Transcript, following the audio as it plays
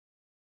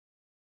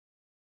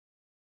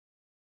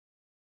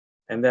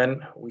and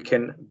then we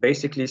can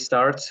basically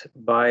start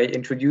by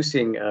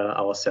introducing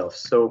ourselves.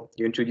 So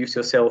you introduce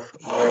yourself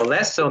more or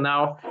less. So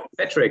now,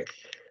 Patrick,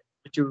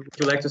 would you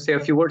like to say a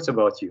few words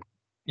about you?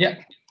 Yeah.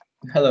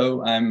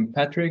 Hello, I'm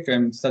Patrick.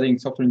 I'm studying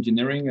software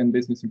engineering and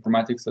business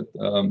informatics at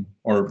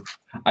or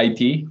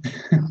IT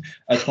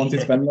at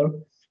Fontys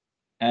Venlo,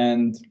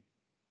 and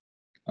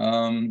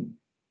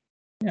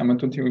yeah, I'm a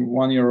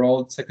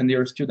 21-year-old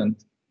second-year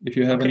student. If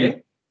you have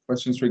any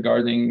questions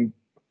regarding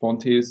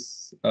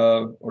Fontys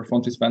or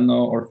Fontys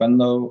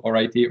Venlo or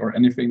IT or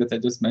anything that I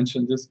just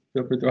mentioned, just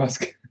feel free to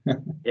ask.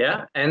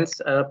 Yeah, and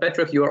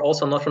Patrick, you are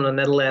also not from the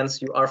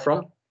Netherlands. You are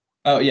from?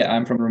 Oh yeah,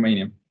 I'm from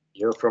Romania.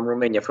 You're from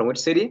Romania. From which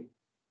city?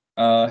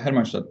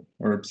 Hermannstadt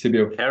or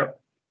Sibiu.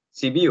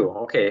 Sibiu.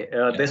 Okay.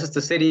 This is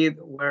the city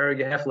where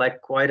you have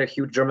like quite a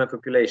huge German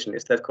population.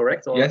 Is that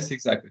correct? Or? Yes,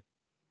 exactly.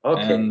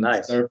 Okay, and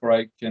nice. Therefore,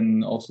 I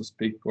can also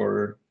speak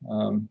or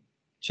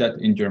chat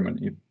in German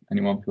if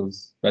anyone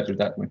feels better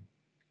that way.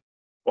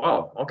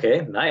 Wow.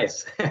 Okay,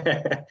 nice.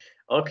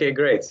 Okay,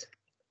 great.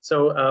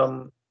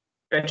 So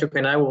Patrick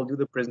and I will do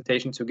the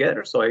presentation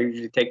together. So I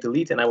usually take the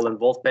lead, and I will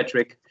involve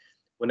Patrick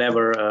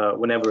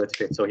whenever it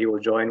fits. So he will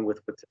join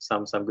with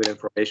some good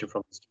information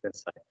from the student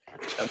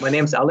side. My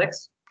name is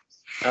Alex.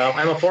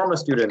 I'm a former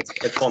student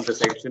at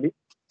Fontys actually.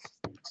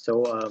 So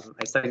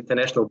I studied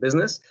international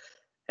business.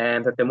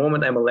 And at the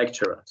moment, I'm a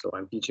lecturer. So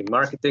I'm teaching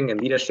marketing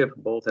and leadership,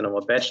 both in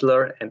our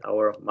bachelor and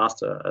our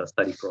master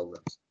study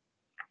programs.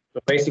 So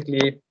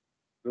basically,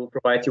 we'll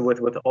provide you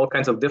with all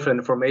kinds of different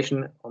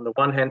information. On the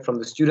one hand, from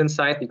the student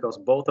side, because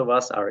both of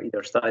us are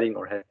either studying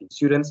or have been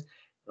students.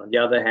 On the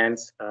other hand,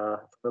 from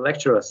the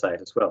lecturer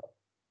side as well.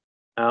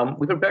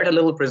 We prepared a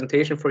little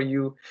presentation for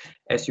you,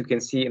 as you can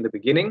see in the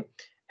beginning.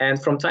 And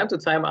from time to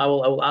time, I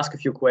will ask a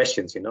few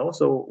questions, you know,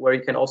 so where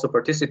you can also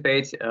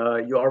participate.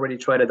 You already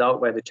tried it out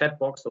by the chat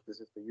box, so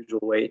this is the usual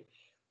way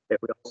that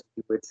we also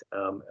do it,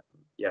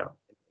 in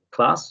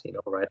class. You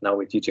know, right now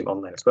we're teaching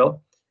online as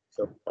well,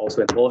 so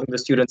also involving the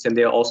students, and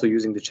they are also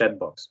using the chat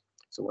box.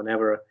 So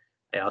whenever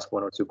I ask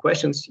one or two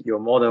questions, you're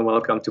more than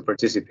welcome to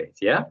participate.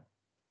 Yeah.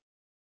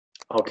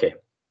 Okay.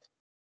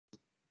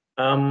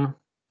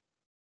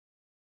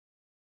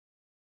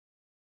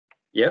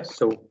 Yeah,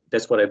 so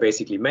that's what I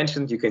basically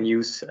mentioned. You can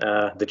use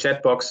the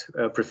chat box,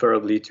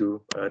 preferably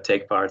to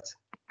take part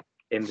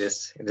in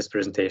this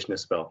presentation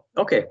as well.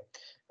 Okay,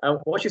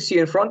 what you see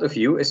in front of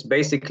you is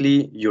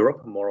basically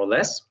Europe, more or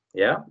less.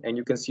 Yeah, and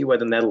you can see where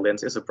the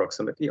Netherlands is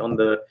approximately on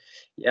the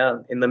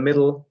in the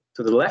middle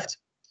to the left.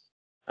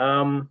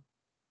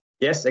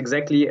 Yes,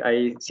 exactly.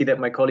 I see that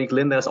my colleague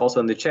Linda is also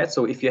in the chat.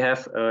 So if you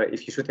have,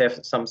 if you should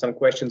have some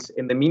questions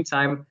in the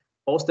meantime,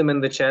 post them in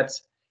the chat.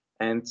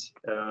 And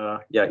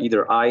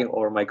either I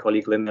or my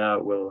colleague Linda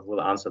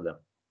will answer them.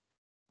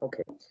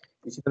 Okay,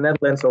 you see the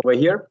Netherlands over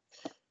here.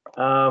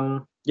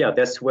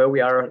 That's where we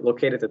are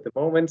located at the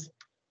moment.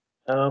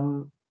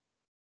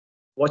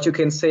 What you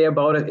can say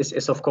about it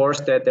is of course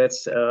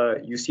that's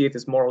you see it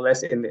is more or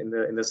less in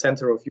the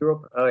center of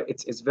Europe.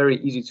 It's very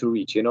easy to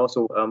reach, you know.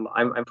 So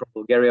I'm from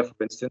Bulgaria, for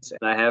instance,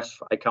 and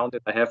I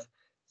counted. I have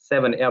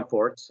 7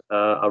 airports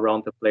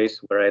around the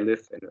place where I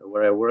live and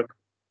where I work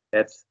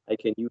that I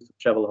can use to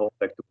travel home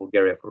back to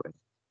Bulgaria, for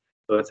instance.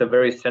 So it's a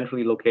very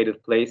centrally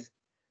located place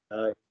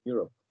in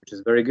Europe, which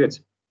is very good.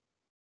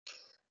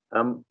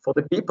 For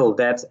the people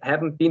that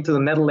haven't been to the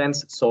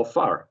Netherlands so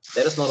far,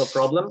 that is not a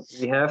problem.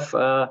 We have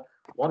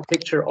one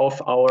picture of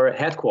our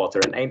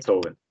headquarters in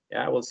Eindhoven.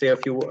 Yeah, I will say a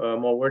few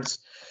more words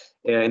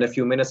in a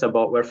few minutes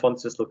about where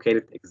Fontys is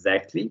located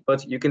exactly, but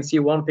you can see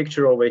one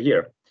picture over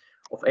here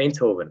of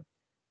Eindhoven.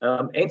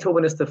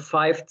 Eindhoven is the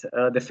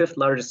fifth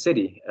largest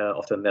city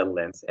of the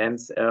Netherlands, and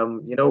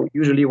you know,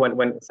 usually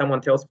when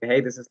someone tells me,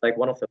 "Hey, this is like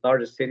one of the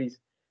largest cities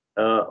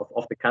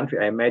of the country,"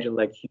 I imagine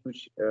like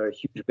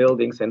huge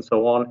buildings and so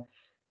on,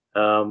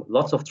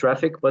 lots of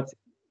traffic. But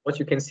what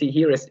you can see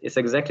here is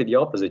exactly the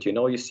opposite. You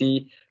know, you see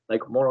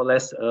like more or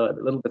less a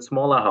little bit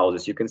smaller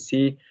houses. You can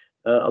see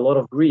a lot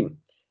of green,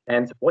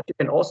 and what you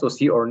can also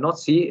see or not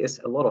see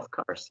is a lot of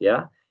cars.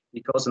 Yeah.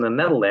 Because in the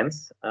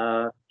Netherlands,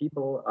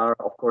 people are,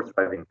 of course,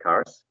 driving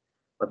cars,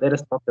 but that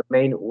is not the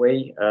main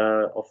way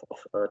of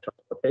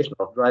transportation,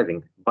 of driving.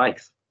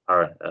 Bikes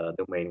are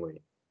the main way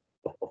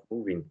of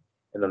moving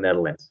in the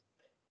Netherlands.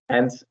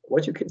 And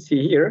what you can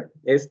see here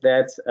is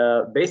that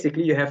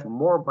basically you have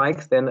more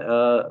bikes than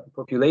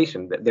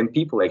population, than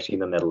people actually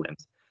in the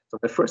Netherlands. So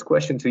the first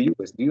question to you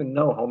is, do you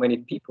know how many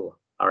people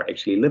are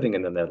actually living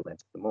in the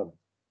Netherlands at the moment?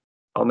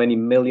 How many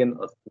millions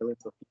of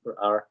people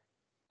are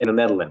in the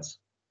Netherlands?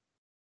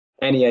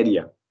 Any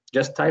idea?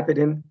 Just type it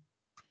in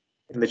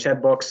the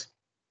chat box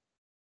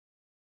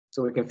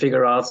so we can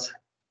figure out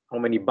how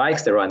many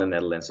bikes there are in the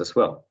Netherlands as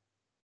well.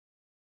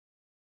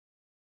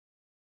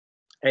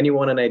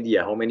 Anyone an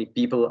idea how many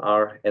people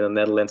are in the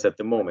Netherlands at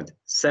the moment?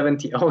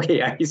 70.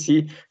 Okay, I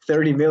see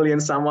 30 million.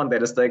 Someone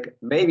that is like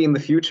maybe in the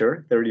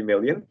future 30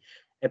 million.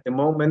 At the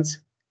moment,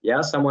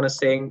 yeah, someone is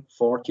saying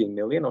 14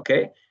 million.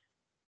 Okay,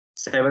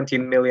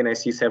 17 million. I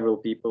see several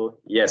people.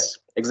 Yes,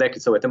 exactly.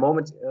 So at the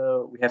moment,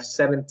 we have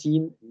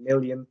 17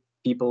 million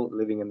people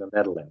living in the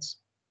Netherlands.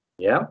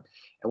 Yeah,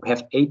 and we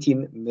have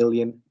 18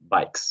 million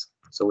bikes.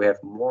 So we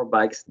have more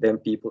bikes than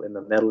people in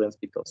the Netherlands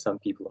because some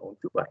people own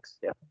 2 bikes.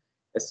 Yeah,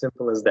 as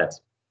simple as that.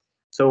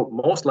 So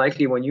most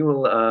likely when you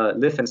will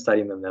live and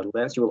study in the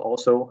Netherlands, you will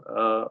also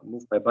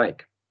move by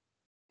bike.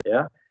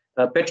 Yeah.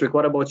 Patrick,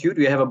 what about you?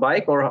 Do you have a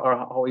bike, or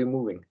how are you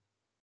moving?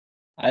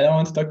 I don't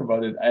want to talk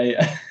about it.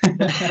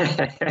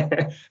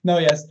 No,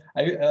 yes,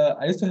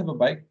 I used to have a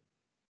bike.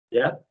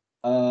 Yeah.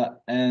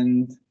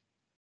 And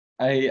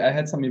I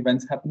had some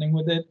events happening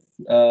with it.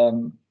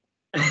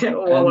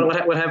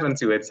 What happened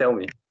to it? Tell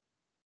me.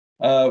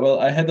 Well,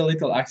 I had a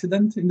little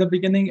accident in the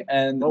beginning,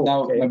 and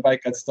now okay. my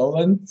bike got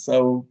stolen.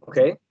 So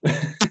okay.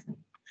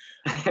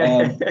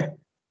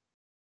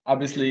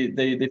 Obviously,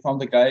 they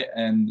found the guy,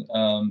 and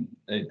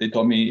they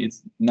told me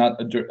it's not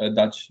a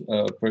Dutch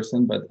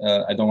person, but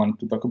I don't want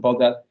to talk about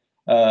that.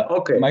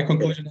 Okay. My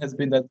conclusion has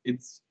been that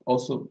it's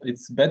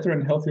better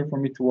and healthier for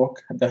me to walk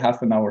the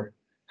half an hour.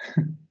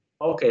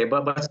 Okay,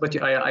 but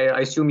I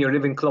assume you're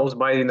living close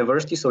by the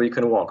university, so you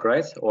can walk,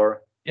 right?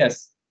 Or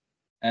yes,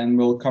 and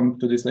we'll come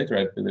to this later,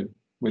 I believe.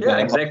 Yeah,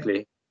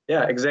 exactly.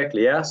 Yeah,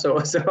 exactly. Yeah. So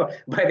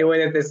by the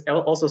way, that is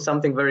also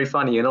something very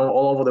funny. You know,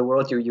 all over the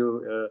world,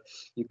 you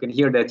can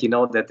hear that. You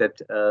know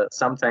that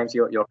sometimes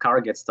your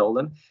car gets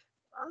stolen.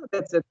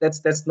 That's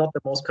not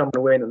the most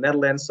common way in the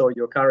Netherlands. So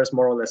your car is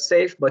more or less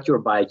safe, but your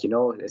bike, you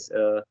know,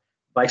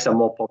 bikes are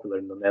more popular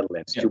in the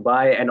Netherlands to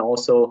buy, and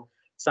also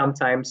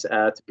sometimes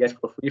to get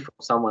for free from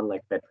someone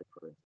like Patrick,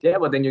 for instance. Yeah,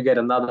 but then you get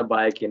another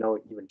bike, you know,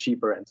 even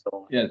cheaper and so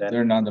on. Yeah,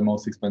 they're not the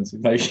most expensive.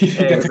 Like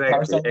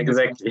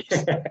exactly.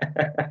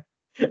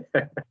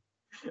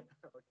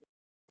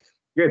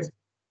 Good.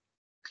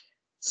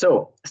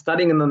 So,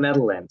 studying in the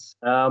Netherlands.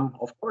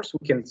 Of course,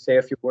 we can say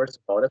a few words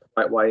about it.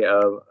 Why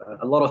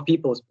a lot of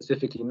people,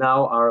 specifically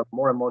now, are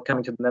more and more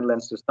coming to the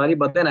Netherlands to study.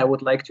 But then I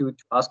would like to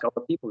ask our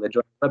people that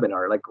join the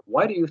webinar, like,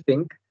 why do you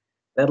think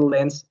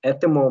Netherlands at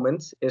the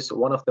moment is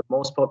one of the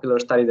most popular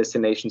study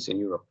destinations in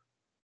Europe?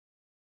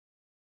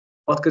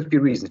 What could be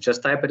reasons?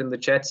 Just type it in the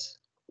chats.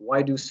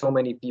 Why do so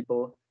many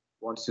people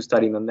want to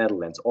study in the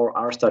Netherlands or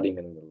are studying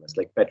in the Netherlands?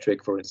 Like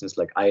Patrick, for instance,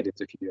 like I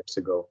did a few years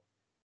ago.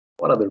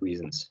 What are the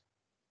reasons?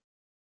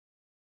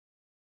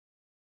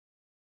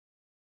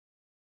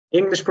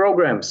 English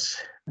programs.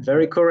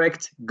 Very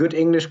correct. Good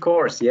English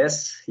course.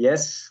 Yes,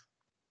 yes.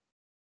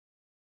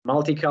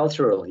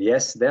 Multicultural.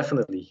 Yes,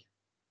 definitely.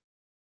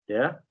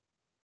 Yeah.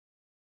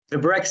 The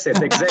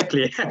Brexit,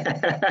 exactly.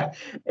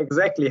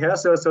 Exactly. Huh?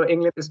 So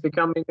England is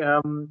becoming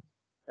a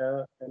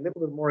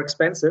little bit more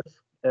expensive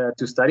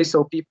to study.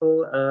 So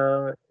people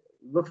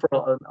look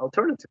for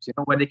alternatives, you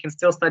know, where they can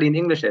still study in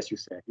English, as you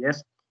said.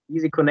 Yes.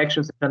 Easy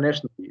connections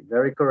internationally.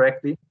 Very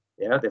correctly.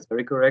 Yeah, that's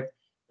very correct.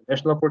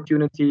 International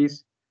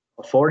opportunities,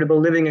 affordable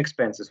living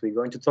expenses. We're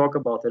going to talk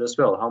about that as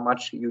well. How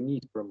much you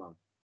need per month.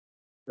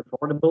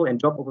 Affordable and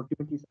job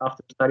opportunities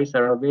after studies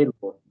are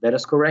available. That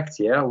is correct.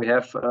 Yeah, we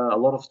have a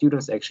lot of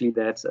students actually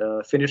that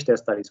finish their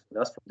studies with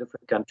us from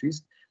different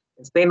countries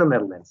and stay in the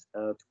Netherlands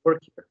to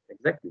work here.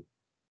 Exactly.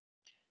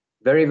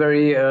 Very,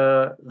 very,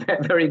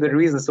 very good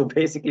reason. So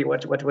basically,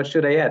 what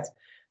should I add?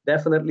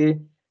 Definitely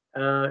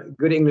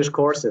good English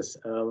courses.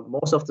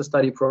 Most of the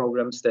study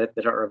programs that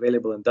are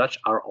available in Dutch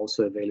are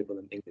also available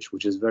in English,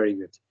 which is very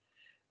good.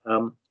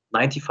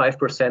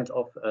 95%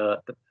 of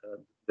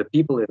the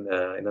people in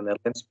the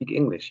Netherlands speak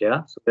English.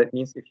 Yeah, so that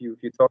means if you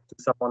talk to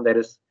someone that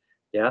is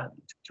to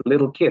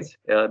little kids,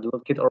 the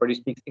little kid already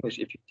speaks English.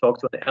 If you talk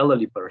to an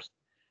elderly person,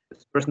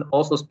 this person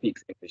also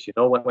speaks English. You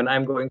know, when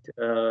I'm going to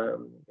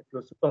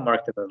a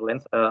supermarket in the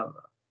Netherlands,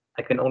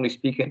 I can only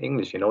speak in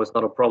English. You know, it's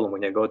not a problem.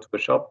 When you go to a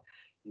shop,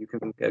 you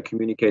can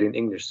communicate in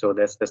English. So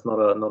that's not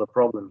a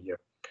problem here.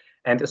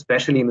 And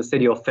especially in the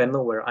city of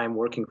Venlo, where I'm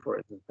working for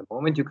at the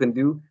moment, you can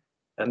do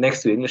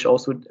next to English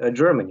also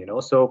German. You know,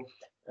 so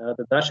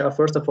the Dutch are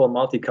first of all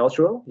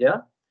multicultural,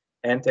 yeah,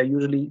 and they're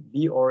usually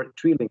bi or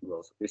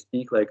trilingual. So they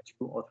speak like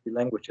 2 or 3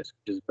 languages,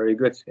 which is very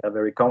good. Yeah,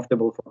 very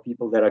comfortable for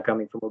people that are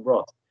coming from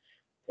abroad.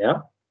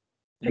 Yeah,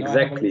 you know, exactly.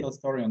 I have a little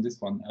story on this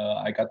one.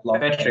 I got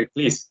lost. Patrick,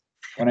 please.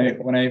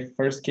 When I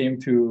first came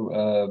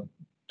to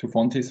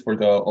Fontys for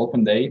the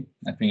open day,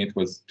 I think it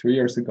was 2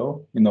 years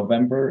ago in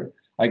November.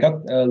 I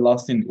got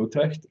lost in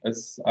Utrecht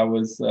as I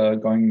was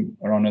going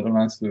around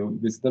Netherlands to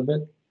visit a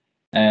bit,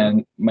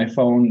 and my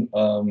phone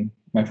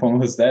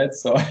was dead,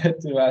 so I had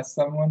to ask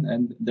someone.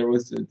 And there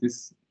was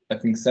this, I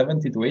think,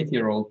 70 to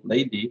 80-year-old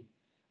lady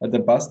at the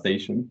bus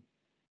station,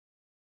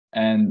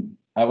 and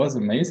I was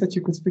amazed that she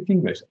could speak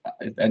English,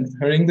 and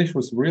her English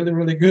was really,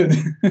 really good.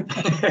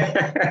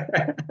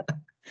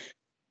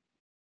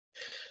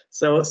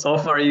 So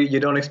far, you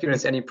don't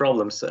experience any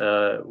problems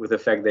with the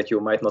fact that you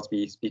might not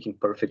be speaking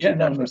perfectly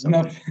Dutch or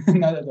something?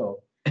 Not at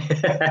all.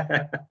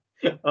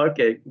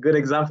 Okay, good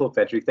example,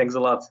 Patrick. Thanks a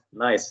lot.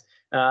 Nice.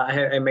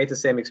 I made the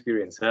same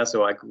experience,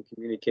 so I can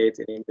communicate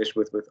in English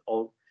with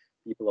all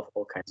people of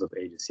all kinds of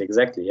ages.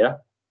 Exactly, yeah.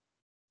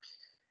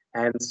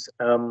 And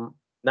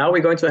now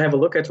we're going to have a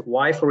look at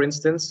why, for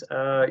instance,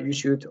 you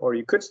should or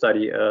you could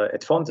study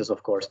at Fontys,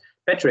 of course.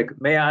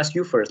 Patrick, may I ask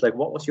you first? Like,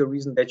 what was your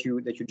reason that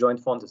you joined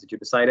Fontys? That you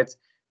decided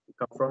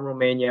You come from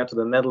Romania to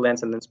the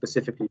Netherlands and then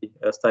specifically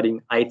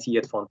studying IT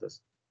at Fontys.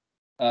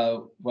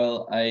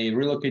 Well, I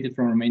relocated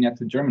from Romania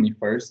to Germany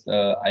first.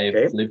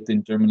 I've lived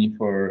in Germany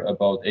for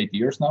about 8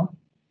 years now,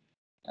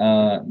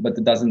 but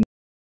it doesn't.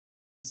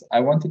 I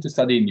wanted to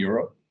study in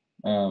Europe.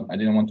 I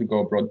didn't want to go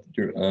abroad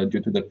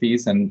due to the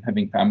fees and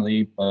having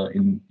family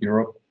in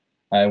Europe.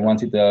 I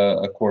wanted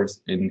a course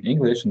in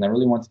English, and I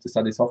really wanted to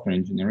study software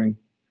engineering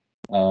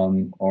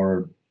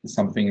or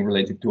something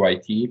related to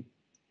IT.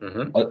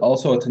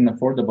 Also at an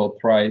affordable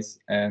price,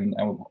 and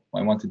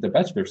I wanted the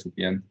bachelor's at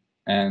the end.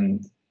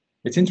 And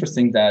it's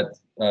interesting that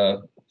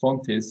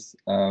Fontys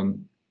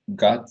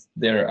got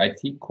their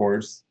IT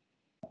course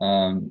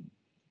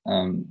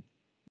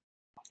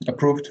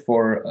approved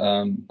for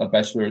a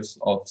bachelor's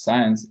of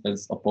science,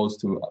 as opposed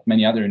to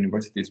many other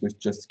universities which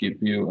just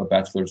give you a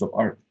bachelor's of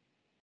art.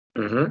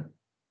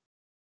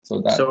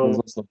 So that was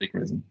also a big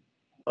reason.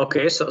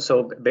 Okay,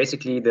 so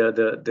basically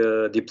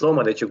the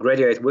diploma that you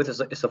graduate with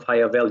is of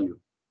higher value.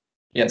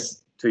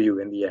 Yes. To you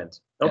in the end.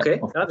 Okay,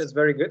 yeah, that's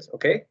very good.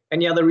 Okay,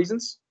 any other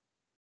reasons?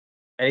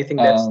 Anything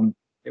that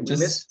we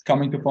just missed?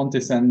 Coming to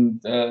Fontys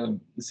and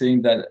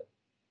seeing that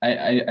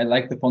I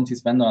like the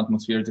Fontys Venlo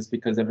atmosphere, just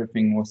because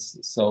everything was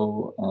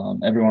so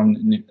everyone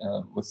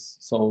was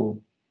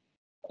so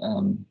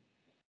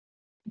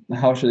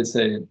how should I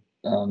say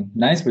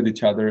nice with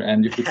each other,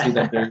 and you could see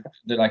that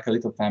they're like a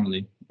little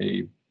family.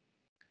 The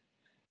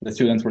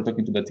students were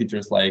talking to the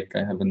teachers like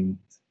I haven't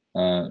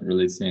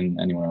really seen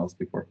anywhere else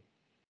before.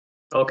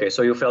 Okay,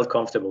 so you felt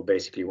comfortable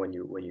basically when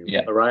you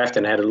arrived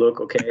and had a look.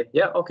 Okay,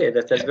 okay,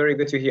 that's very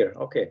good to hear.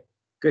 Okay,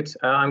 good.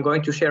 I'm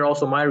going to share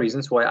also my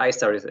reasons why I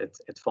started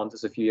at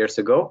Fontys a few years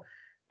ago.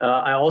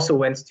 I also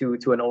went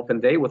to an open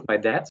day with my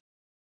dad,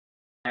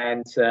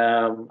 and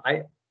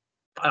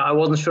I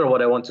wasn't sure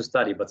what I want to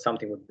study, but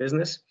something with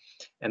business.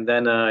 And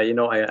then I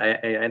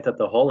entered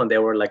the hall, and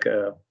there were like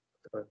a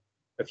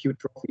few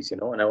trophies,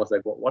 and I was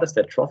like, what is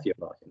that trophy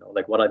about?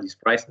 Like what are these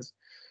prizes?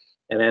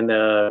 And then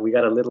we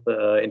got a little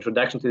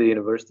introduction to the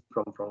university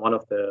from one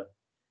of the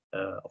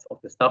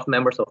staff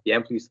members of the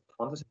employees of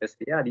Fontys. They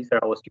said, yeah, these are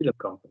our student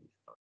companies.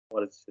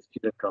 What is a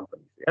student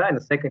company? Yeah, in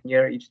the second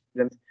year, each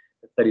student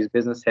that studies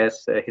business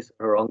has his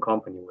or her own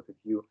company with a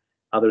few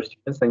other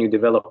students. Then you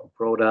develop a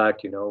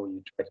product, you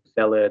try to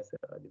sell it,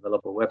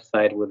 develop a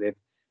website with it.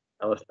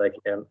 I was like,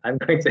 I'm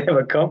going to have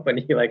a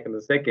company like in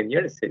the second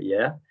year. They said,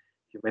 yeah,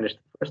 if you manage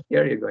the first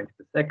year, you're going to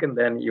the second,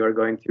 then you're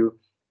going to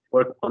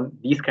work on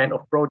these kind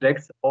of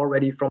projects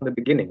already from the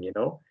beginning,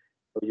 So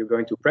you're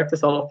going to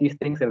practice all of these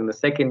things, and in the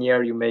second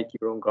year, you make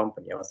your own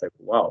company. I was like,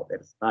 wow, that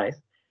is nice.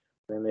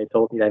 Then they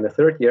told me that in the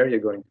third year, you're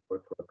going to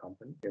work for a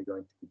company. You're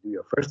going to do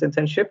your first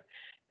internship.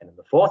 And in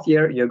the fourth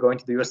year, you're going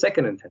to do your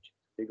second internship.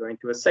 You're going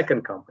to a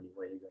second company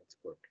where you're going to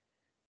work.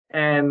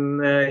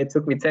 And it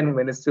took me 10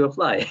 minutes to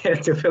apply,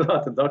 to fill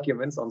out the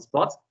documents on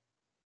spot.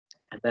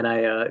 And then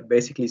I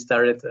basically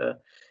started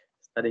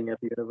studying at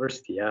the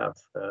university 1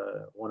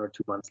 or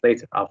 2 months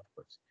later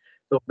afterwards.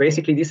 So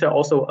basically, these are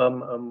also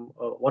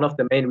one of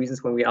the main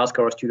reasons when we ask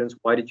our students,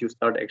 why did you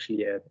start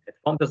actually at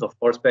Fontys? Of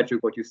course,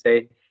 Patrick, what you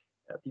say,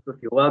 people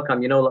feel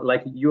welcome.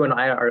 Like you and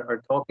I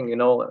are talking,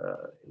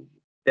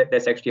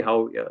 that's actually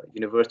how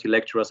university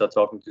lecturers are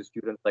talking to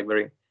students, like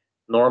very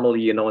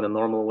normally, in a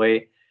normal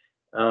way.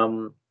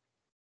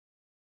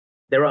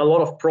 There are a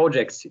lot of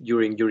projects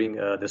during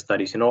the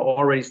studies,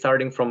 already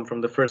starting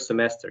from the first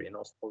semester,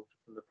 so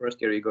from the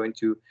first year, you're going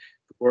to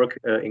work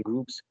in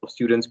groups of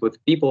students with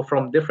people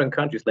from different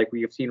countries, like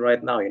we have seen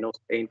right now,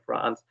 Spain,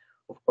 France,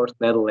 of course,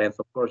 Netherlands,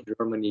 of course,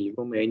 Germany,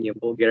 Romania,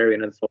 Bulgaria,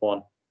 and so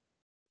on.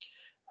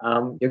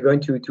 You're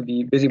going to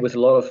be busy with a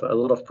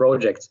lot of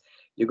projects.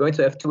 You're going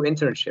to have 2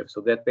 internships.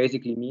 So that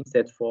basically means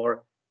that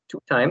for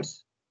 2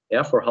 times,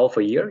 for half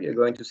a year, you're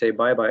going to say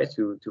bye-bye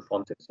to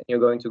Fontys, and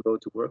you're going to go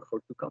to work for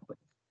 2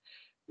 companies,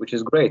 which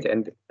is great.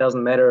 And it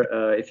doesn't matter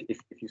if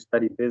you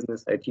study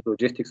business, IT,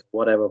 logistics,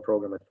 whatever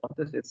program at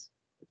Fontys, it's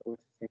always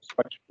the same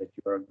structure that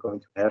you are going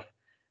to have,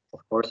 of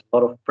course, a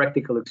lot of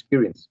practical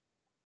experience.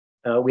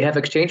 We have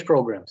exchange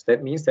programs.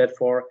 That means that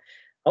for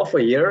half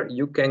a year,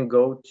 you can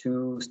go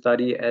to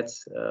study at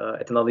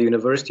another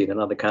university in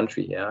another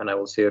country. And I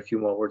will say a few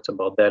more words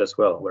about that as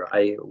well, where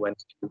I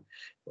went to,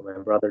 where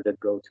my brother did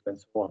go to, and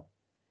so on.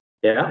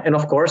 And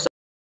of course,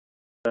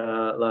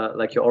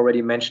 like you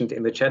already mentioned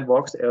in the chat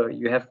box,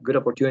 you have good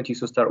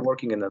opportunities to start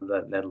working in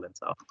the Netherlands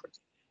afterwards,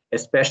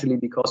 especially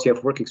because you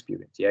have work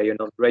experience. You're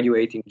not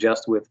graduating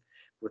just with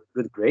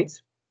good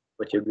grades,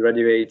 but you're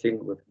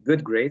graduating with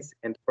good grades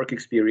and work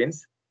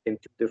experience in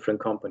 2 different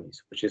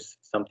companies, which is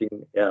something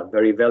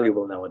very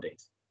valuable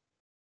nowadays.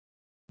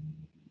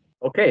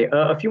 Okay,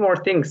 a few more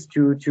things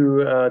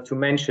to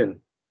mention.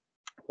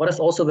 What is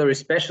also very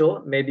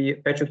special, maybe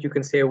Patrick, you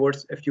can say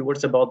a few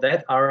words about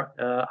that, are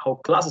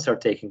how classes are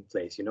taking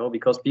place,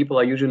 because people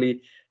are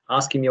usually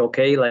asking me,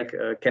 okay, like,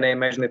 can I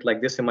imagine it like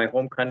this in my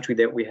home country,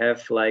 that we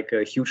have like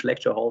huge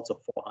lecture halls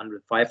of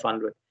 400,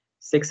 500,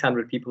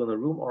 600 people in a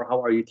room, or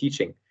how are you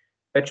teaching?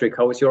 Patrick,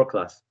 how is your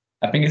class?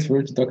 I think it's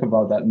weird to talk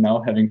about that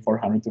now, having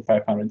 400 to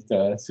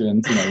 500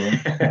 students in a room.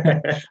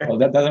 Well,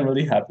 that doesn't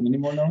really happen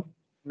anymore now.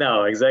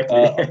 No,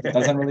 exactly. It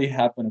doesn't really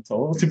happen at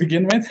all to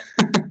begin with.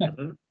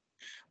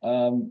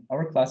 Mhm.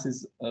 Our class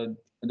is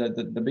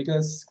the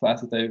biggest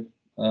class that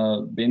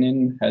I've been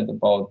in had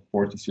about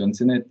 40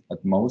 students in it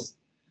at most.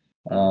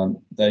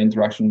 The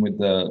interaction with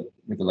the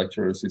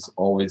lecturers is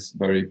always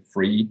very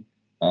free.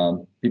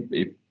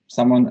 If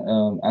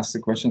someone asks the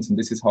questions, and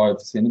this is how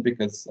I've seen it,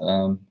 because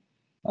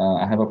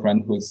I have a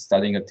friend who's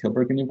studying at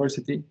Tilburg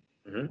University,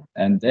 Mhm.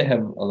 and they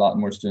have a lot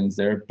more students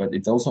there, but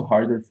it's also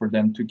harder for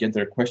them to get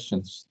their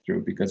questions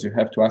through, because you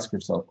have to ask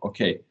yourself,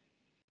 okay,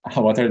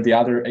 what are the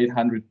other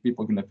 800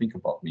 people going to think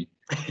about me?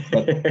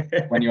 But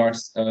when you are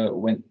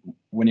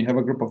when you have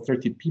a group of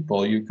 30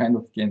 people, you kind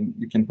of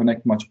can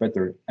connect much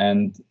better,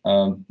 and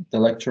the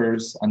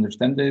lecturers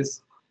understand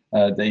this.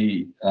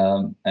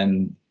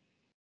 And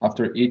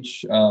after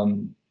each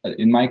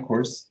in my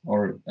course,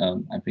 or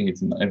I think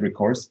it's in every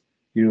course,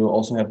 you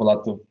also have a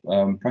lot of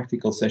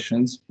practical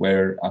sessions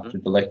where after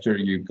the lecture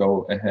you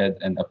go ahead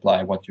and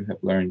apply what you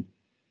have learned.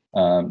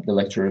 The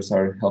lecturers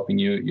are helping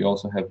you. You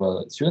also have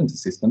student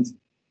assistants,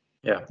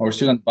 Yeah. or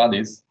student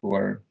buddies who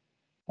are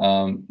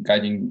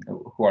guiding,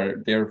 who are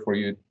there for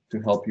you to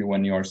help you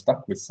when you are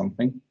stuck with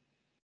something.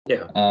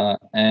 Yeah.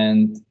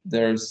 And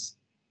there's,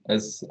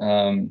 as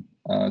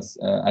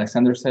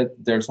Alexander said,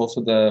 there's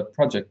also the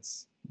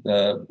projects.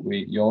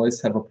 You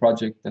always have a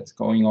project that's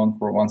going on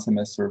for one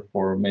semester,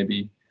 for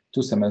maybe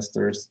 2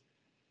 semesters,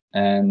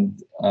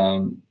 and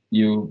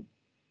you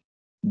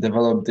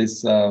develop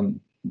this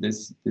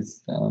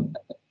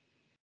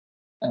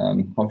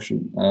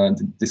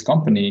this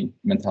company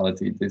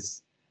mentality,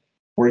 this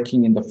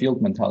working in the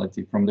field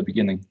mentality from the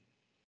beginning.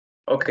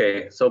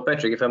 Okay, so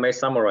Patrick, if I may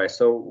summarize,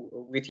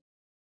 so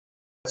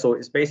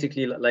it's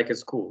basically like a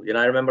school.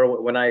 I remember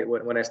when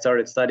I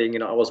started studying,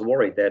 I was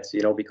worried that,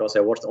 because I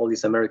watched all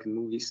these American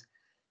movies,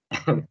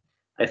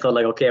 I thought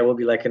like, okay, I will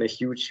be like in a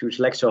huge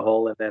lecture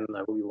hall, and then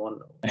I will be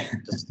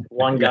just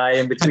one Yeah. guy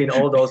in between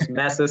all those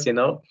masses,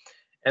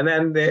 And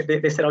then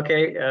they said,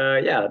 okay,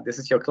 yeah, this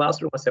is your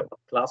classroom. I said, what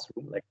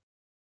classroom? Like,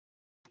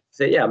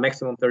 say, yeah,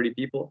 maximum 30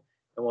 people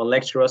and one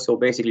lecturer. So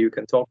basically, you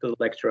can talk to the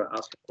lecturer,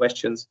 ask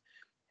questions,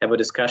 have a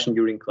discussion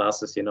during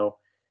classes.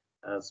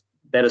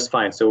 That is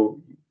fine. So,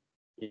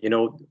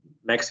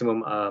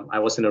 maximum. I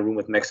was in a room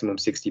with maximum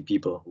 60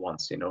 people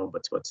once.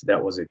 But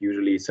that was it.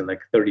 Usually, it's in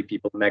like 30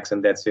 people max,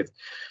 and that's it.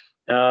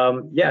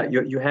 Yeah,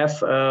 you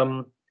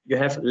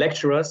have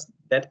lecturers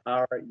that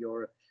are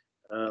your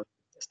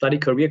study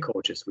career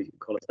coaches, we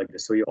call it like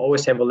this. So you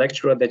always have a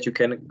lecturer that you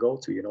can go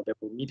to, that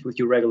will meet with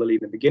you regularly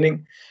in the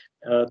beginning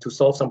to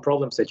solve some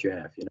problems that you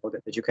have,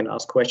 that you can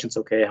ask questions.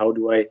 Okay,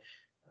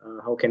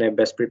 how can I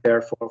best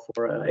prepare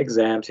for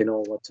exams?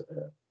 What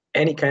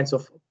any kinds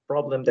of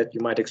problem that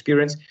you might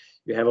experience.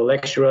 You have a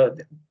lecturer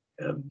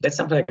that's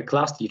something like a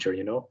class teacher,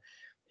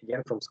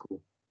 again from school.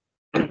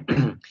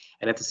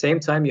 And at the same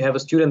time, you have a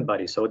student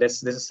buddy. So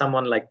this is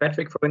someone like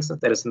Patrick, for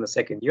instance, that is in the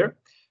second year,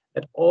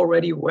 that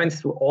already went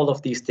through all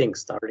of these things,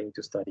 starting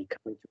to study,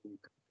 coming to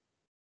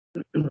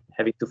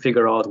having to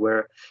figure out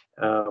where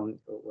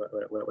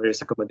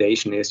his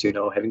accommodation is,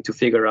 having to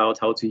figure out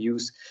how to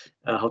use,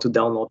 how to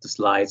download the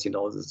slides,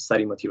 the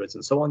study materials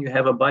and so on. You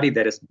have a buddy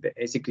that is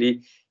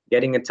basically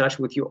getting in touch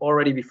with you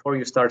already before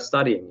you start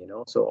studying,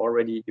 So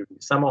already during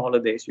the summer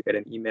holidays, you get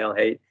an email,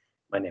 hey,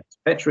 my name is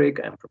Patrick,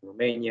 I'm from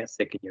Romania,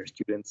 second year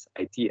students,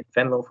 IT at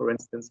Venlo, for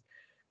instance.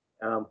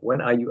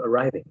 When are you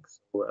arriving?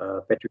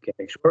 So Patrick can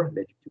make sure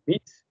that you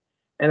meet,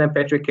 and then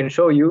Patrick can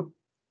show you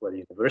where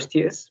the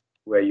university is,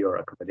 where your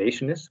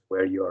accommodation is,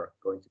 where you're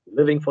going to be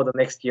living for the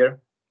next year,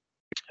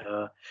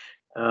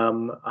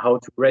 how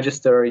to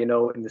register,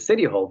 in the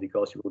city hall,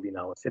 because you will be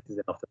now a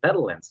citizen of the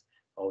Netherlands,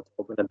 how to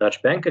open a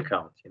Dutch bank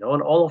account, and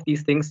all of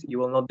these things you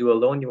will not do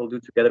alone, you will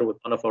do together with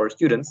one of our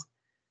students.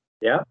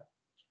 Yeah.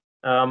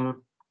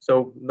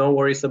 So no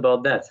worries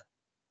about that.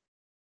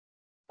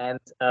 And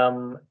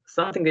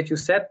something that you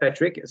said,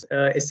 Patrick,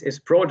 is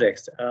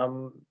projects.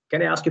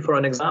 Can I ask you for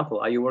an example?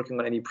 Are you working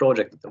on any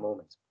project at the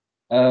moment?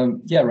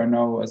 Yeah, right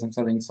now, as I'm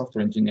studying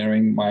software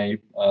engineering, my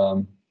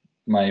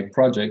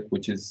project,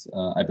 which is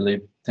I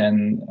believe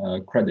 10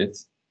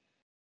 credits.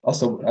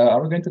 Also,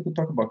 are we going to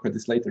talk about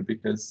credits later,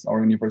 because our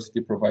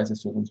university provides the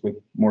students with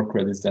more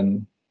credits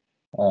than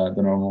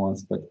the normal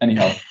ones. But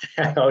anyhow,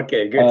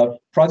 okay, good.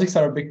 Projects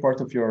are a big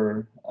part of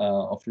your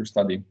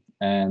study,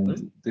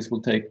 and this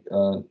will take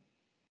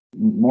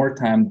more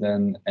time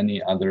than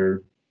any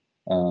other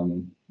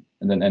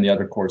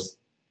course,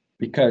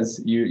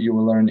 because you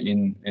will learn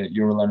you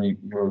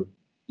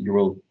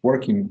will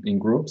work in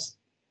groups.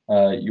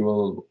 You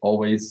will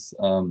always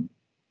you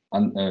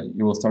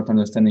will start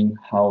understanding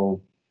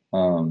how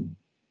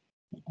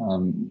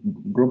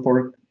group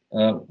work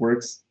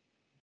works.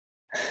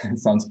 It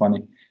sounds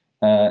funny.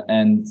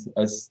 And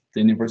as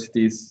the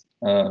university is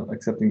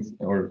accepting,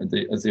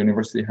 as the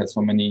university has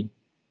so many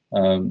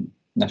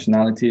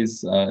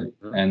nationalities,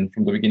 and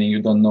from the beginning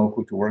you don't know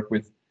who to work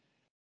with,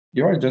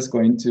 you are just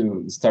going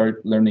to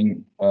start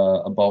learning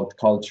about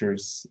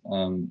cultures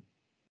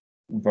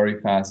very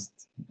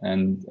fast,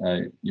 and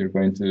you're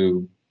going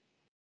to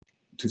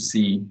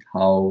see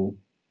how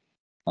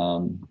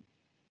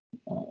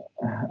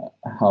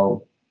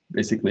how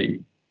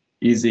basically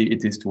easy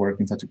it is to work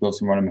in such a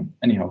close environment.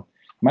 Anyhow,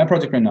 my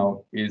project right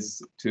now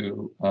is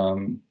to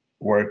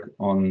work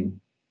on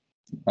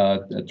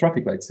a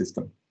traffic light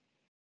system.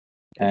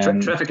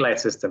 And traffic light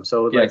system.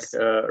 So yes.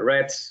 like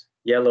red,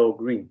 yellow,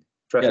 green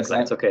traffic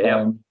lights. Okay.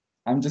 Yeah.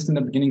 I'm just in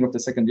the beginning of the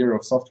second year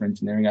of software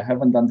engineering. I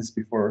haven't done this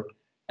before.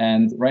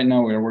 And right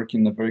now we are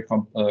working on a very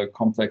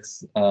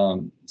complex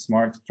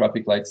smart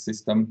traffic light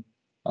system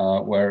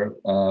where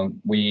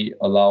we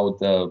allow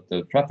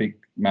the traffic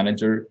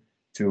manager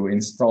to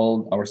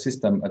install our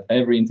system at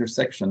every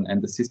intersection,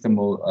 and the system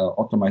will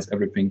automate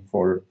everything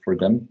for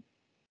them.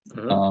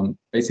 Mm-hmm.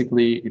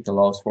 Basically, it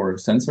allows for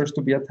sensors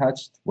to be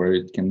attached where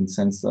it can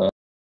sense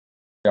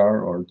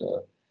or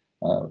the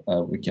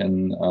we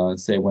can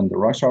say when the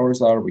rush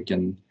hours are. We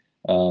can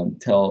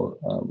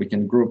we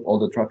can group all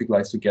the traffic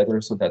lights together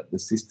so that the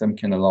system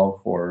can allow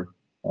for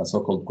a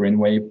so-called green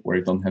wave, where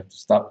you don't have to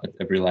stop at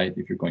every light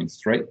if you're going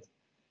straight.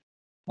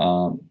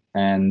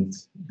 And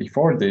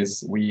before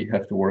this, we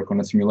have to work on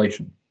a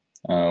simulation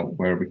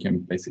where we can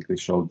basically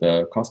show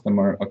the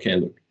customer, okay,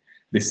 look,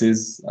 this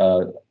is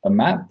a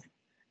map,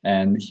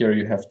 and here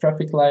you have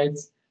traffic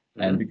lights,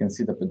 mm-hmm. and you can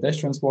see the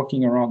pedestrians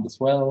walking around as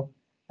well,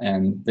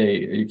 and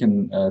you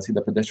can see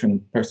the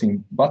pedestrian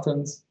pressing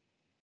buttons,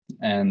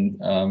 and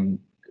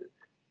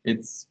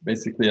it's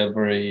basically a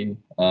very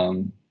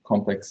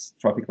complex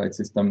traffic light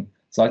system,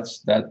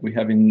 such that we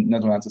have in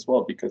Netherlands as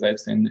well, because I've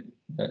seen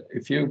that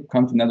if you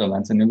come to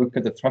Netherlands and you look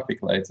at the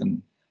traffic lights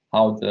and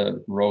how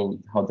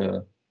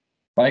the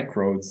bike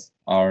roads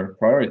are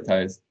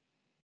prioritized,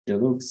 it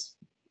looks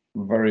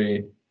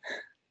very,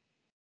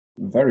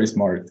 very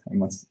smart, I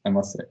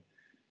must say.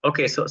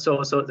 Okay, so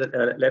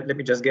let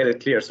me just get it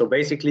clear. So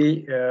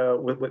basically,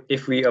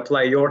 if we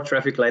apply your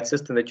traffic light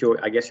system that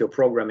I guess you're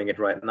programming it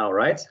right now,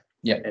 right?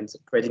 Yeah. And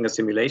creating a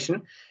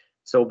simulation.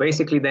 So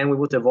basically, then we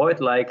would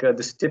avoid like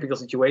this typical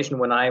situation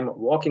when I'm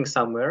walking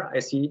somewhere. I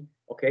see,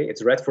 okay,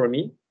 it's red for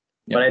me,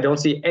 yeah. but I don't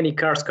see any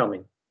cars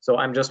coming. So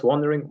I'm just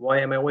wondering,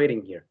 why am I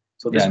waiting here?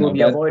 So this will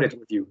be avoided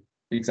with you.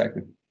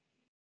 Exactly.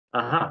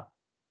 Aha.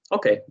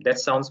 Okay, that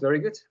sounds very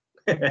good.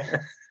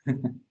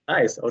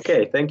 Nice.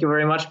 Okay, thank you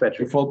very much,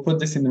 Patrick. If we'll put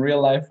this in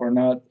real life or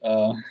not,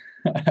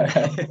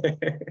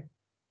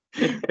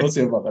 we'll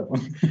see about that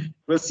one.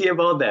 We'll see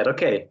about that.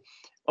 Okay.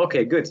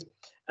 Okay, good.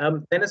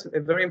 Then it's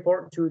very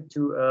important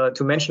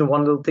to mention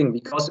one little thing,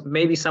 because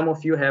maybe some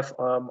of you have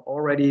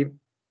already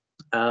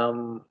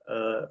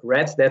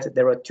read that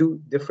there are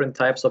two different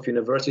types of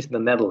universities in the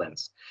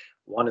Netherlands.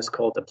 One is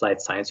called applied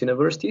science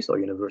universities, or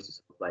universities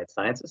of applied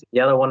sciences.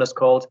 The other one is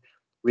called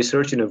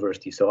research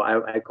university. So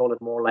I call it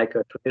more like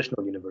a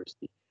traditional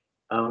university.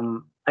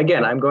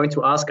 Again, I'm going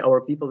to ask our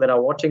people that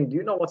are watching, do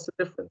you know what's the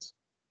difference?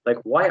 Like,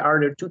 why are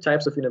there two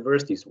types of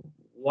universities?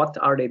 What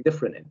are they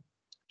different in?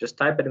 Just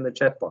type it in the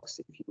chat box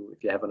if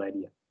you have an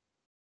idea.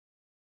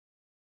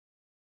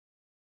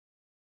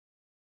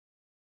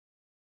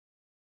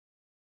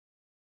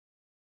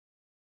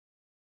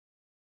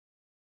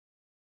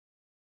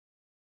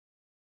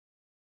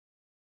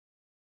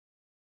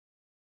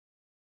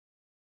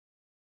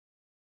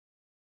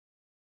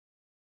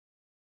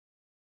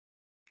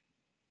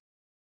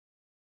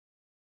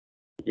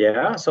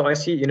 Yeah, so I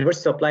see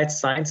University of Applied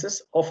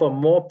Sciences offer a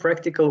more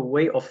practical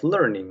way of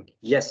learning.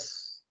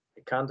 Yes,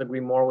 I can't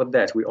agree more with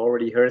that. We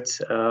already heard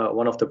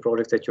one of the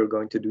projects that you're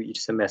going to do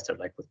each semester,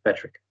 like with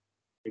Patrick.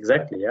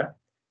 Exactly, yeah.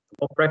 A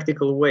more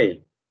practical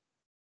way.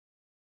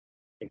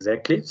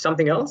 Exactly.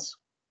 Something else?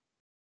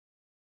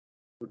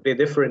 Would be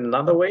different in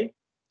another way?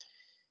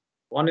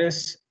 One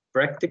is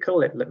practical.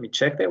 Let me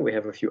check that. We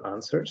have a few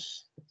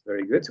answers. That's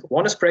very good.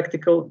 One is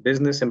practical,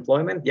 business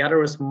employment. The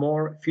other is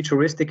more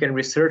futuristic and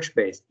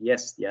research-based.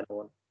 Yes, the other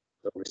one.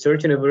 So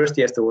research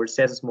university, as the word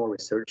says, is more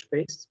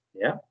research-based.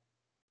 Yeah.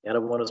 The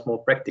other one is more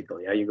practical.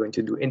 Yeah. You're going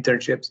to do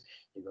internships.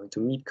 You're going to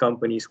meet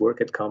companies,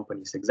 work at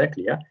companies.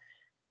 Exactly. Yeah.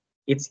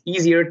 It's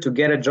easier to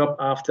get a job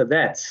after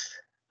that.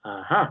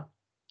 Aha.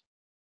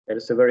 That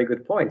is a very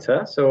good point.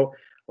 Huh? So,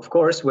 of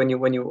course, when you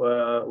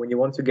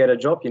want to get a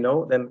job,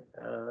 then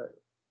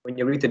when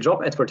you read the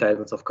job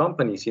advertisements of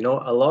companies, a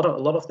lot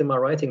of them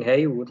are writing,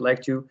 hey, we would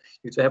like you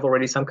to have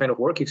already some kind of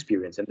work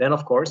experience. And then,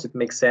 of course, it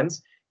makes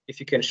sense if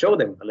you can show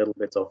them a little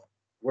bit of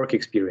work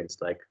experience,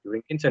 like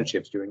during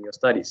internships, during your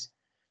studies.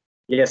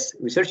 Yes,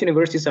 research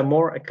universities are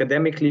more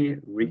academically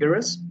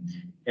rigorous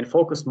and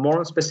focus more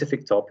on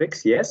specific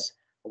topics. Yes.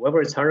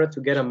 However, it's harder to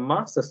get a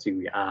master's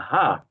degree.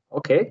 Aha.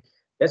 Okay.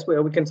 That's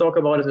where we can talk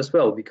about it as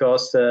well,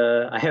 because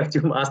I have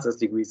 2 master's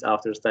degrees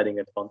after studying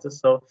at Fontys.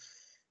 So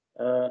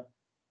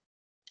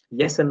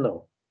yes and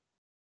no.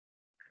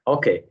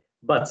 Okay,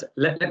 but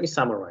let me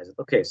summarize it.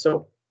 Okay,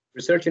 so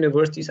research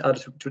universities are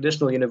the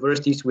traditional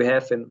universities we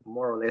have in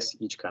more or less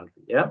each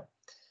country. Yeah.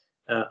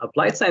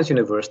 Applied science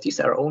universities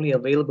are only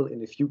available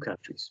in a few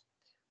countries.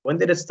 When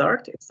did it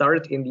start? It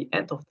started in the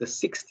end of the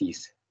 60s,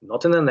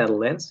 not in the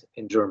Netherlands,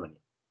 in Germany.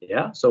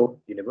 Yeah,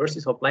 so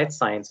universities of applied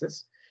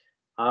sciences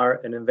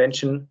are an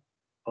invention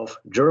of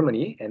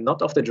Germany, and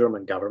not of the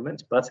German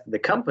government, but the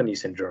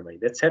companies in Germany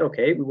that said,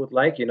 okay, we would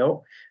like,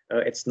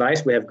 it's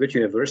nice, we have good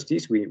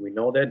universities, we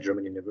know that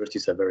German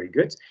universities are very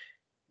good,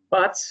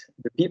 but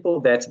the people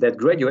that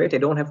graduate, they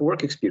don't have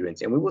work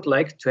experience, and we would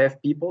like to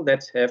have people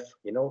that have,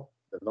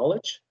 the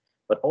knowledge,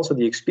 but also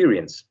the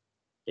experience.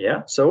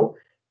 Yeah, so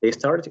they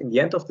started in the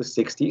end of the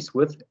 60s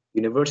with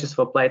universities of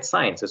applied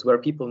sciences, where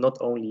people not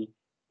only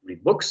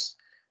read books,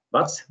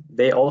 but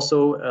they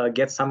also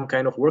get some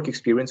kind of work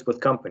experience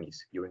with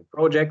companies during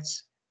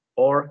projects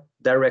or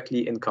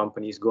directly in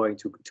companies, going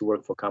to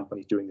work for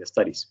companies during their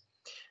studies.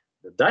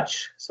 The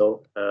Dutch,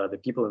 so the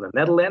people in the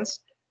Netherlands,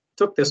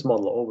 took this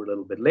model over a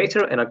little bit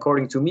later, and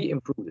according to me,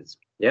 improved it.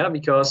 Yeah,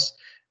 because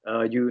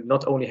you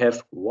not only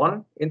have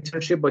one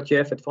internship, but you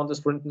have at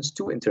Fontys, for instance,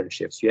 2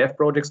 internships. You have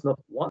projects not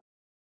one,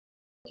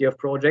 you have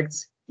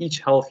projects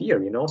each half year,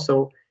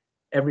 so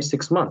every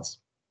 6 months.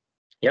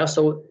 Yeah,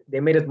 so they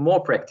made it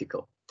more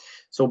practical.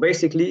 So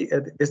basically,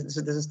 this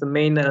is the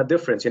main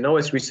difference.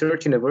 It's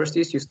research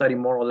universities, you study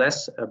more or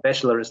less, a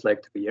bachelor is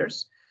like 2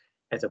 years.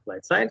 At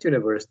applied science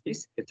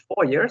universities, it's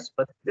 4 years,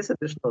 but this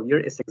additional year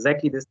is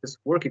exactly this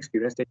work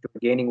experience that you're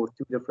gaining with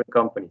 2 different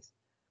companies.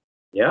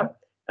 Yeah.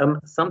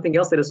 Something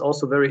else that is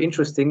also very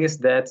interesting is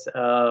that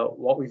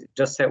what we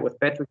just said with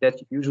Patrick,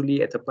 that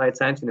usually at applied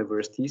science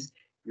universities,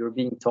 you're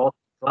being taught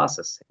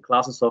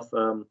classes of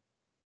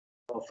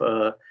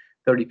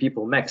 30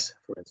 people max,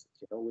 for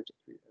instance, which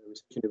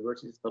research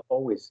universities is not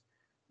always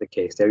the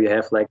case. There you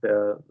have like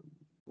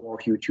more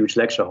huge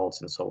lecture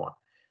halls and so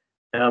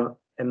on.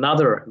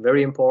 Another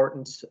very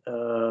important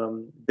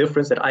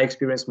difference that I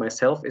experienced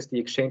myself is the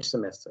exchange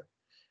semester.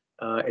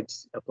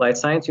 It's applied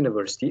science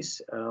universities.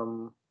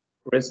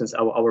 For instance,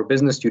 our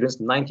business students,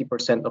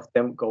 90% of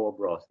them go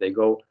abroad.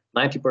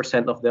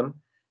 90% of them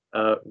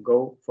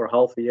go for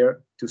half a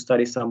year to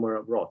study somewhere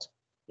abroad.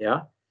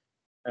 Yeah.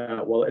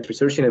 Well, at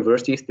research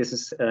universities, this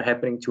is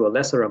happening to a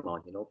lesser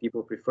amount.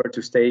 People prefer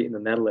to stay in the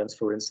Netherlands,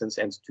 for instance,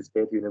 and to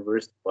stay at the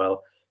university,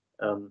 while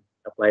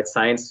applied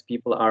science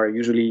people are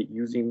usually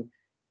using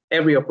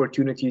every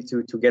opportunity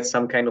to get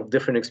some kind of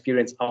different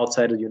experience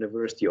outside the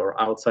university or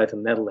outside the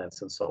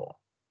Netherlands and so on.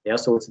 Yeah,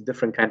 so it's a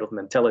different kind of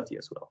mentality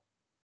as well.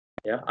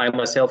 Yeah, I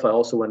myself, I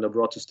also went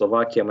abroad to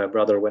Slovakia. My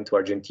brother went to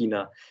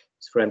Argentina.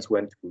 His friends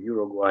went to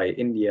Uruguay,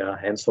 India,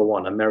 and so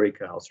on,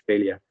 America,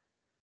 Australia.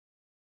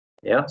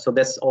 Yeah, so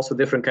that's also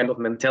different kind of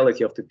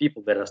mentality of the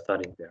people that are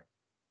studying there.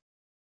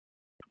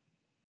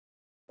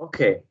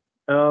 Okay,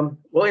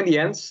 well, in the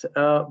end,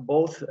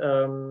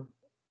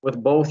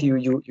 with both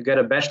you get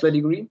a bachelor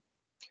degree.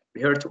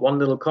 We heard one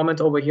little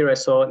comment over here I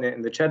saw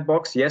in the chat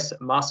box. Yes,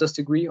 master's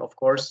degree, of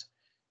course.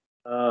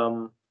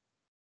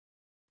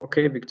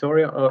 Okay,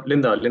 Victoria.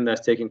 Linda is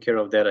taking care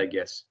of that, I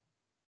guess.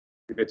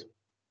 Good.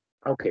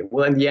 Okay,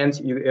 well, in the end,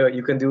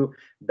 you can do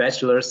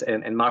bachelor's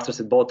and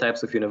master's at both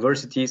types of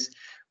universities,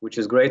 which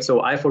is great.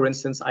 So for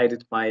instance, I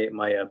did my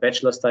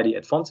bachelor study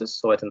at Fontys,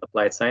 so at an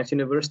applied science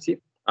university.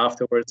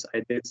 Afterwards,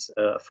 I did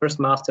first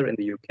master in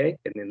the UK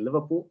and in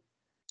Liverpool.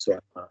 So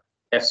I'm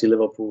a FC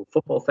Liverpool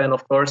football fan,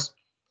 of course.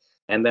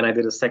 And then I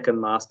did a second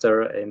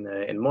master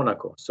in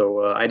Monaco.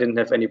 So I didn't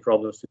have any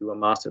problems to do a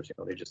master's.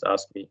 They just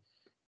asked me,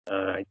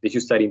 did you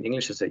study in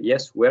English? I said,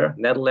 yes. Where?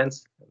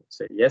 Netherlands? I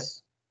said,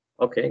 yes.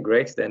 Okay,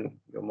 great. Then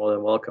you're more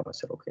than welcome. I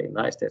said, okay,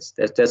 nice.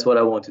 That's what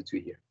I wanted to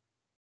hear.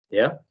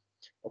 Yeah.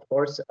 Of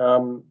course,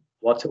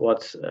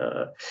 what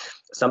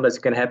sometimes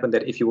can happen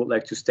that if you would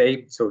like to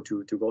stay, so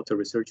to go to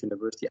research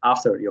university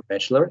after your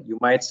bachelor, you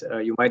might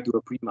do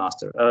a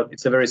pre-master.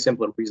 It's a very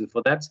simple reason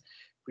for that.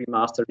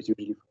 Pre-master is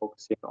usually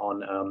focusing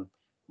on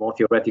more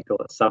theoretical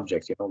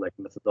subjects, like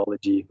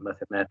methodology,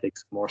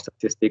 mathematics, more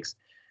statistics,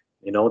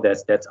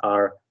 that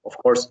are, of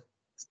course,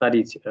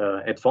 studied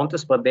at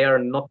Fontys, but they are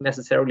not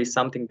necessarily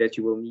something that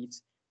you will need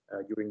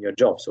during your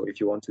job. So if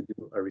you want to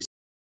do a research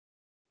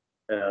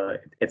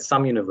at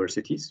some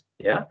universities,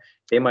 yeah,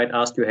 they might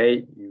ask you,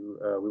 hey,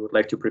 we would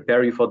like to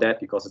prepare you for that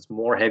because it's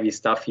more heavy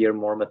stuff here,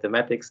 more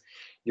mathematics.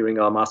 During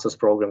our master's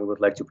program, we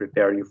would like to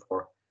prepare you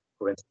for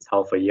instance,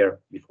 half a year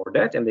before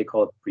that, and they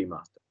call it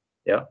pre-master.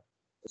 Yeah,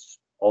 it's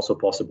also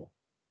possible.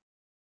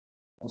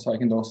 Also, I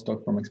can also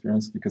talk from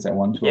experience because I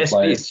want to yes,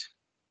 apply. Please.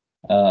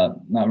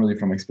 Not really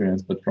from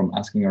experience, but from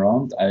asking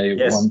around. I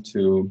want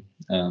to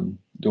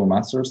do a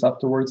master's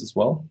afterwards as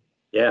well.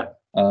 Yeah.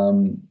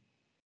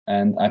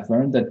 And I've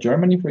learned that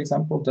Germany, for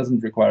example,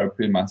 doesn't require a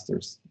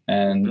pre-master's,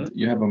 and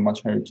you have a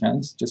much higher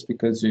chance just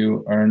because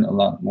you earn a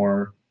lot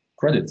more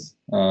credits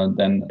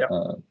than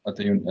at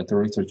the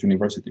research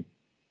university.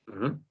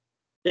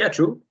 Yeah,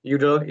 true.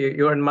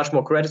 You earn much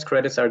more credits.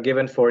 Credits are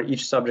given for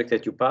each subject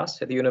that you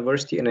pass at the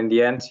university, and in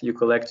the end, you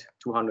collect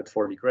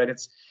 240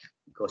 credits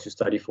because you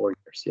study 4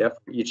 years. Yeah,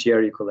 for each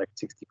year you collect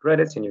 60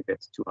 credits, and you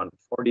get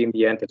 240 in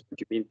the end. That's what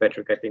you mean,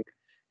 Patrick, I think.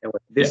 And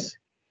with this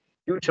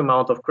huge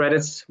amount of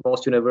credits,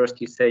 most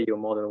universities say you're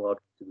more than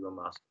welcome to do a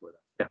master with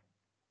us. Yeah,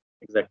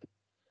 exactly.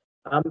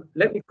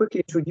 Let me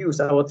quickly introduce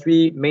our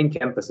 3 main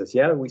campuses.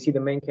 Yeah, we see the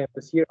main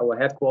campus here, our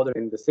headquarters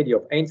in the city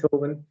of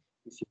Eindhoven.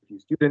 You see a few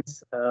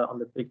students on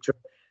the picture.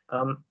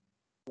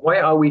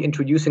 Why are we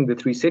introducing the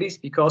three cities?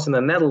 Because in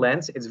the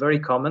Netherlands, it's very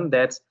common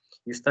that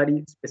you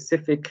study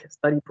specific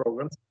study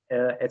programs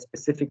at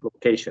specific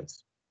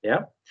locations.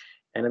 Yeah.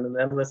 And in the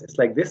Netherlands, it's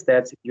like this,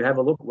 that you have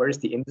a look, where is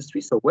the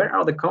industry? So where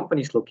are the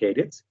companies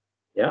located?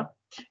 Yeah.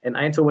 And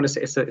Eindhoven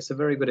is a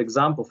very good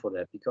example for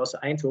that, because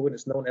Eindhoven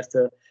is known as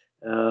the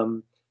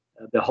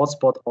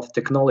hotspot of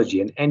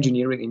technology and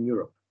engineering in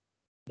Europe.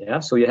 Yeah,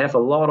 so you have a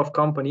lot of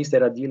companies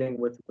that are dealing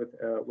with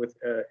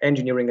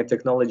engineering and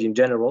technology in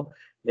general.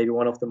 Maybe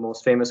one of the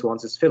most famous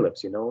ones is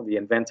Philips, you know, the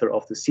inventor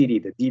of the CD,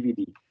 the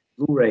DVD,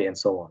 Blu-ray, and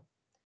so on.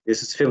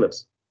 This is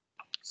Philips.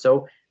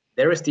 So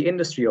there is the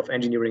industry of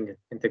engineering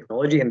and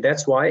technology, and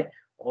that's why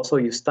also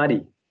you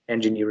study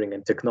engineering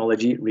and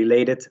technology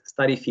related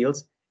study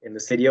fields in the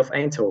city of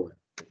Eindhoven.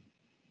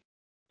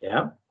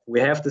 Yeah, we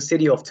have the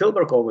city of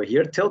Tilburg over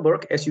here.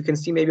 Tilburg, as you can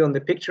see maybe on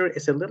the picture,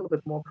 is a little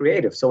bit more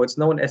creative. So it's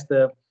known as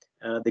the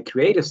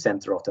creative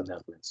center of the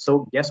Netherlands.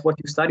 So guess what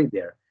you study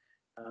there?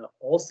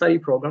 All study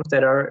programs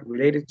that are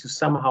related to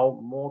somehow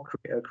more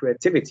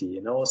creativity,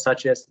 you know,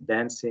 such as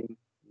dancing,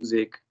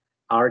 music,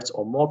 arts,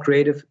 or more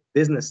creative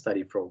business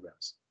study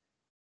programs.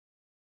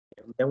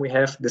 And then we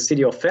have the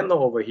city of Venlo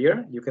over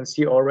here. You can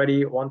see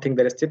already one thing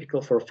that is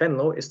typical for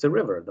Venlo is the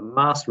river, the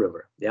Maas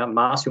River. Yeah,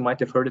 Maas, you might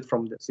have heard it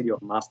from the city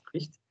of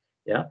Maastricht.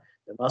 Yeah,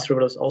 the Maas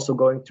River is also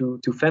going to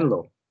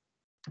Venlo.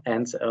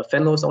 And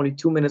Venlo is only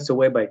 2 minutes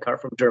away by car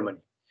from Germany.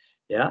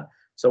 Yeah,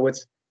 so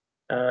it's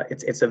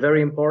a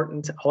very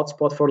important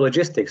hotspot for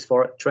logistics,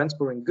 for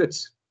transporting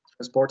goods,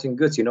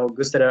 you know,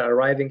 goods that are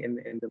arriving in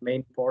the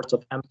main ports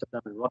of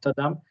Amsterdam and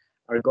Rotterdam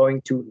are going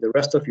to the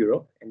rest of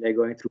Europe, and they're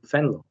going through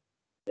Venlo.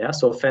 Yeah,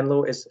 so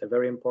Venlo is a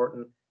very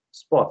important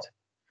spot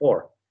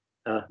for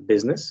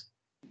business,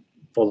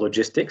 for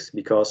logistics,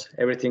 because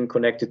everything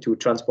connected to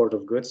transport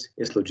of goods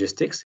is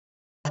logistics.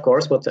 Of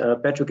course, what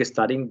Patrick is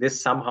studying, this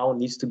somehow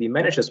needs to be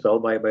managed as well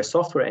by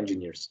software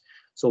engineers.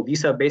 So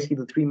these are basically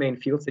the three main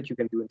fields that you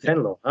can do in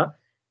Venlo: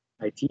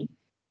 IT,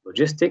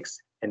 logistics,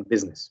 and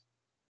business.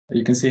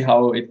 You can see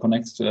how it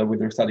connects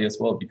with your study as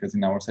well, because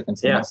in our second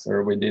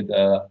semester we did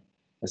a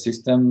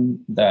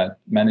system that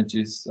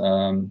manages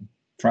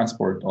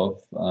transport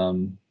of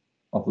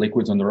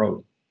liquids on the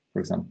road, for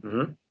example.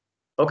 Mm-hmm.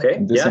 Okay.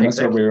 And this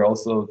semester we're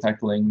also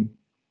tackling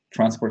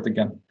transport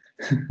again.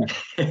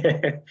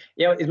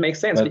 Yeah, it makes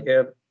sense.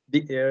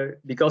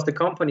 Because the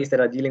companies that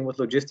are dealing with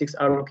logistics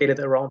are located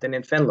around and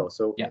in Venlo.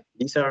 So yeah,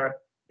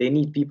 they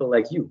need people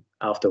like you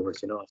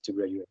afterwards, you know, after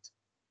graduate.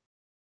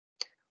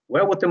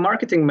 Where would the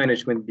marketing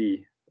management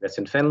be? That's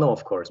in Venlo,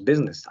 of course.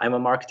 Business. I'm a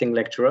marketing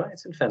lecturer.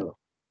 It's in Venlo.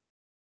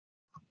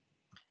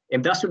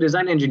 Industrial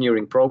design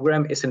engineering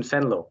program is in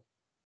Venlo.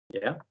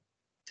 Yeah.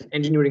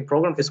 Engineering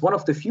program is one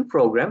of the few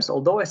programs,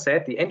 although I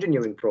said the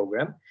engineering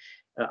program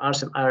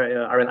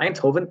are in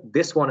Eindhoven,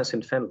 this one is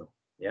in Venlo.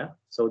 Yeah.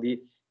 So the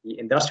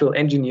industrial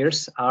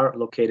engineers are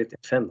located in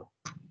Venlo.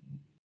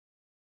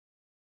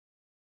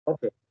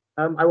 Okay.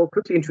 I will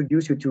quickly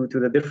introduce you to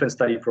the different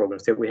study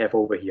programs that we have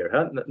over here.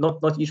 Huh?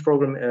 Not each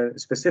program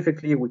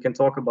specifically. We can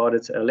talk about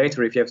it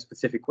later if you have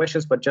specific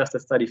questions, but just the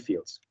study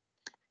fields.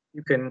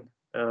 You can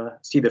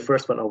see the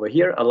first one over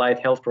here, Allied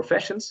Health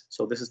Professions.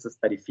 So this is the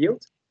study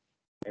field.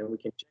 And we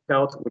can check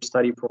out which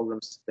study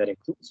programs that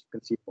includes. You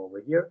can see them over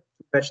here,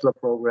 2 bachelor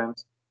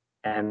programs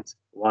and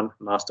 1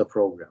 master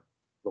program,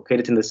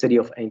 located in the city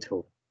of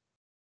Eindhoven.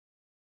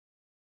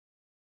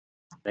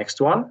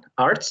 Next one,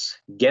 arts.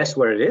 Guess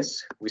where it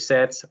is? We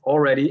said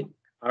already,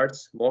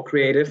 arts, more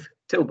creative,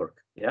 Tilburg.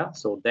 Yeah,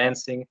 so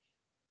dancing,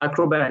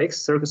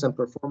 acrobatics, circus and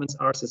performance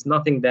arts is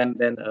nothing than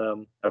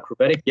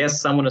acrobatic. Yes,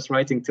 someone is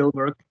writing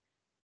Tilburg.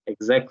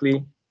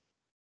 Exactly,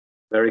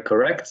 very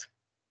correct.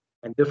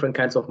 And different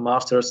kinds of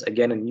masters,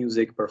 again, in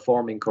music,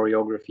 performing,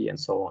 choreography, and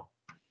so on.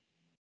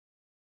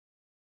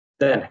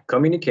 Then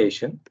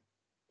communication.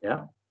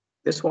 Yeah,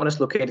 this one is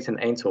located in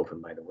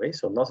Eindhoven, by the way,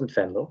 so not in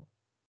Venlo.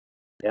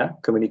 Yeah,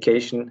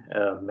 communication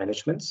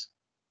management.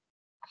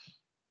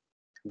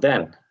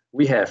 Then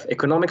we have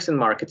economics and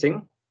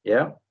marketing.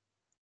 Yeah,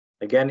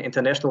 again,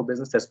 international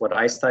business. That's what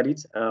I studied.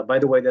 By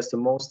the way, that's the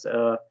most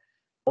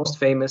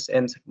famous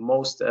and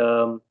most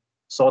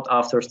sought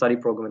after study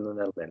program in the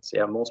Netherlands.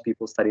 Yeah, most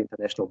people study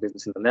international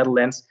business in the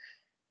Netherlands.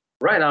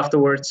 Right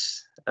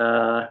afterwards,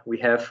 we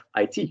have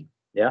IT.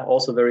 Yeah,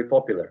 also very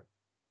popular,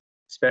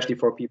 especially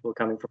for people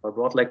coming from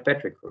abroad, like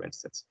Patrick, for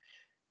instance.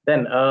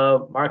 Then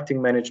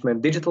marketing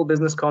management, digital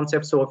business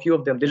concepts. So a few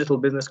of them, digital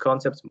business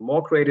concepts,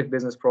 more creative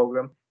business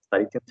program,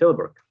 studied in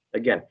Tilburg.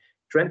 Again,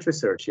 trend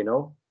research, you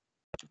know,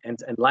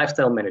 and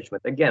lifestyle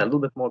management. Again, a little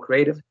bit more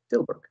creative,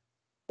 Tilburg.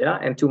 Yeah,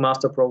 and 2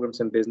 master programs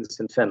in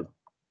business in Venlo.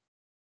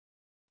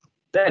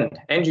 Then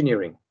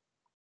engineering.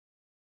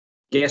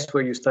 Guess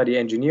where you study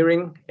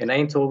engineering? In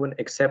Eindhoven,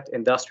 except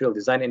industrial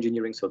design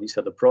engineering. So these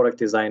are the product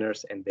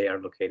designers, and they are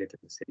located in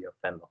the city of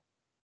Venlo.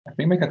 I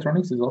think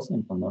mechatronics is also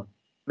in Venlo.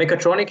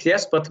 Mechatronics,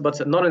 yes, but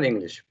not in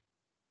English.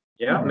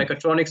 Yeah, right.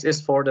 Mechatronics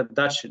is for the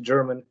Dutch,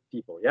 German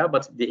people. Yeah,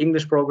 but the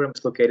English program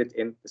is located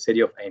in the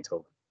city of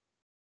Eindhoven.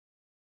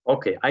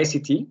 Okay,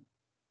 ICT.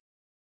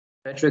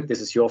 Patrick,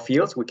 this is your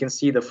field. We can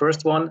see the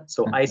first one.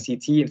 So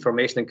ICT,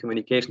 Information and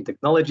Communication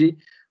Technology,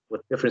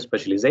 with different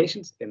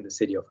specializations in the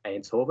city of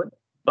Eindhoven.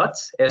 But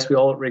as we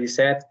already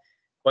said,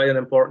 quite an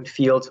important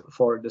field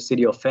for the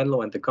city of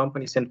Venlo and the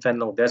companies in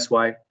Venlo. That's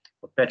why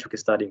Patrick is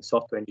studying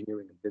software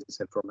engineering and business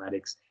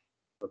informatics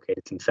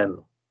located in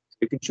Venlo. So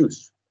you can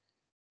choose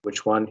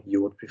which one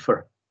you would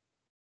prefer.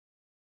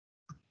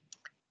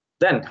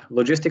 Then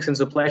logistics and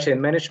supply chain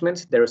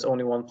management. There is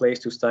only one place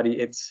to study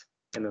it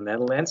in the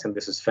Netherlands, and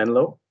this is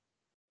Venlo.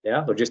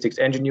 Yeah, logistics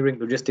engineering,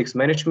 logistics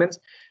management.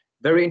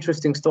 Very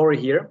interesting story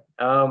here.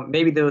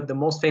 Maybe the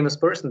most famous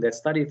person that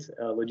studied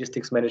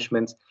logistics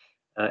management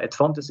at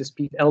Fontys is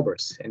Piet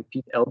Elbers. And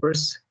Piet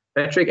Elbers,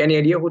 Patrick, any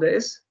idea who that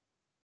is?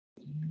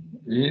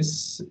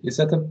 Is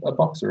that a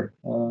boxer?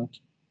 No,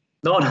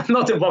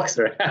 not a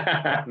boxer.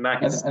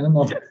 Nice. I don't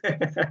know.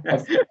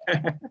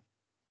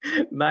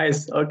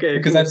 Nice. Okay.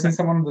 Because cool. I've seen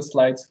someone on the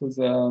slides who's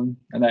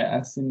and I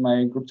asked in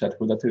my group chat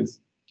who that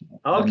is.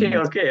 Okay.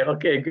 Good.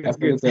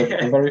 Good.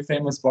 A very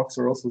famous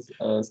boxer also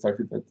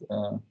started at.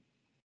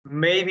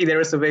 Maybe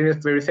there is a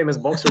very famous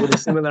boxer with a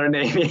similar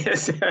name,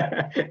 yes,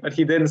 but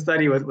he didn't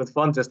study with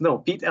Fontys. No,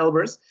 Piet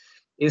Elbers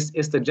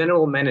is the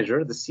general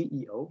manager, the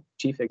CEO,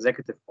 Chief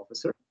Executive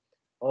Officer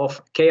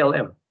of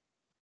KLM,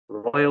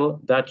 Royal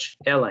Dutch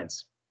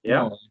Airlines.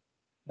 Yeah. No,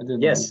 I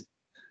didn't yes. know.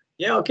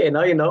 Yeah. Okay.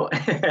 Now you know.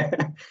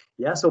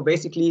 Yeah. So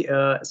basically,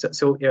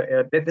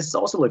 this is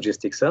also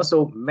logistics. Huh?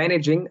 So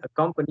managing a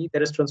company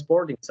that is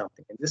transporting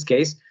something. In this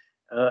case,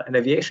 an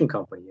aviation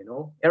company. You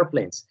know,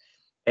 airplanes.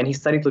 And he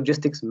studied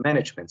logistics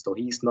management. So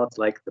he's not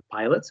like the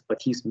pilot,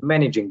 but he's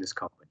managing this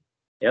company.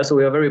 Yeah. So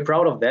we are very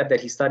proud of that.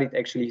 That he started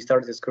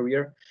his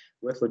career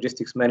with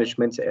logistics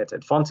management at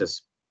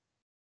Fontys.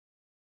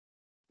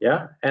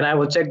 Yeah. And I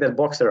will check that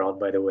boxer out,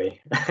 by the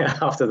way,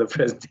 after the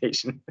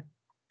presentation.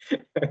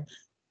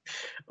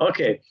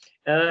 Okay,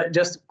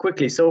 just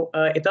quickly. So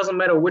it doesn't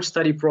matter which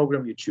study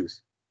program you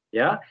choose.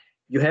 Yeah,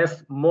 you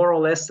have more or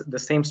less the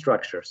same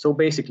structure. So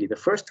basically, the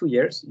first 2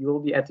 years you will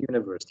be at the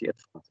university at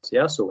Fontys.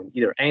 Yeah, so in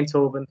either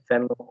Eindhoven,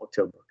 Venlo, or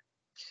Tilburg.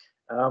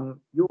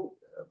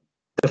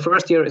 The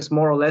first year is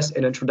more or less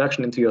an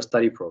introduction into your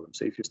study program.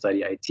 So if you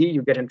study IT,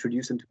 you get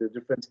introduced into the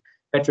different,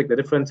 Patrick, the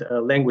different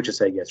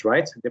languages, I guess,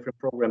 right? Different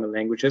programming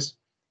languages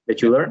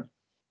that you learn.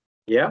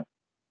 Yeah.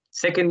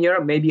 Second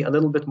year, maybe a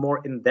little bit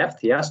more in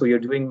depth. Yeah. So you're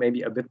doing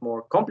maybe a bit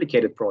more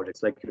complicated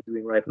projects like you're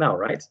doing right now,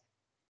 right?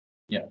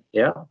 Yeah.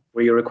 Yeah.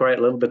 Where you require a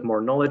little bit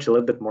more knowledge, a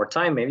little bit more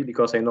time, maybe,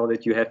 because I know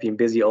that you have been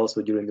busy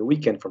also during the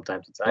weekend from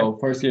time to time. Oh,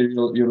 first year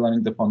you're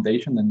learning the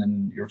foundation, and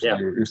then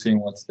you're seeing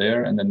what's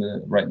there, and then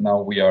right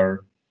now we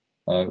are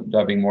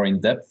diving more in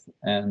depth.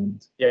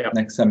 And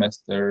next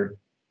semester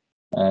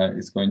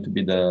is going to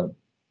be the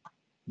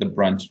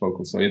branch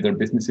focus, so either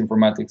business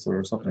informatics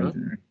or software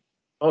engineering.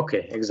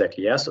 Okay,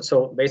 exactly. Yeah.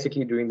 So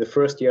basically, during the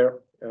first year,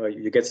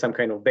 you get some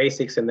kind of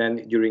basics, and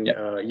then during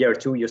year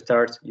 2, you're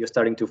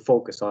starting to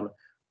focus on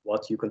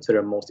what you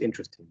consider most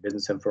interesting: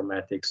 business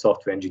informatics,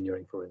 software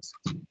engineering, for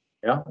instance.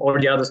 Yeah, or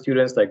the other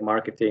students like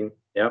marketing.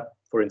 Yeah,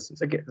 for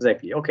instance. Okay,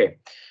 exactly. Okay.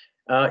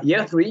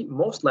 Year 3,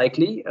 most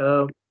likely,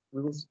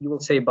 you will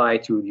say bye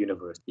to the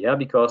university. Yeah,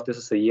 because this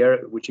is a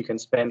year which you can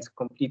spend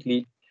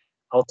completely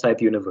outside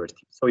the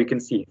university. So you can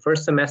see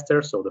first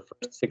semester, so the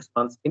first 6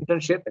 months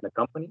internship in a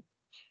company.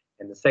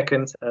 And the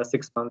second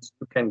 6 months,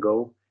 you can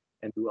go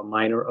and do a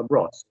minor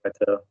abroad. So at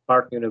a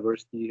partner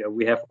university,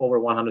 we have over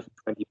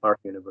 120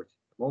 partner universities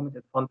at the moment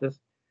at Fontys.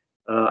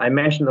 I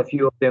mentioned a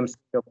few of them: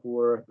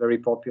 Singapore, very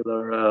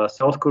popular;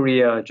 South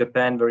Korea,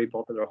 Japan, very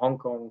popular; Hong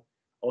Kong,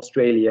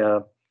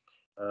 Australia,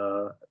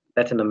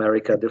 Latin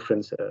America,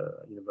 different,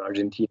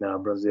 Argentina,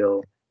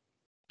 Brazil,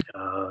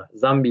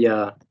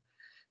 Zambia,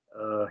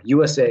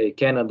 USA,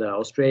 Canada,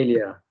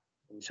 Australia.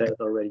 We said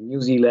already,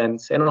 New Zealand,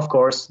 and of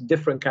course,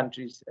 different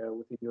countries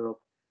within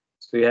Europe.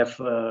 So you have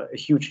a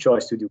huge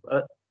choice to do.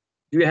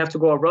 Do you have to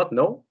go abroad?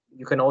 No.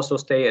 You can also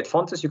stay at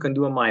Fontys. You can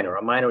do a minor.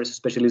 A minor is a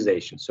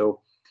specialization.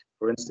 So,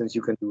 for instance,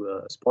 you can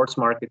do sports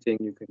marketing.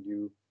 You can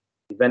do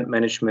event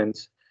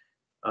management.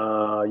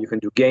 You can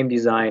do game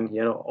design.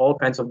 You know, all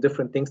kinds of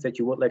different things that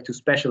you would like to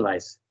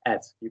specialize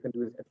at. You can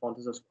do it at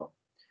Fontys as well.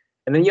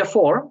 And then year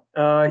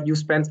 4, you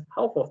spend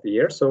half of the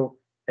year. So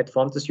at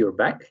Fontys, you're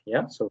back.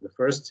 Yeah. So the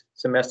first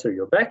semester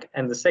you're back,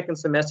 and the second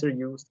semester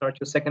you start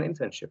your second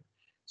internship.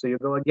 So you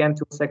go again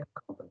to a second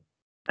company.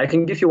 I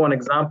can give you one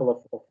example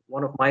of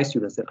one of my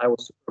students that I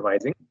was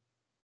supervising.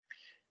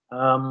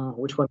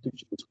 Which one to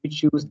choose? We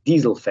choose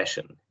Diesel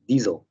Fashion.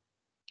 Diesel.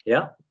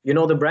 Yeah. You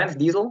know the brand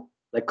Diesel,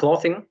 like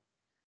clothing.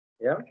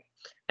 Yeah.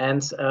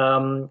 And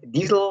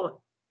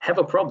Diesel have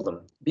a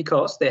problem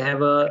because they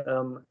have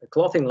a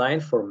clothing line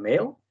for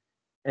male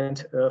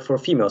and for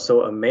female.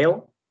 So a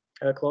male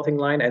clothing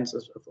line and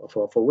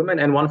for women,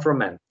 and one for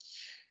men.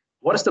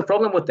 What is the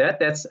problem with that?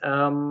 That's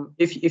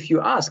if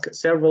you ask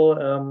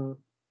several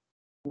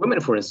women,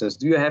 for instance,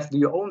 do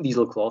you own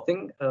Diesel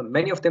clothing?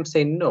 Many of them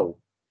say no.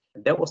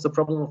 And that was the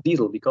problem of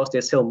Diesel, because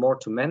they sell more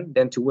to men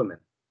than to women.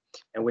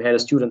 And we had a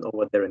student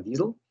over there in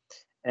Diesel,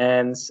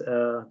 and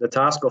the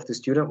task of the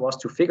student was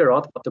to figure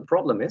out what the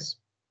problem is,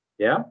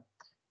 yeah,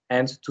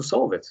 and to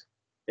solve it.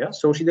 Yeah,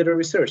 so she did a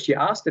research. She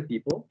asked the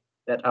people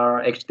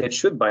that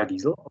should buy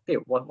diesel, okay,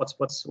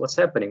 what's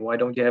happening? Why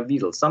don't you have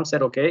diesel? Some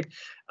said, okay,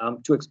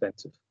 too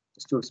expensive.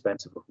 It's too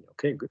expensive of me.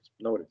 Okay, good,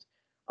 noted.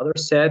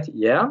 Others said,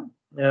 yeah,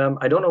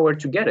 I don't know where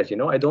to get it. You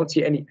know, I don't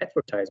see any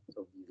advertisements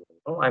of diesel.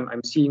 You know,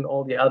 I'm seeing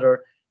all the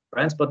other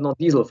brands, but not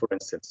diesel, for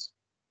instance.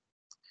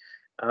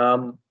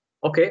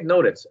 Okay,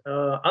 noted.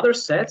 Others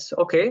said,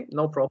 okay,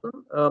 no problem.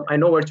 I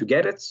know where to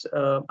get it.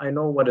 I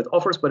know what it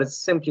offers, but it's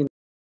simply,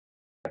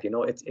 you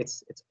know,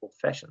 it's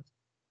old-fashioned.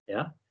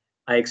 Yeah,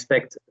 I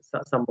expect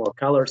some more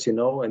colors, you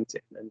know, and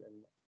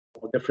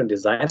different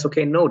designs.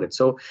 Okay, noted.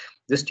 So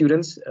the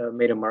students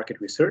made a market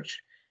research,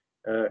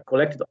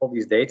 collected all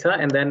these data,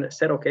 and then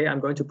said, okay, I'm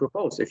going to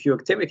propose a few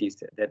activities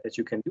that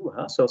you can do.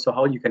 Huh? So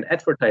how you can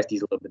advertise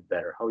these a little bit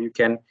better, how you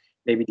can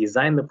maybe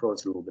design the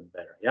products a little bit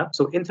better. Yeah.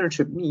 So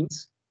internship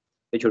means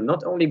that you're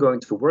not only going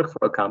to work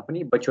for a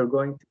company, but you're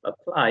going to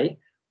apply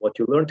what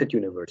you learned at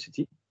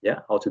university. Yeah.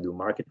 How to do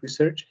market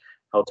research,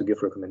 how to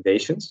give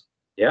recommendations.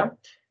 Yeah.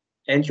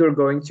 And you're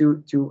going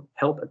to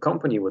help a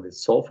company with it,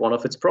 solve one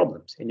of its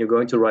problems. And you're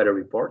going to write a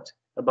report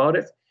about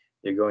it.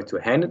 You're going to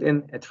hand it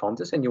in at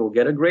Fontys, and you will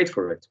get a grade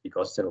for it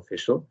because it's an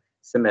official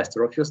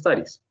semester of your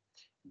studies.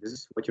 This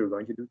is what you're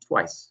going to do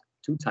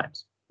two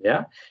times.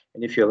 Yeah.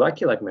 And if you're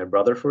lucky, like my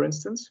brother, for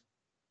instance,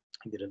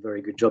 he did a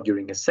very good job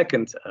during his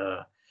second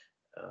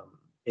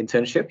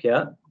internship.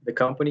 Yeah. The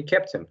company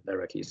kept him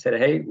directly. He said,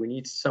 hey, we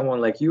need someone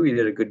like you. You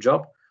did a good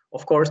job.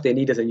 Of course, they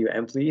needed a new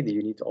employee.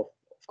 You need, of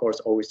course,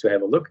 always to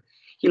have a look.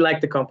 He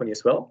liked the company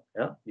as well,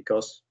 yeah,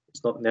 because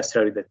it's not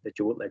necessarily that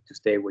you would like to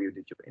stay where you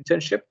did your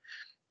internship.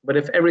 But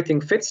if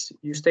everything fits,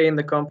 you stay in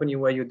the company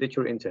where you did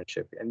your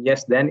internship. And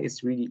yes, then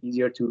it's really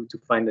easier to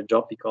find a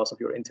job because of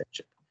your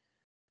internship.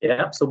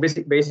 Yeah, so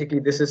basically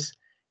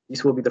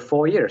these will be the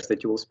 4 years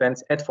that you will spend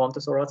at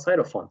Fontys or outside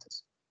of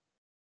Fontys.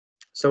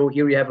 So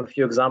here we have a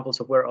few examples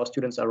of where our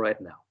students are right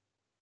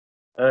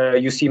now.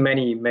 You see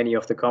many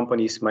of the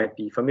companies might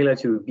be familiar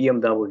to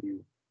BMW,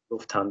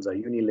 Lufthansa,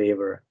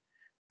 Unilever,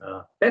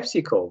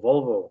 PepsiCo,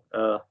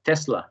 Volvo,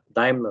 Tesla,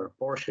 Daimler,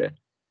 Porsche,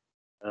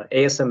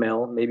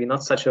 ASML, maybe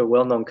not such a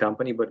well-known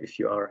company, but if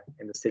you are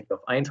in the city of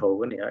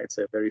Eindhoven, yeah, it's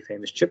a very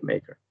famous chip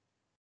maker.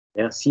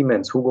 Yeah,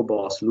 Siemens, Hugo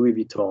Boss, Louis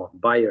Vuitton,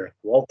 Bayer,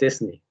 Walt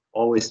Disney,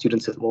 always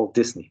students at Walt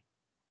Disney.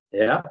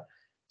 Yeah,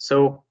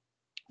 so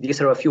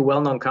these are a few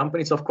well-known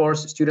companies. Of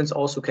course, students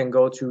also can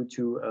go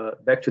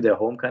back to their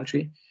home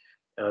country,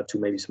 to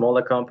maybe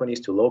smaller companies,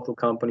 to local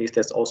companies.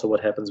 That's also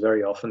what happens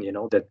very often, you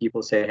know, that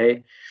people say,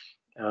 hey,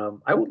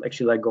 I would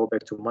actually like go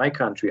back to my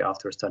country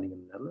after studying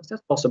in the Netherlands.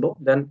 That's possible.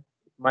 Then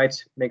it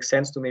might make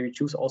sense to maybe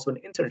choose also an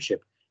internship,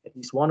 at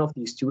least one of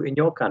these two in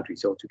your country.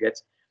 So to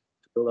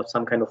build up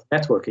some kind of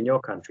network in your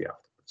country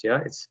afterwards.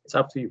 Yeah, it's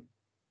up to you.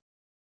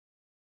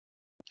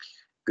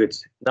 Good.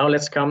 Now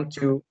let's come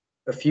to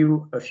a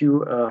few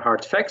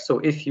hard facts. So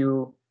if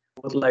you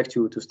would like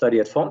to study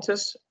at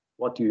Fontys,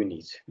 what do you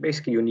need?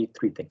 Basically, you need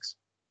 3 things.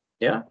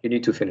 Yeah, you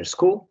need to finish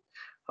school.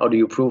 How do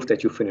you prove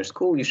that you finished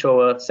school? You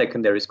show a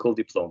secondary school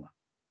diploma.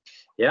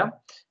 Yeah,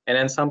 and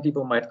then some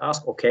people might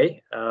ask,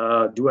 okay,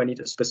 do I need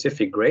a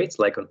specific grade,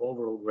 like an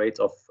overall grade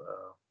of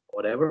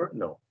whatever?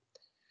 No,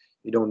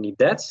 you don't need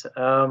that.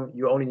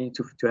 You only need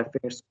to have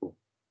finished school.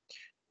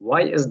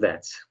 Why is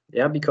that?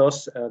 Yeah,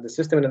 because the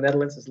system in the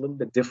Netherlands is a little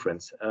bit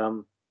different.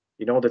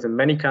 You know that in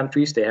many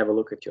countries, they have a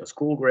look at your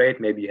school grade.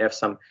 Maybe you have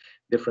some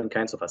different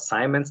kinds of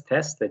assignments,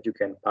 tests that you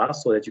can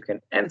pass so that you can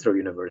enter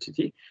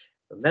university.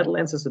 The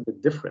Netherlands is a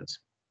bit different.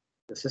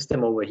 The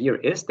system over here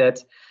is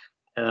that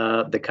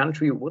the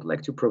country would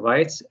like to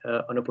provide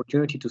an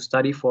opportunity to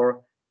study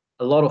for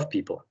a lot of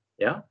people.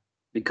 Yeah,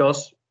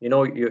 because you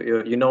know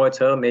it.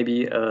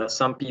 Maybe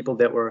some people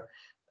that were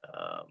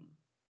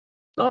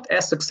not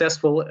as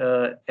successful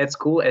at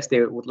school as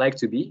they would like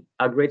to be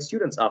are great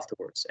students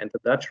afterwards, and the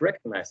Dutch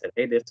recognize that.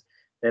 Hey,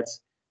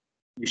 that's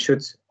you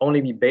should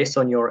only be based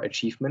on your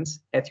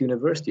achievements at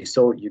university.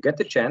 So you get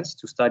the chance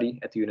to study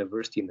at the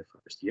university in the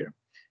first year,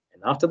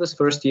 and after this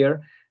first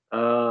year,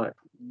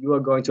 you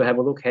are going to have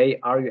a look. Hey,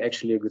 are you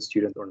actually a good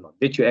student or not?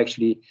 Did you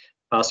actually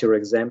pass your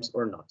exams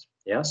or not?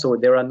 Yeah. So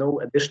there are no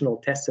additional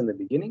tests in the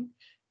beginning.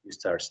 You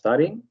start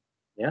studying.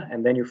 Yeah,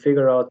 and then you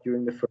figure out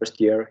during the first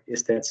year,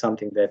 is that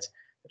something that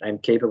I'm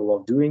capable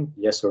of doing?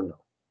 Yes or no?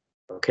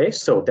 Okay.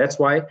 So that's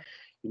why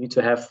you need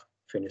to have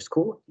finished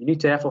school. You need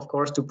to have, of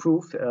course, to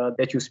prove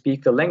that you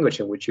speak the language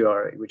in which you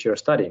are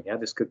studying. Yeah,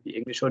 this could be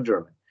English or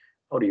German.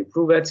 How do you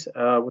prove it?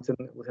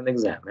 With an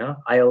exam. Yeah,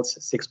 IELTS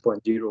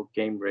 6.0,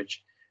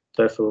 Cambridge,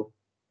 TOEFL.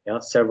 Yeah,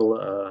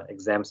 several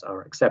exams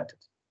are accepted.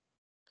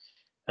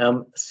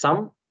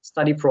 Some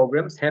study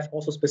programs have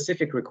also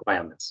specific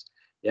requirements.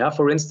 Yeah,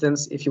 for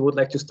instance, if you would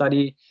like to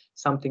study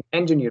something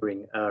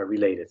engineering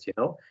related, you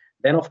know,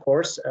 then of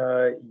course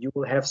you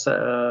will have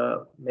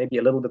maybe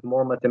a little bit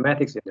more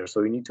mathematics in there.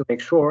 So you need to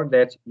make sure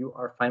that you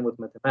are fine with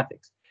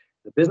mathematics.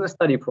 The business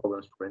study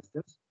programs, for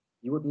instance,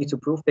 you would need to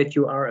prove that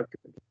you are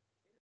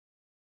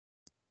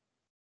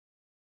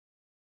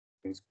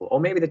school, or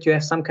maybe that you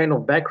have some kind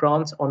of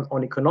background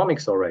on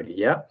economics already.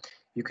 Yeah,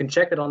 you can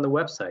check it on the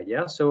website.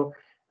 Yeah, so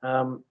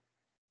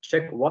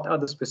check what are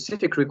the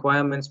specific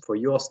requirements for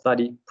your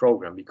study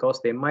program,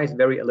 because they might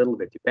vary a little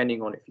bit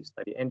depending on if you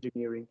study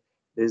engineering,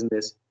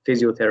 business,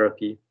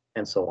 physiotherapy,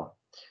 and so on.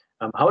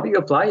 How do you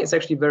apply? It's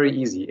actually very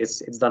easy.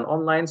 It's done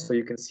online, so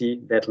you can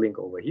see that link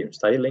over here,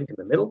 study link in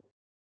the middle.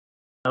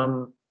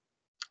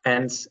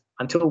 And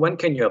until when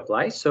can you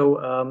apply?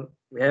 So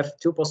we have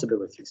two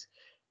possibilities.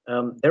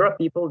 There are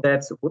people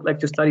that would like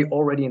to study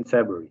already in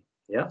February.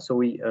 Yeah, so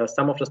we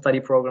some of the study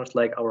programs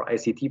like our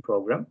ICT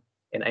program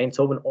in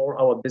Eindhoven or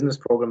our business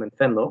program in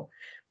Venlo,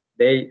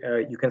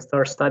 you can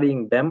start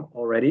studying them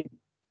already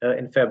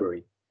in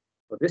February.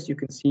 For this, you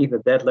can see the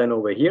deadline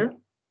over here.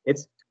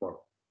 It's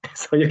tomorrow.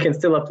 So you can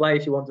still apply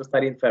if you want to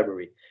study in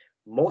February.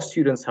 Most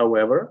students,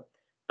 however,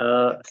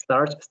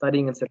 start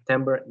studying in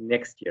September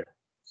next year.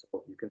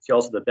 So you can see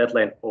also the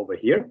deadline over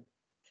here.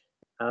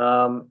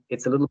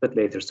 It's a little bit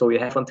later. So you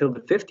have until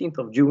the 15th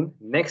of June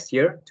next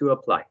year to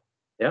apply.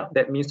 Yeah,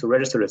 that means to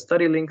register a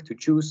study link, to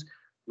choose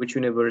which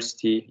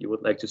university you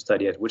would like to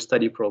study at, which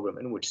study program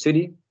in which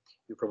city.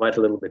 You provide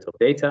a little bit of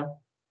data.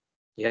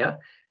 Yeah,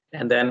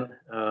 and then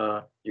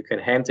you can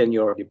hand in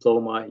your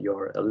diploma,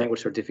 your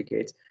language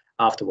certificate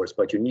afterwards,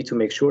 but you need to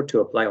make sure to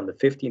apply on the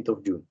 15th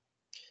of June.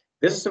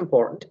 This is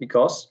important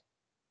because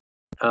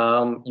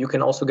you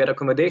can also get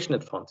accommodation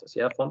at Fontys.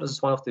 Yeah, Fontys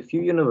is one of the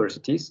few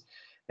universities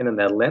in the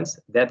Netherlands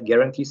that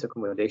guarantees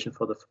accommodation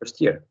for the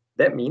first year.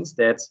 That means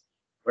that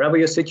wherever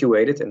you're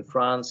situated in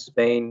France,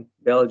 Spain,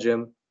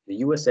 Belgium, the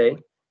USA,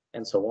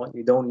 and so on,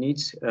 you don't need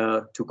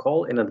to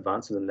call in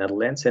advance to the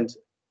Netherlands and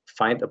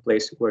find a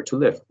place where to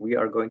live. We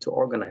are going to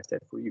organize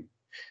that for you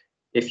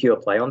if you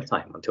apply on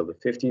time until the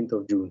 15th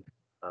of June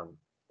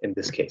in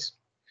this case.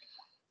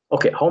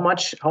 Okay, how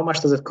much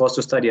does it cost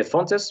to study at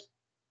Fontys?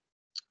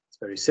 It's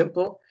very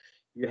simple.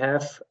 You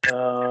have,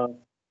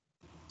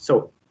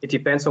 so it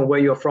depends on where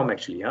you're from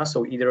actually. Yeah?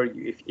 So either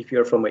if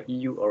you're from an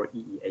EU or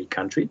EEA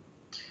country,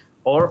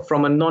 or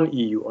from a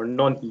non-EU or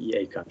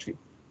non-EEA country.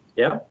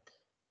 Yeah.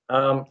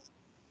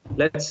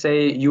 Let's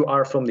say you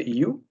are from the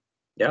EU.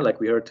 Yeah,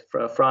 like we heard,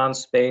 France,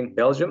 Spain,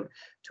 Belgium.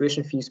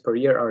 Tuition fees per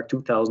year are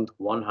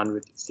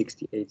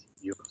 2,168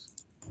 euros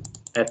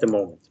at the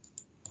moment.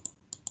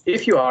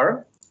 If you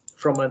are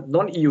from a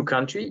non-EU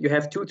country, you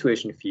have two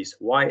tuition fees.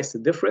 Why is the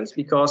difference?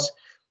 Because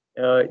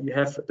you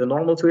have the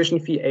normal tuition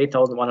fee,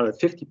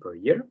 8,150 per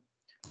year.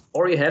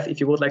 Or you have, if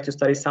you would like to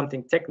study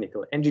something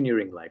technical,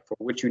 engineering-like, for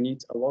which you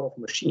need a lot of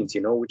machines,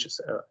 you know, which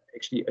is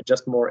actually a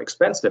just more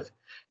expensive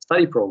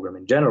study program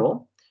in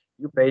general,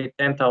 you pay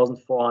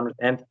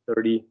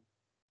 10,430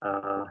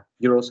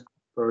 euros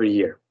per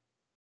year.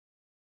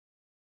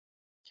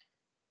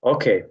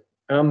 Okay,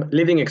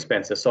 living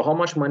expenses. So how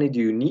much money do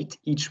you need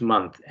each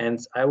month? And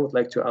I would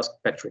like to ask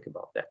Patrick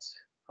about that.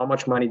 How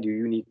much money do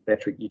you need,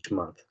 Patrick, each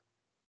month?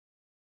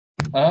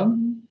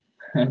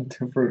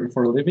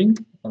 For living?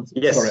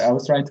 Yes. Sorry, I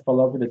was trying to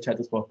follow up with the chat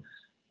as well.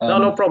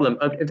 No problem.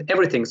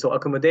 Everything. So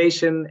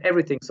accommodation,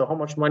 everything. So how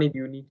much money do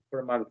you need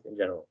per month in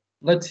general?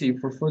 Let's see.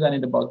 For food, I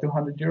need about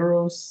 200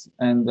 euros,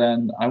 and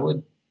then I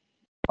would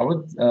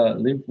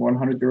leave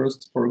 100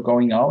 euros for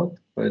going out.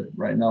 But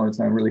right now, it's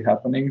not really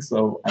happening,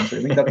 so I'm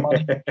saving that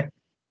money.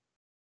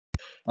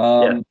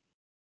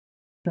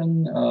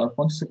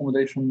 Fontys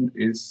accommodation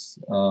is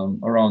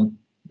around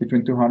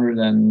between 200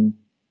 and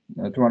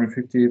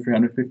 250,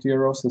 350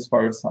 euros as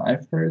far as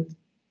I've heard.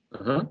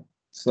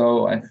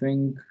 So I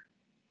think,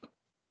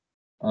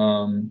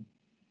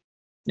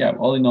 yeah,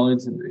 all in all,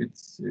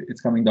 it's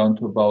coming down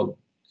to about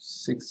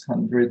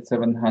 600,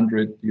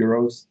 700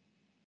 euros.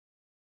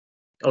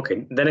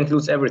 Okay, that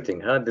includes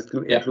everything, huh? This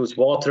includes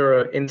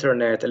water,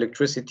 internet,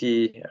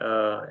 electricity,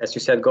 as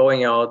you said,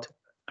 going out,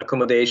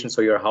 accommodation,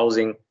 so your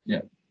housing,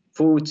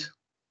 food,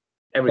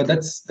 everything.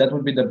 But that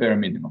would be the bare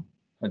minimum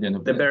at the end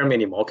of the day. Bare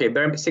minimum. Okay,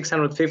 bare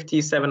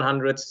 650,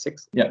 700,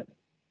 6. Yeah.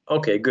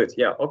 Okay, good.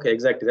 Yeah. Okay,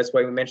 exactly. That's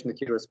why we mentioned it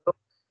here as well.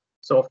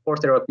 So of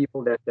course there are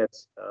people that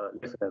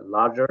live in a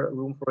larger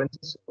room, for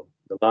instance. So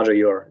the larger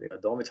your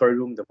dormitory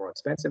room, the more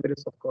expensive it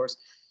is, of course.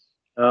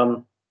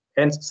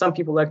 And some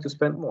people like to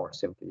spend more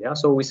simply. Yeah.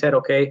 So we said,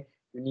 okay,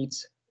 you need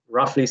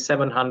roughly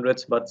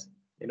 700, but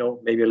you know,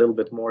 maybe a little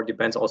bit more,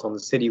 depends also on the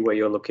city where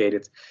you're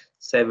located.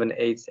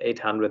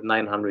 800,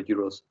 900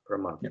 euros per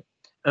month. Yeah.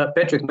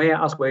 Patrick, may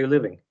I ask where you're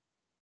living?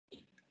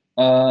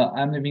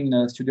 I'm living in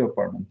a studio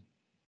apartment.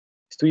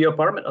 Studio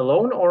apartment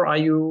alone, or are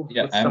you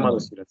with some other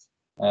students?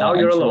 Now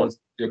you're alone.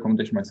 The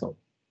accommodation myself.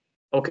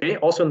 Okay,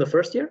 also in the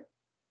first year?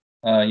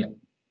 Yeah.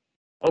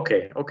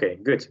 Okay,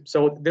 good.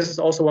 So this is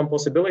also one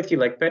possibility,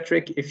 like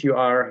Patrick, if you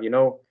are, you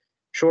know,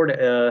 sure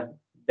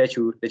that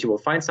you will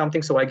find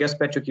something. So I guess,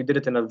 Patrick, you did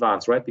it in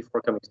advance, right?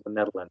 Before coming to the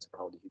Netherlands, or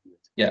how did you do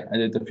it? Yeah, I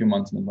did a few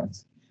months in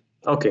advance.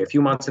 Okay, a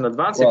few months in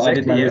advance. Well,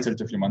 exactly, I did my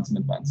research a few months in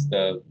advance.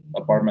 The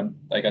apartment,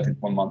 I got it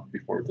 1 month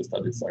before the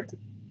study started.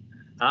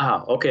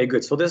 Aha, okay,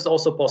 good. So this is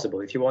also possible.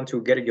 If you want to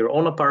get your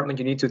own apartment,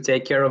 you need to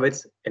take care of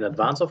it in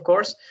advance, of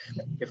course.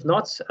 If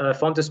not,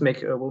 Fontys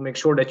will make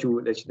sure that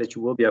you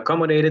will be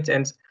accommodated.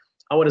 And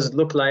how does it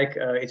look like?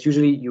 It's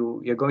usually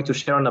you're going to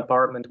share an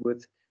apartment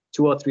with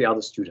 2 or 3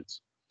 other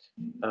students.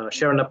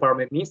 Share an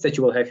apartment means that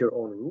you will have your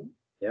own room,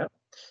 yeah,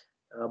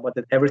 but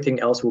that everything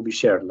else will be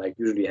shared. Like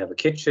usually you have a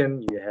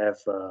kitchen, you have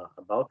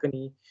a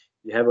balcony,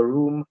 you have a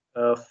room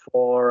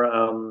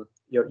for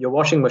your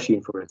washing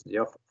machine, for instance,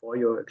 yeah, for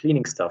your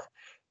cleaning stuff.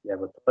 You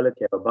have a toilet,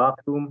 you have a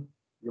bathroom.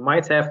 You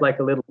might have like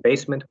a little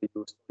basement where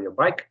you store your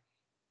bike,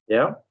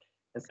 yeah.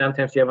 And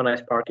sometimes you have a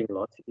nice parking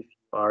lot if you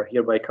are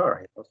here by car.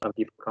 You know, some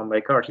people come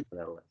by car to the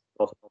Netherlands.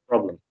 Also no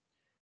problem.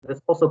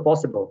 That's also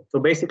possible. So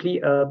basically,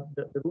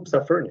 the rooms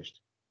are furnished.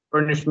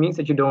 Furnished means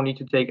that you don't need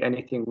to take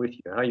anything with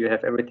you. Huh? You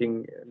have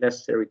everything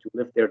necessary to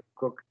live there, to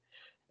cook,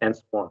 and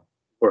so on.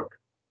 Work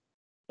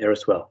there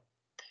as well.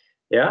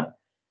 Yeah.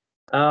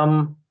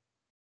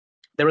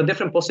 There are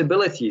different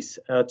possibilities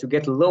to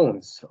get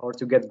loans or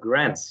to get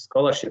grants,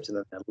 scholarships in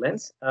the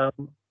Netherlands.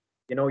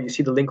 You know, you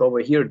see the link over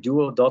here,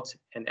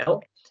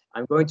 duo.nl.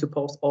 I'm going to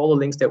post all the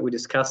links that we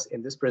discuss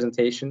in this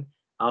presentation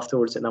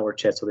afterwards in our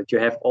chat, so that you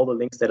have all the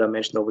links that are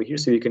mentioned over here,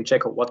 so you can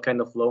check out what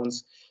kind of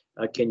loans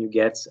can you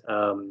get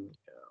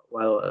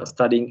while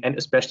studying and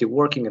especially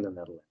working in the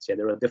Netherlands. Yeah,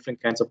 there are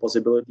different kinds of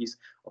possibilities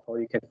of how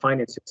you can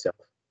finance yourself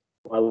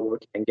while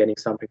working and getting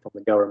something from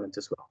the government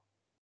as well.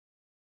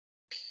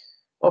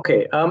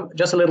 Okay,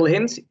 just a little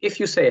hint. If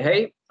you say,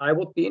 hey, I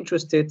would be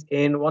interested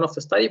in one of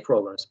the study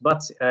programs,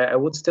 but I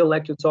would still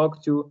like to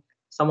talk to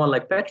someone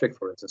like Patrick,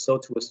 for instance, so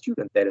to a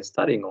student that is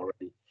studying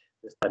already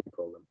the study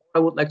program. I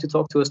would like to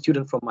talk to a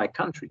student from my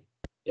country.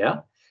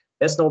 Yeah,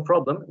 that's no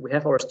problem. We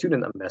have our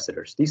student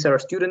ambassadors. These are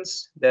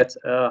students that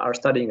are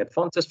studying at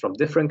Fontys from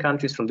different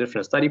countries, from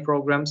different study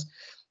programs,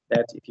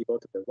 that if you go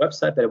to the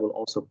website, that I will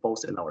also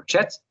post in our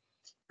chat,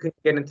 you can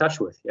get in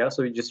touch with. Yeah,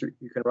 so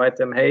you can write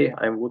them, hey,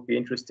 I would be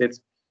interested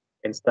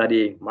in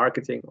studying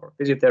marketing or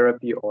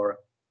physiotherapy or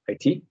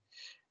IT.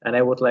 And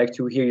I would like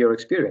to hear your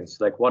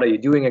experience. Like, what are you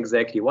doing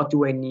exactly? What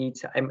do I need?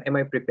 Am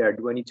I prepared?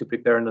 Do I need to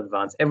prepare in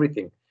advance?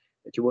 Everything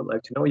that you would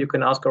like to know, you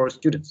can ask our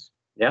students.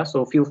 Yeah,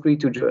 so feel free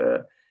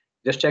to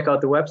just check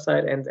out the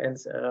website and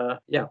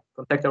yeah,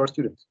 contact our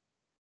students.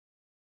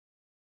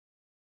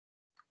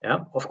 Yeah,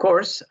 of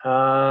course,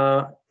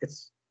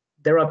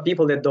 there are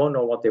people that don't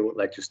know what they would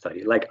like to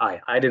study. Like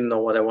I didn't know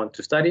what I want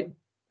to study.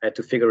 I had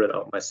to figure it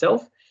out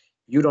myself.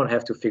 You don't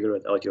have to figure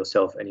it out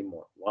yourself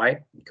anymore. Why?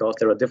 Because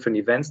there are different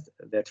events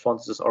that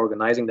Fontys is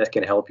organizing that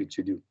can help you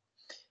to do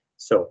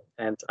so.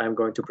 And I'm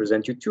going to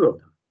present you two of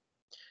them.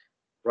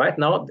 Right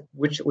now,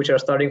 which are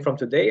starting from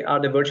today, are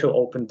the virtual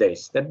open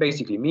days. That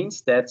basically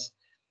means that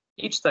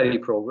each study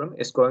program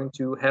is going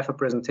to have a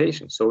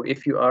presentation. So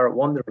if you are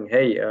wondering,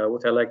 hey,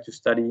 would I like to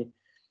study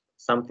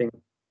something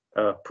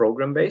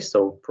program-based,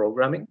 so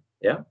programming,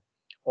 yeah?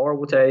 Or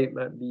would I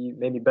be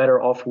maybe better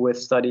off with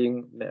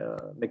studying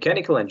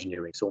mechanical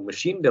engineering, so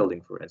machine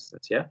building, for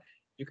instance, yeah?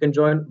 You can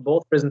join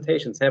both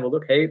presentations, have a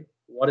look, hey,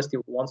 what is the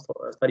one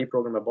study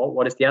program about?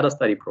 What is the other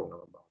study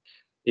program about?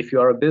 If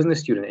you are a business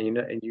student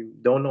and you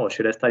don't know,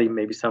 should I study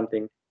maybe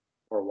something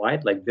more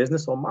wide, like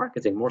business or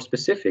marketing, more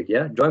specific,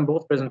 yeah? Join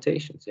both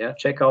presentations, yeah?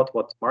 Check out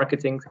what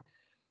marketing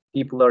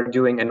people are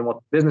doing and what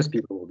business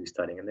people will be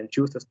studying, and then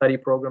choose the study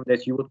program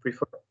that you would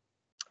prefer.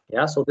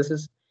 Yeah, so this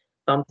is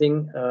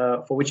something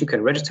for which you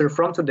can register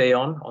from today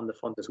on the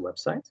Fontys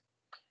website.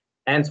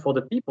 And for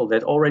the people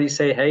that already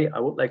say, hey, I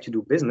would like to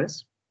do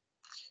business,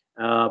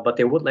 but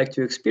they would like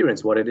to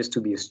experience what it is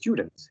to be a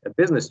student, a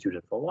business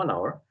student for 1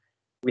 hour,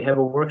 we have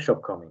a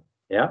workshop coming,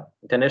 yeah?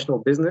 International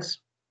business,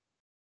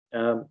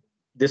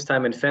 this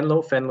time in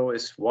Venlo. Venlo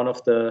is one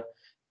of the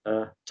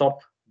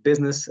top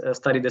business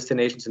study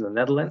destinations in the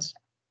Netherlands,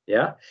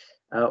 yeah?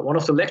 One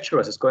of the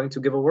lecturers is going to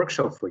give a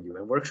workshop for you.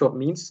 And workshop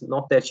means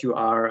not that you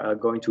are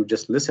going to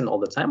just listen all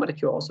the time, but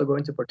that you're also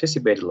going to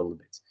participate a little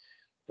bit,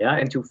 yeah,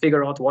 and to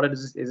figure out what it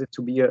is it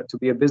to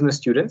be a business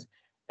student.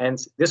 And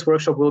this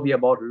workshop will be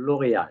about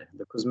L'Oréal,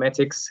 the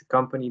cosmetics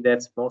company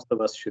that most of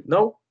us should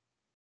know.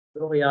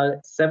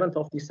 L'Oréal, 7th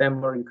of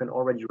December. You can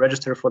already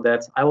register for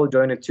that. I will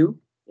join it too,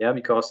 yeah,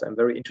 because I'm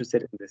very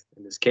interested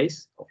in this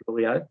case of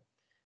L'Oréal,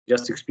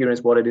 just to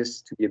experience what it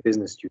is to be a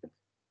business student.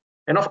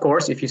 And of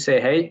course, if you say,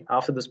 hey,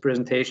 after this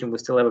presentation, we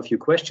still have a few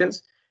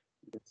questions,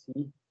 you can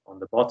see on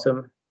the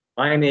bottom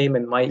my name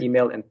and my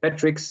email and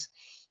Patrick's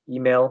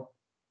email.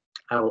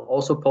 I will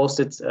also post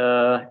it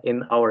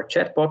in our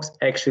chat box.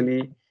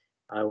 Actually,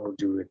 I will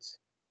do it.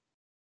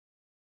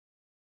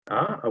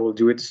 I will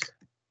do it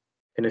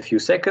in a few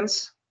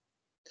seconds.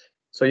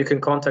 So you can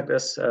contact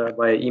us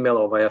via email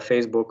or via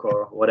Facebook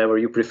or whatever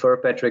you prefer,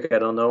 Patrick. I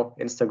don't know,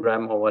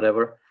 Instagram or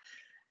whatever.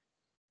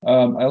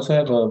 I also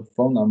have a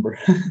phone number.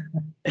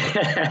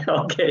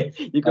 Okay,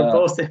 you can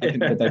post it.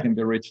 That I can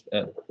be reached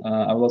at.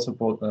 I will also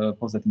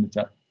post that in the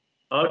chat.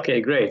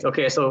 Okay, great.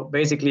 Okay, so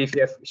basically, if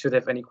you should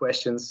have any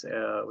questions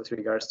with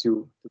regards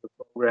to the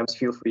programs,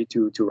 feel free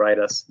to write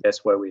us.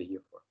 That's what we're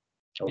here for.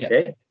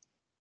 Okay. Yeah.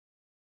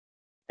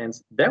 And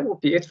that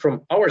would be it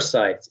from our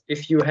side.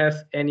 If you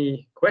have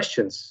any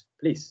questions,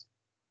 please.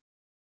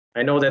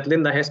 I know that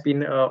Linda has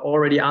been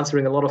already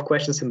answering a lot of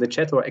questions in the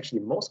chat, or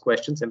actually most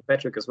questions, and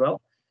Patrick as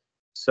well.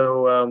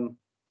 So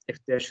if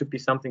there should be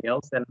something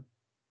else, then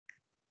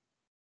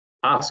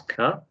ask,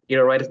 huh?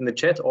 Either write it in the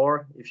chat,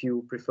 or if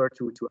you prefer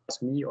to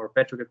ask me or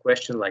Patrick a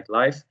question like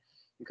live,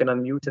 you can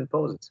unmute and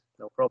pose it.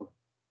 No problem.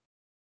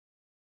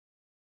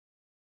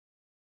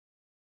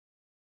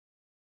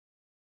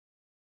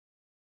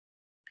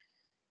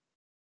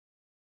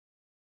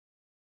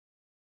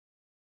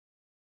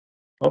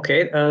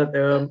 Okay,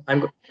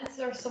 I'm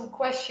answer some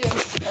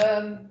questions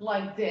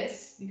like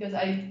this, because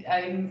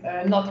I'm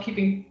not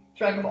keeping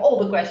track of all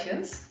the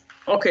questions.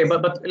 Okay,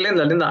 but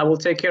Linda, I will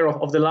take care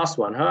of the last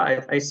one,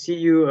 huh? I see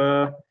you,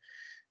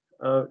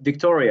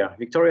 Victoria.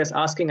 Victoria is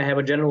asking, I have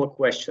a general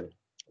question.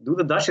 Do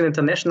the Dutch and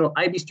international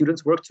IB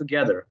students work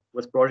together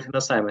with projects and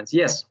assignments?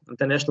 Yes,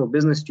 international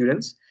business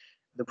students.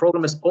 The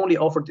program is only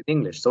offered in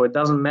English, so it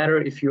doesn't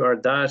matter if you are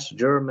Dutch,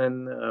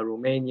 German,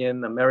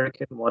 Romanian,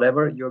 American,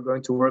 whatever, you're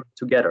going to work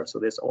together. So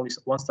there's only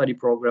one study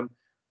program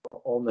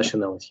for all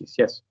nationalities,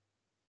 yes.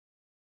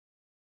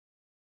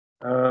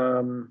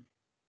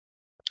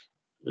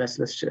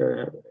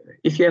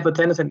 If you have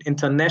attended an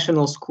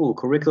international school,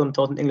 curriculum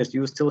taught in English, do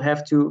you still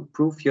have to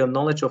prove your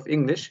knowledge of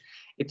English?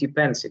 It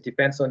depends. It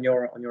depends on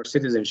your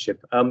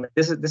citizenship.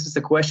 This is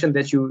a question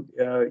that you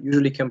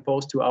usually can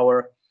pose to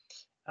our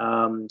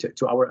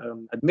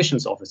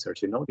admissions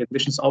officers. You know, the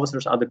admissions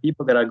officers are the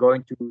people that are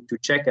going to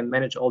check and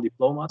manage all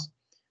diplomas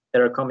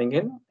that are coming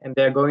in, and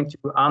they're going to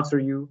answer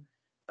you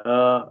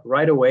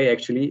right away.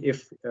 Actually,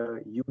 if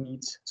you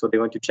need, so they're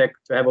going to check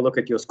to have a look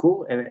at your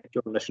school and at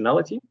your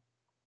nationality,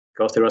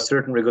 because there are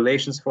certain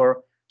regulations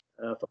for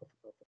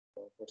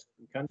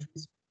certain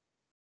countries,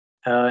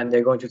 and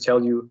they're going to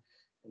tell you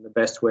in the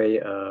best way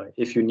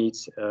if you need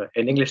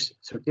an English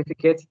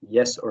certificate,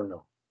 yes or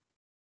no.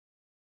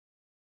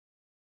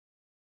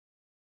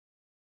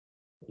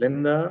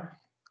 Linda,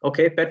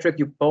 okay, Patrick,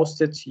 you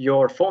posted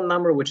your phone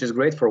number, which is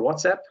great for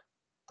WhatsApp.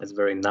 That's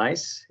very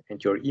nice,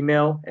 and your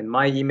email and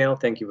my email.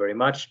 Thank you very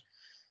much.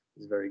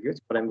 It's very good.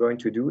 What I'm going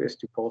to do is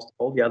to post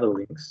all the other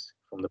links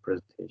from the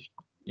presentation.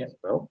 Yeah. As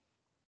well.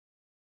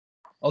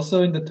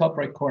 Also, in the top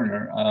right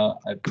corner,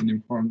 I've been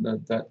informed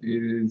that that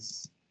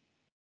is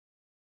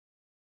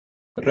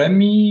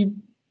Remy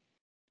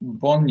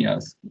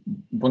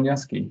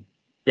Boniaski.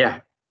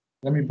 Yeah.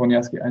 Remy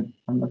Boniaski.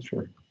 I'm not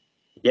sure.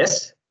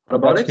 Yes. What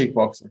about it?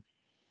 Kickboxer.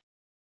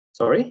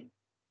 Sorry.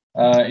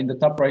 In the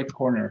top right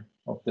corner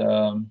of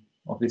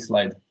this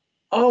slide.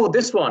 Oh,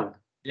 this one.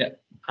 Yeah.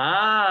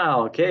 Ah,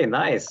 okay,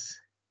 nice.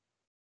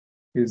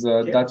 He's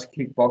a Dutch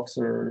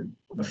kickboxer.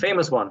 The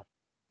famous one.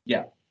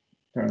 Yeah.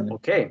 Apparently.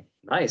 Okay,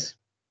 nice.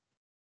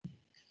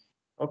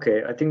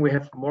 Okay, I think we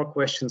have more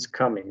questions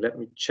coming. Let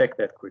me check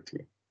that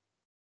quickly.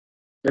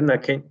 Linda,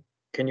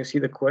 can you see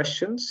the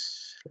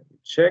questions? Let me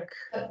check.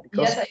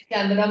 Yes, I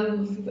can,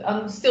 but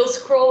I'm still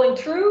scrolling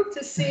through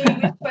to see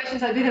which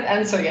questions I didn't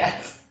answer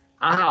yet.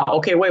 Ah,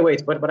 okay,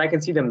 wait, but I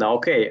can see them now.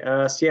 Okay,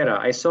 Sierra,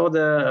 I saw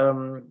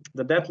the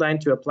deadline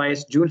to apply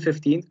is June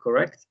 15th,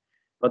 correct?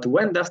 But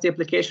when does the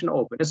application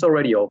open? It's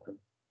already open.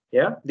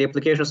 Yeah, the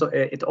application, so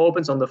it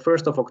opens on the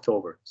 1st of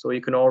October, so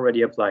you can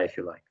already apply if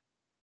you like.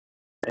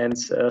 And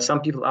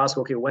some people ask,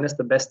 okay, when is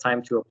the best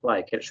time to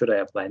apply? Should I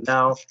apply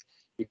now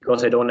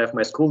because I don't have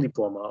my school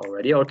diploma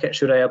already, or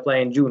should I apply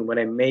in June when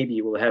I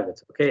maybe will have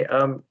it? Okay,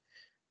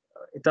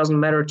 it doesn't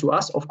matter to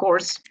us, of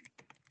course.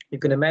 You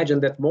can imagine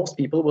that most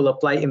people will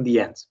apply in the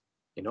end,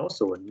 you know,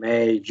 so in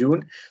May,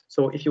 June.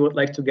 So if you would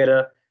like to get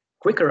a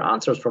quicker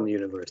answers from the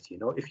university, you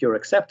know, if you're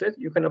accepted,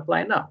 you can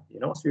apply now, you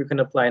know, so you can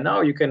apply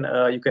now. You can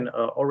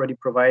already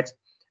provide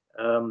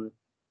a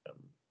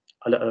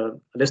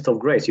list of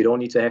grades. You don't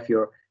need to have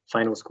your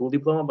final school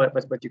diploma,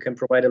 but you can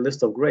provide a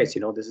list of grades.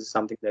 You know, this is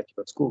something that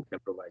your school can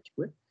provide you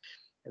with,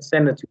 and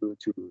send it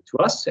to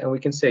us, and we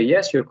can say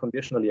yes, you're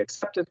conditionally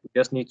accepted. We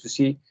just need to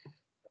see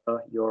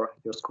your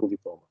school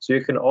diploma. So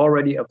you can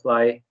already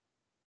apply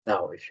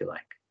now if you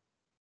like.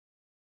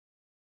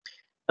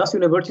 Does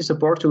university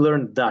support to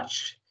learn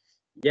Dutch?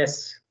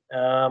 Yes.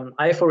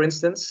 I, for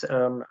instance,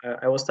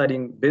 I was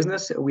studying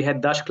business. We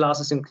had Dutch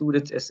classes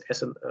included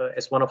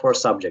as one of our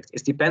subjects.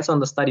 It depends on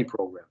the study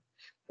program.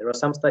 There are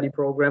some study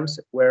programs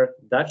where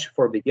Dutch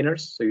for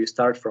beginners, so you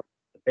start from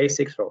the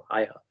basics, from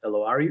hi,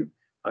 hello, are you?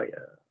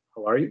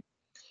 How are you?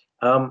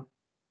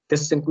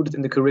 This is included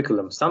in the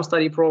curriculum. Some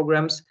study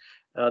programs,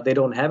 they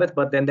don't have it,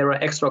 but then there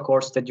are extra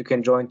courses that you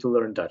can join to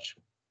learn Dutch.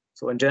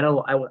 So in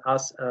general, I would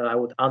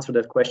answer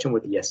that question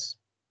with yes.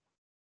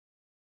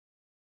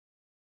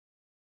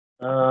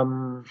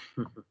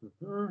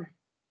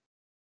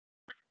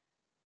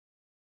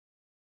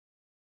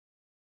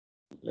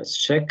 Let's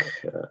check.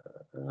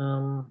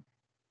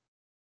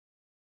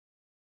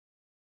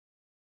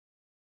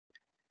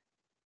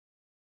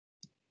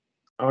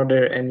 Are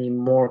there any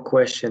more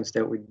questions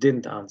that we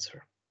didn't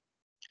answer?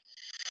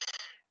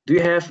 Do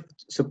you have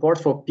support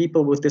for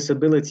people with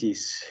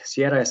disabilities?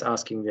 Sierra is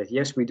asking that.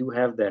 Yes, we do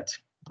have that.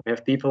 We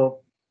have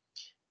people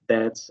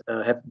that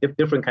have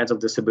different kinds of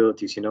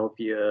disabilities, you know,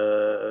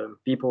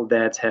 people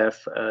that have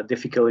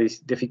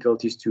difficulties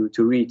to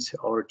read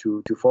or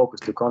to focus,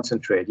 to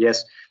concentrate.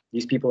 Yes,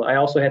 these people, I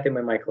also had them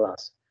in my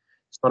class.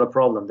 it's not a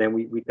problem. Then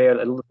we pay a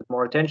little bit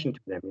more attention to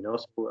them, you know.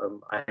 So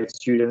I had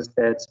students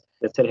that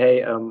said,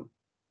 hey,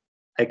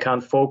 I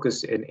can't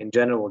focus in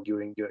general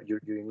during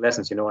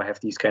lessons, you know, I have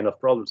these kind of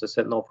problems. I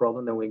said, no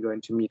problem, then we're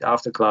going to meet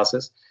after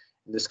classes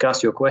and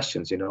discuss your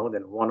questions, you know,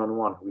 then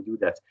one-on-one, we do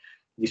that.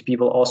 These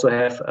people also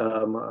have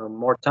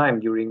more time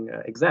during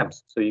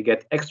exams, so you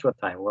get extra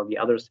time while the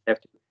others have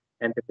to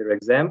enter their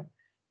exam.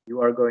 You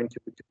are going to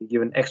be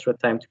given extra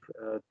time to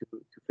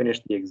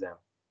finish the exam,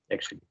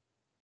 actually.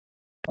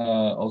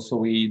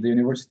 Also, the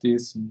university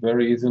is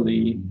very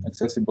easily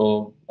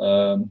accessible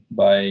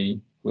by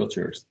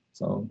wheelchairs.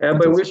 So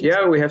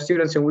we have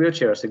students in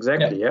wheelchairs,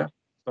 exactly. Yeah,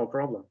 no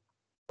problem,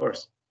 of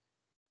course.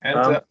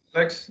 And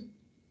Alex?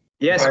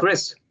 Yes,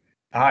 Chris.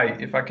 Hi,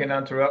 if I can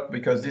interrupt,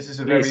 because this is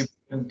a very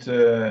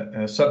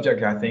important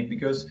subject, I think,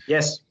 because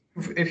yes,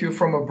 if you're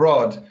from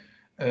abroad,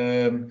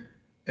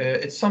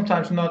 it's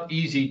sometimes not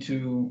easy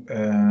to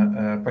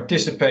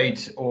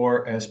participate,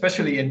 or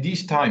especially in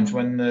these times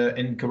when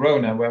in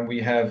Corona, when we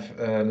have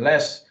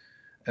less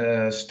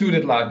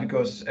student life,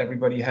 because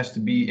everybody has to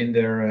be in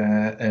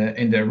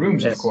their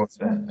rooms, of course.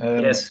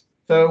 Yes.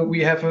 So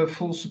we have a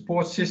full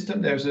support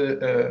system. There's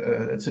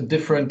it's a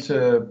different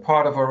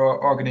part of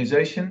our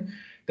organization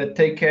that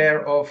take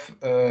care of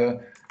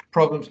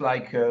problems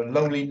like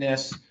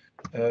loneliness,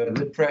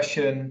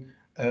 depression.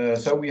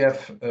 So we have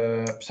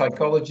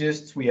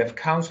psychologists, we have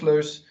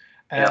counselors,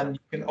 and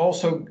you can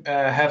also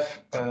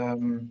have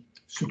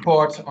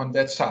support on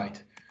that side.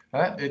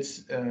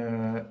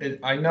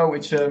 I know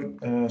it's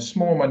a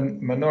small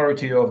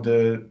minority of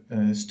the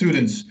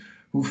students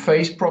who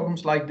face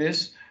problems like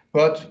this,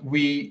 but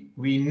we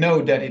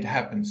know that it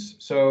happens.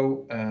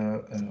 So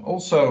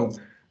also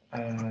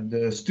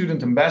the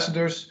student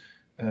ambassadors,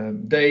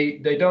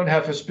 they don't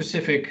have a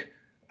specific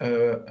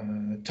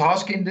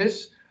task in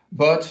this,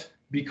 but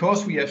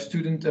because we have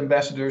student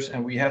ambassadors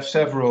and we have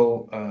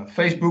several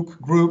Facebook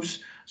groups,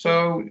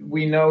 so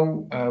we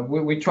know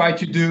we try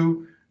to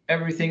do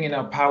everything in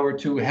our power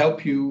to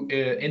help you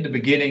in the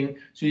beginning,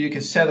 so you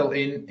can settle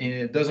in.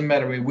 It doesn't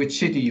matter in which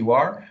city you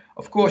are.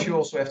 Of course, you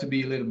also have to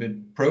be a little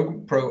bit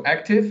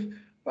proactive,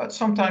 but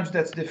sometimes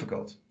that's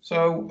difficult.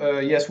 So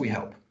yes, we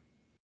help.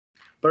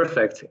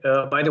 Perfect.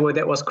 By the way,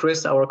 that was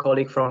Chris, our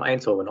colleague from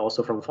Eindhoven,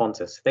 also from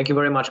Fontys. Thank you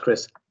very much,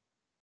 Chris.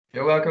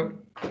 You're welcome.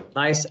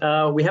 Nice.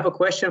 We have a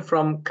question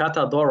from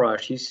Katadora.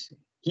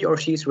 He or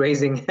she's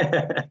raising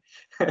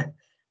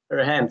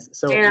her hand.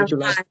 So would you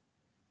like?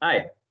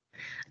 Hi.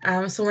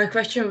 So my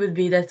question would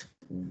be that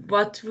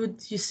what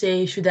would you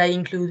say should I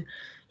include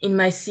in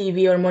my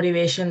CV or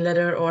motivation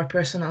letter or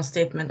personal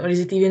statement, or is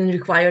it even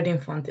required in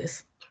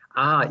Fontys?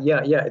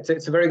 Yeah,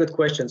 it's a very good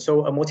question.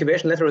 So a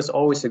motivation letter is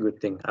always a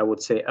good thing, I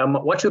would say.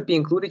 What should be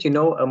included? You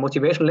know, a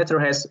motivation letter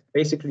has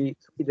basically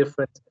 3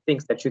 different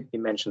things that should be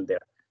mentioned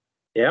there.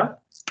 Yeah,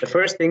 the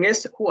first thing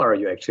is, who are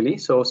you actually?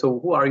 So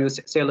who are you?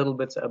 Say a little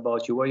bit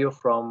about you, where you're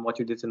from, what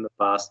you did in the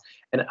past,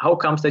 and how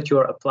comes that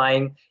you're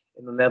applying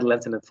in the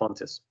Netherlands and at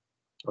Fontys.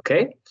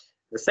 Okay.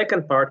 The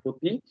second part would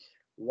be,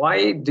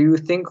 why do you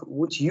think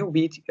would you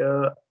be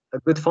a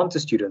good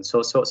Fontys student?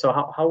 So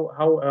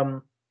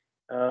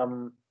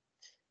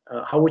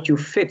how would you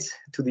fit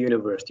to the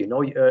university? You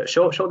know,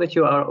 show that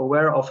you are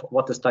aware of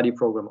what the study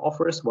program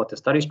offers, what the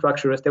study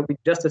structure is that we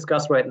just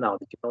discussed right now.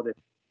 That you know that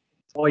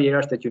 4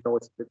 years, that you know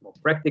it's a bit more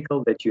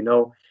practical, that you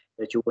know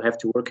that you will have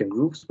to work in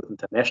groups with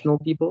international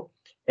people,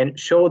 and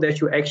show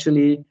that you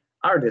actually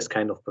are this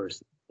kind of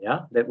person.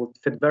 Yeah, that would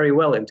fit very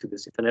well into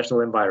this international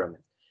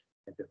environment.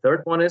 And the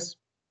third one is,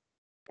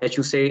 as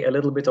you say a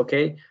little bit,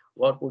 okay,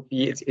 what would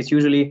be? It's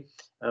usually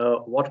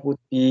what would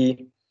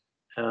be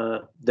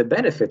the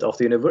benefit of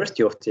the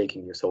university of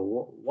taking you.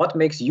 So what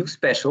makes you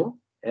special?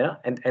 Yeah,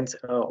 and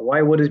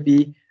why would it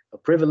be a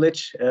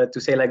privilege to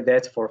say like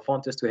that for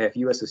Fontys to have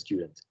you as a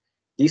student?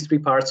 These 3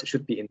 parts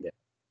should be in there.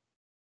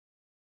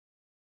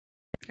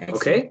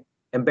 Okay,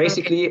 and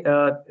basically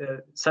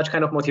such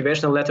kind of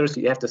motivational letters,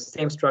 you have the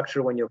same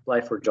structure when you apply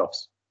for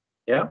jobs.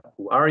 Yeah,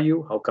 who are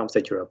you? How comes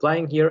that you're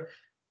applying here?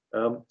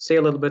 Say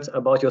a little bit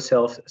about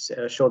yourself,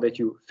 show that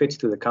you fit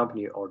to the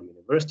company or the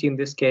university in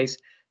this case,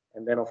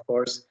 and then of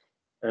course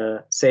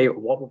say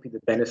what would be the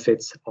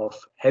benefits of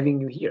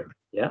having you here.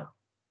 Yeah,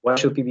 why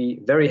should we be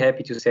very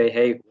happy to say,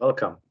 hey,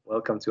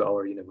 welcome to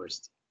our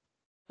university.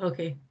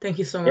 Okay, thank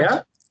you so much.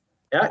 Yeah.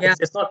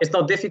 It's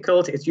not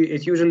difficult. It's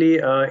usually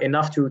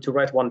enough to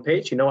write 1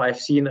 page. You know, I've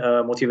seen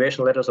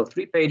motivational letters of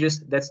 3 pages.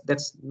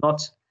 That's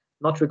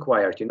not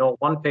required. You know,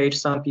 1 page.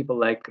 Some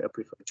people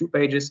prefer 2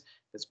 pages.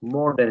 That's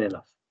more than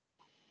enough.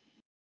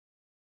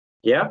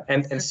 Yeah,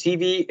 and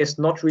CV is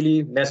not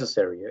really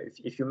necessary.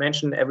 If you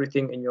mention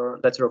everything in your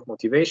letter of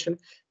motivation,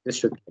 this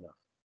should be enough.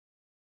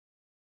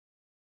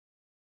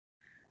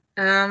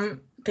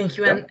 Thank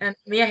you. Yeah. And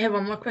may I have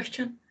 1 more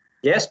question?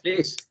 Yes,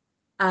 please.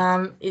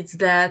 It's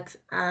that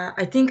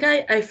I think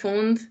I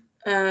phoned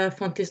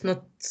Fontys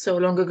not so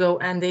long ago,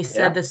 and they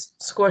said this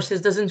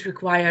courses doesn't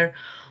require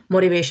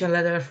motivation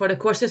letter. For the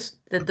courses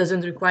that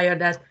doesn't require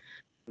that,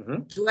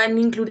 do I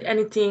include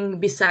anything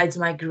besides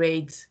my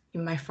grades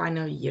in my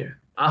final year?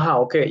 Aha,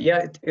 okay,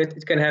 yeah,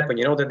 it can happen.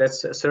 You know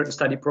that's a certain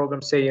study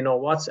programs say, you know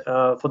what,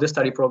 for this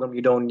study program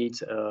you don't need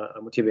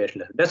a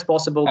motivation letter. That's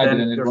possible. Then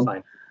you're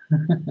fine.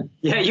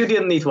 Yeah, you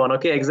didn't need one.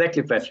 Okay,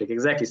 exactly, Patrick.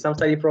 Exactly. Some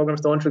study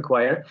programs don't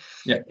require.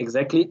 Yeah.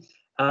 Exactly.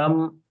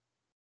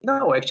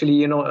 No, actually,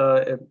 you know,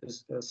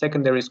 a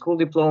secondary school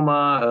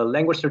diploma, a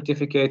language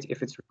certificate,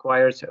 if it's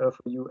required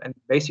for you, and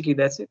basically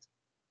that's it.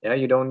 Yeah,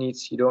 you don't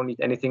need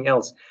anything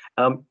else.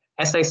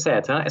 As I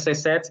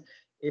said,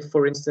 if,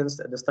 for instance,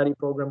 the study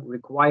program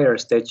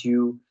requires that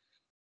you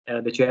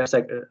have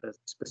like a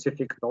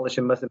specific knowledge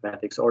in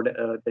mathematics, or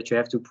that you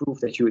have to prove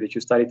that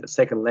you studied a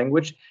second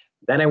language,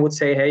 then I would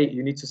say, hey,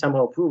 you need to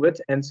somehow prove it,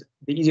 and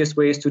the easiest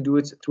way is to do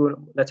it through a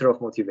letter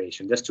of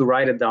motivation, just to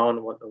write it down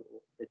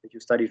that you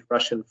studied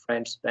Russian,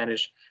 French,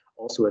 Spanish,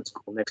 also at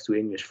school next to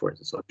English, for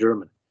instance, or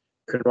German.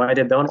 You can write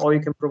it down, or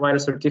you can provide a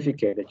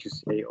certificate that you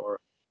say, or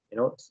you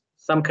know,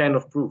 some kind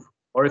of proof.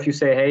 Or if you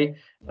say, hey,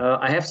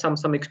 I have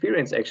some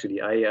experience,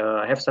 actually.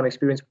 I have some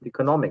experience with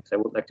economics. I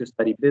would like to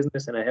study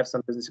business, and I have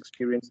some business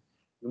experience.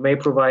 You may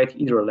provide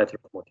either a letter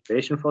of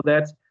motivation for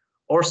that,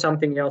 or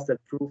something else that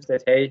proves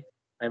that, hey,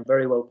 I'm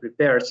very well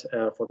prepared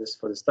for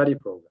the study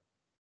program.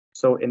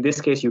 So in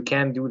this case, you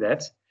can do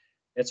that.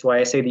 That's why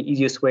I say the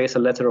easiest way is a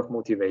letter of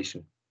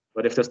motivation.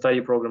 But if the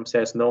study program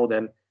says no,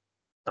 then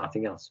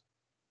nothing else.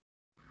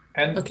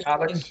 And Okay.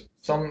 Alex,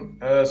 some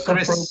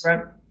Chris.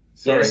 program.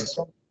 Sorry. Yes.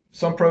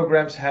 Some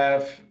programs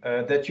have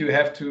that you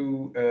have to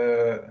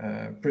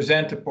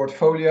present a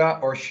portfolio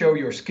or show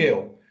your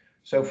skill.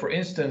 So, for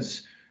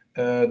instance,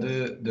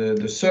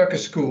 the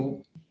circus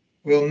school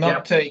will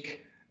not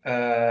take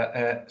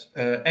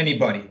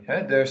anybody.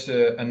 There's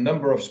a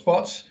number of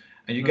spots,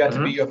 and you got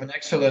to be of an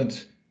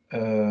excellent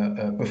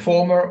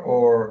performer,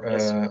 or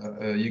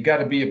you got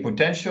to be a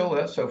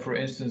potential. So, for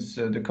instance,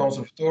 the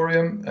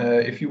conservatorium,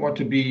 if you want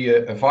to be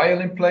a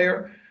violin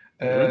player,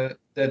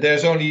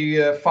 there's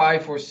only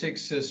 5 or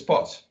 6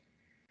 spots.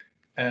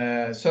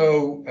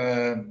 So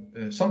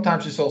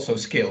sometimes it's also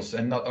skills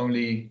and not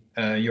only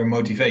your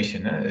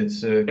motivation.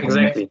 It's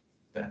exactly.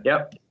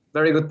 Yeah,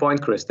 very good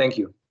point, Chris. Thank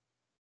you.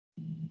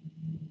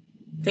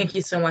 Thank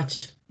you so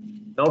much.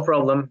 No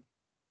problem.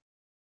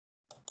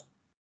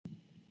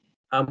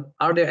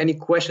 Are there any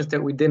questions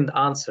that we didn't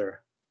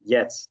answer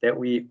yet, that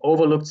we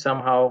overlooked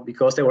somehow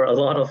because there were a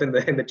lot of in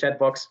the chat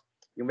box?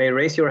 You may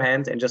raise your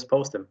hand and just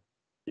post them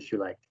if you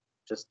like.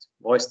 Just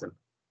voice them.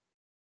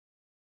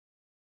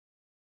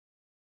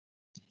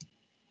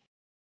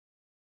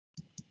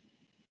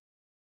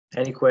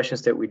 Any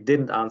questions that we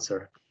didn't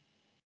answer?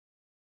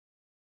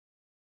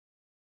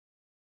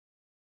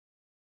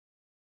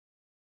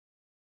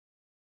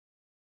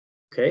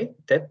 Okay,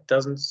 that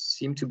doesn't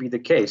seem to be the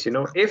case. You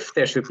know, if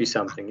there should be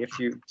something, if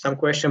some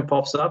question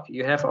pops up,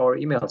 you have our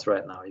emails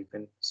right now. You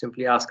can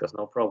simply ask us,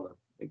 no problem.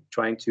 We're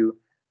trying to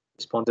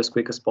respond as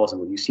quick as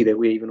possible. You see that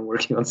we're even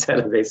working on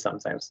Saturdays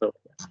sometimes, so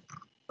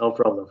no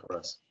problem for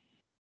us.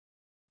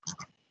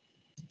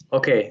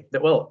 Okay,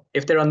 well,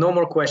 if there are no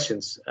more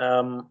questions,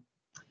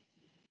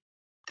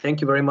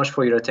 thank you very much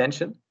for your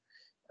attention.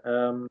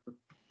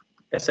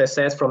 As I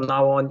said, from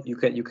now on, you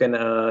can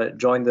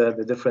join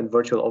the different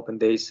virtual open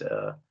days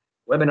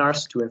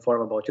webinars to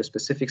inform about your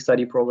specific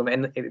study program,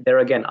 and there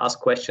again, ask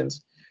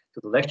questions to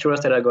the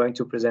lecturers that are going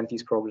to present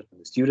these programs to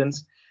the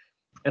students.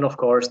 And of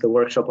course, the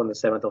workshop on the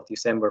 7th of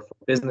December for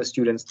business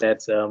students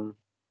that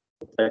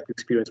would like to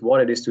experience what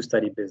it is to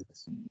study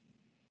business.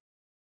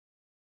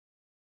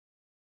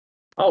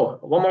 Oh,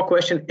 one more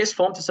question. Is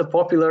Fontys a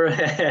popular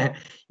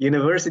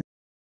university?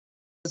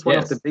 It's one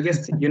of the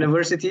biggest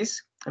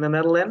universities in the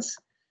Netherlands.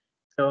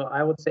 So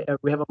I would say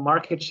we have a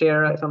market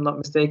share, if I'm not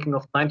mistaken,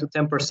 of 9 to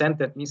 10%.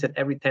 That means that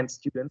every 10th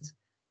student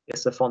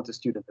is a Fontys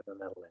student in the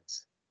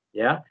Netherlands.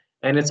 Yeah,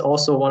 and it's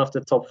also one of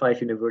the top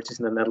 5 universities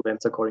in the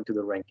Netherlands according to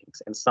the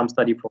rankings. And some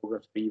study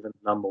programs are even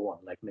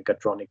 #1, like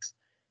mechatronics.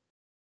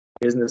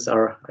 Business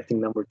are, I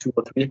think, #2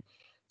 or 3.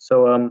 So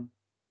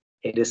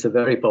it is a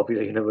very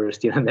popular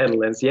university in the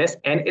Netherlands. Yes,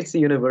 and it's a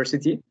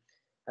university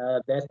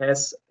that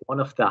has one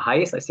of the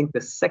highest, I think,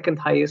 the second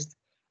highest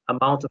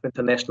amount of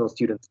international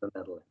students in the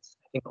Netherlands.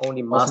 I think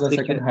only Maastricht. Also the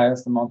second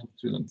highest amount of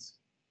students.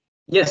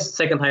 Yes,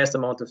 second highest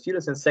amount of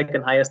students and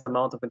second highest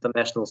amount of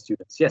international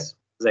students. Yes,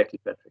 exactly,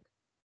 Patrick.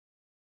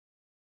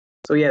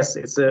 So yes,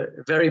 it's a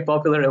very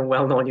popular and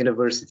well-known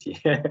university.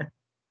 I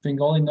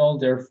think only know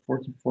there are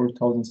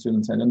 44,000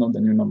 students. I don't know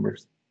the new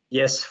numbers.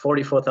 Yes,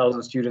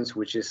 44,000 students,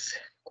 which is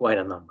quite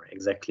a number.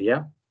 Exactly,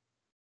 yeah.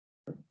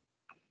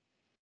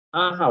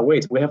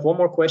 Wait, we have one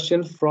more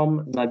question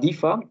from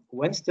Nadifa.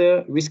 When's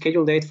the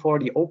rescheduled date for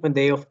the open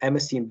day of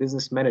MSc in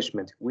Business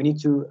Management? We need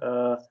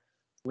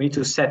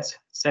to set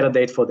a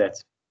date for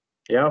that.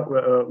 Yeah,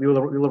 we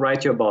will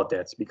write you about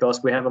that,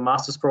 because we have a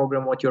master's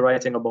program, what you're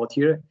writing about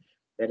here,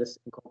 that is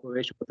in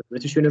cooperation with the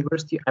British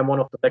University. I'm one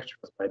of the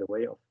lecturers, by the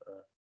way, of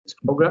this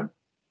program.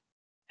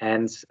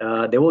 And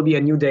there will be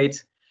a new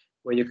date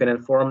where you can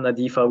inform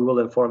Nadifa. We will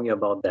inform you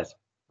about that.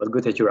 But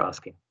good that you're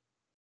asking.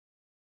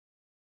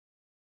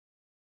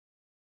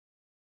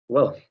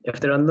 Well, if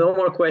there are no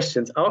more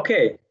questions,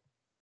 okay.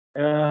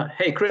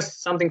 Hey, Chris,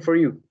 something for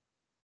you.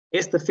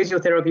 Is the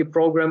physiotherapy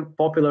program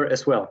popular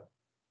as well?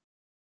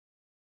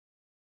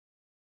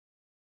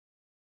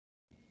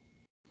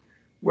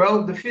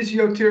 Well, the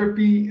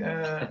physiotherapy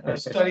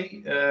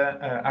study,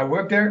 I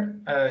work there.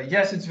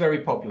 Yes, it's very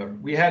popular.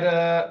 We had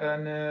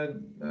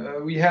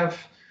we have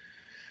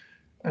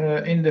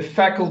in the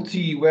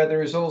faculty where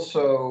there is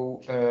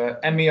also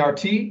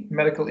MERT,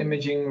 medical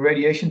imaging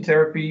radiation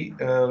therapy,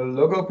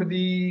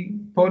 logopedy,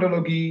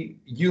 podology,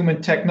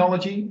 human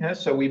technology.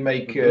 So we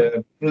make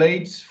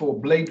blades for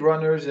blade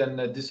runners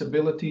and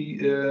disability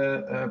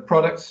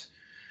products.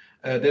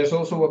 There's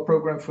also a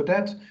program for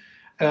that.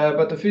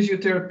 But the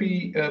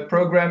physiotherapy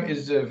program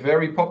is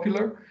very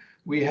popular.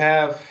 We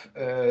have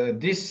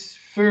this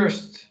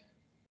first,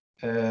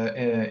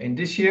 in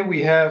this year,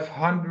 we have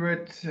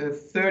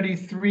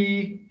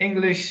 133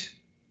 English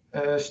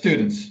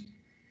students.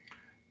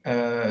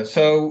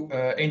 So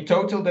in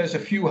total, there's a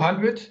few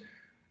hundred,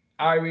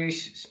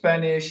 Irish,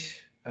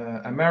 Spanish,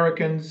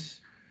 Americans,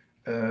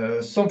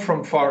 some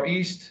from Far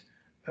East,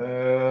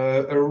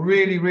 a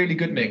really, really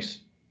good mix.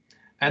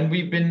 And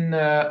we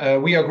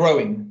are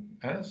growing.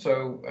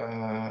 So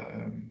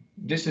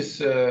this is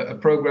a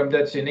program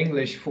that's in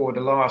English for the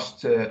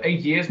last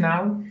 8 years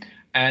now,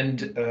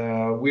 and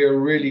we are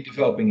really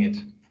developing it.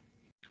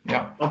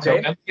 Yeah.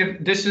 Okay. So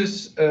this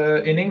is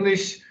in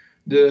English.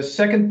 The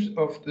second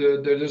of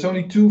there's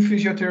only 2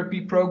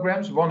 physiotherapy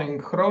programs, one in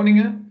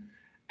Groningen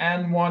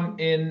and one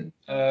in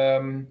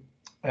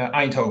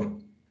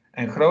Eindhoven.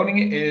 And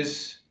Groningen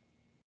is,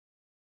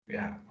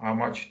 yeah, how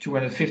much?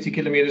 250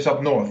 kilometers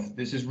up north.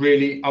 This is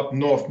really up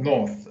north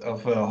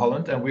of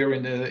Holland, and we're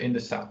in the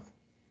south.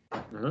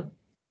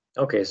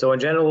 Okay, so in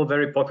general,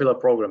 very popular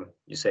program,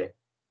 you say?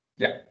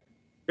 Yeah.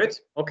 Good.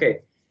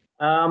 Okay.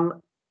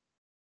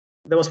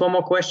 There was one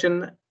more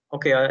question.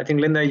 Okay, I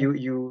think Linda, you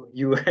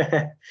you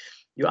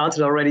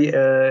answered already.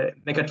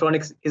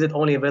 Mechatronics, is it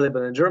only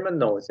available in German?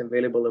 No, it's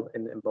available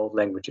in both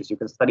languages. You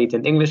can study it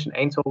in English in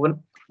Eindhoven,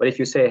 but if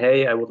you say,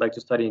 hey, I would like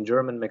to study in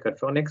German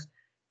mechatronics,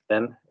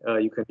 then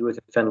you can do it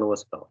in Venlo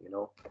as well, you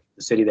know,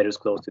 the city that is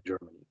close to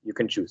Germany. You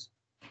can choose.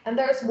 And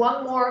there's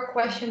one more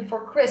question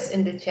for Chris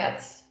in the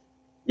chat.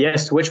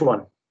 Yes, which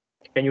one?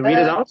 Can you read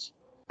it out?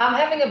 I'm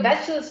having a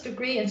bachelor's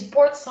degree in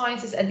sports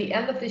sciences at the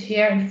end of this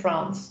year in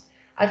France.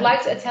 I'd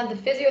like to attend the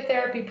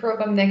physiotherapy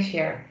program next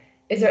year.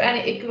 Is there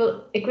any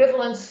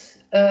equivalence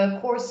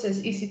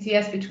courses,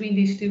 ECTS, between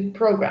these 2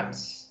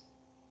 programs?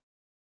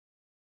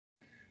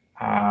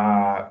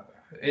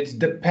 It's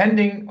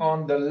depending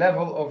on the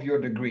level of your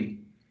degree.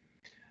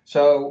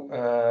 So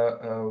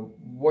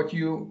what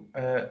you,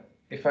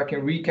 if I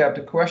can recap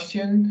the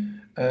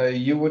question,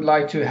 you would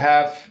like to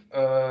have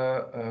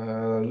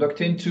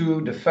looked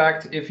into the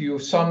fact if you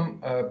some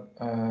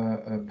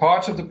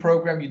parts of the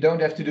program you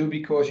don't have to do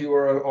because you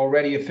are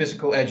already a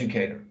physical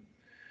educator.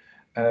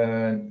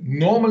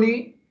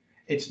 Normally,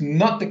 it's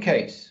not the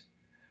case,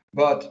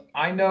 but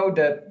I know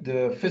that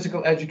the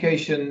physical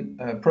education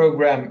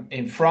program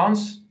in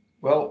France,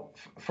 well,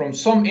 from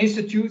some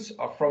institutes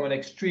are from an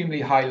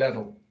extremely high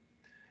level.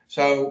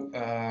 So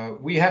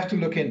we have to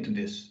look into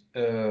this.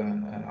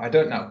 I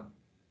don't know.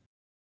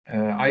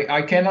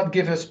 I cannot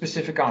give a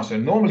specific answer.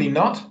 Normally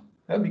not,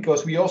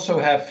 because we also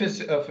have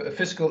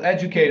physical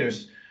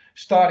educators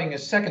starting a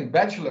second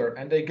bachelor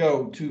and they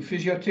go to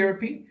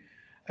physiotherapy.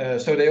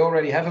 So they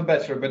already have a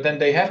bachelor, but then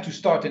they have to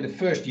start in the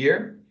first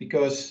year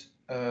because,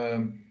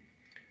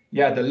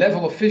 yeah, the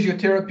level of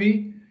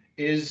physiotherapy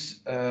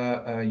is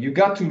you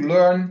got to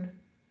learn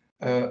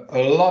a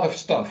lot of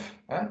stuff.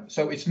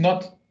 So it's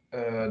not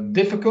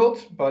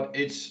difficult, but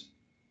it's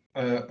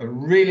a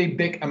really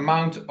big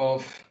amount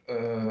of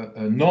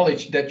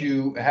knowledge that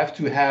you have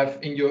to have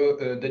in your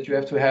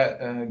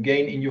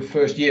gain in your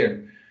first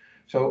year.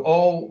 So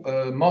all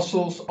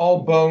muscles,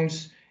 all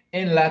bones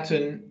in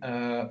Latin,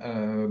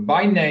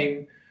 by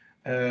name,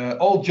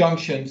 all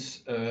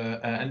junctions,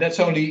 and that's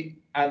only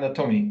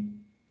anatomy.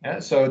 Yeah?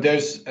 So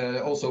there's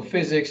also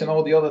physics and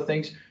all the other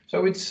things.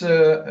 So it's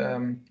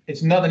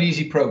not an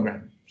easy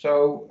program.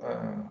 So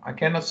I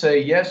cannot say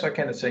yes, I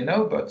cannot say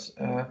no, but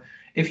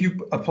if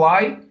you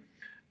apply,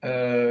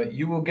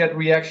 you will get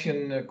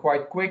reaction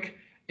quite quick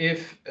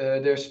if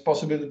there's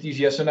possibilities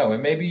yes or no.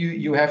 And maybe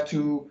you have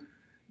to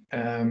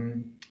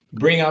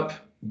bring up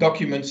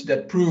documents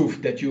that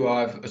prove that you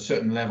have a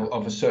certain level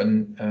of a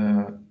certain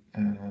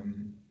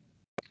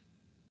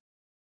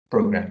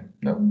program.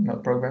 No,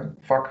 not program.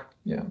 Fuck.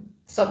 Yeah.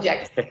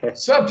 Subject.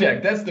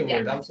 Subject. That's the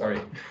word. I'm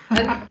sorry.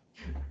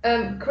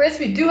 And Chris,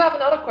 we do have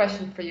another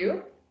question for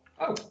you.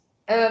 Oh.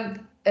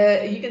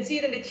 You can see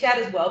it in the chat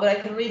as well, but I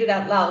can read it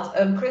out loud.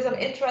 Chris, I'm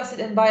interested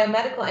in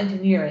biomedical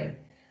engineering.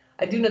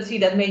 I do not see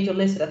that major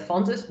listed at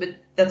Fontys, but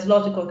that's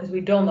logical because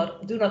we do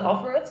not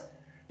offer it.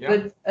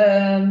 Yeah.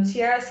 But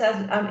Sierra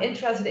says, I'm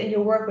interested in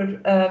your work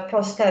with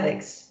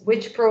prosthetics.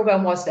 Which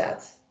program was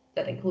that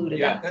included?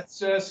 Yeah,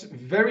 that's a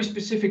very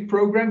specific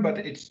program, but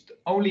it's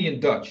only in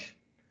Dutch.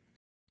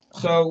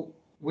 So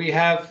we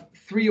have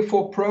 3 or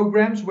 4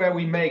 programs where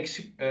we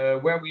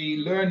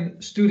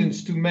learn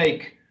students to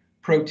make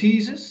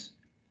prostheses,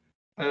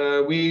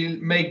 we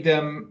make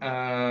them,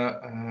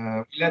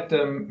 let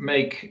them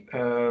make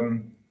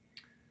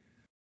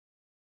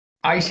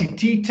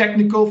ICT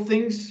technical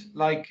things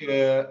like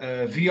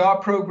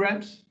VR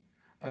programs,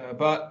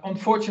 but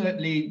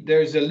unfortunately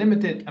there's a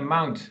limited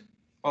amount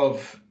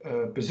of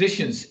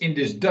positions in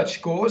this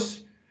Dutch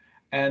course,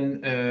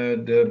 and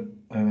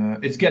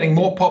it's getting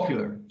more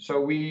popular. So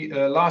we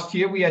last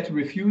year we had to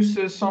refuse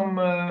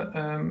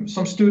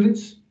some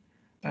students,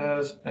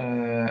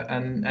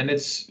 and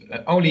it's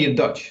only in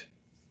Dutch.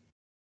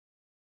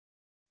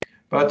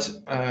 But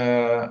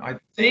I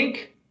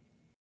think,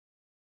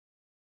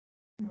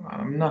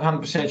 I'm not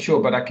 100% sure,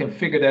 but I can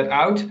figure that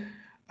out.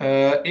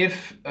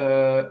 If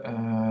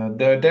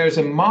there's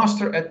a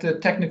master at the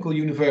technical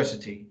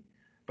university,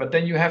 but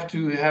then you have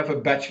to have a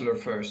bachelor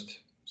first.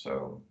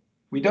 So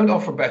we don't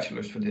offer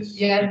bachelors for this.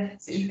 Yeah,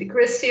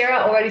 Chris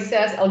Sierra already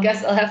says, I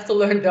guess I'll have to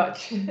learn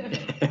Dutch.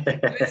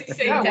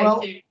 Yeah,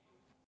 well,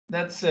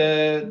 that's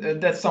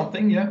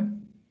something, yeah.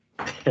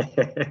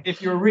 If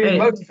you're really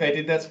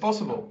motivated, that's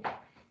possible.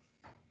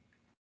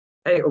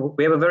 Hey,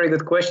 we have a very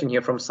good question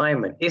here from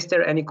Simon. Is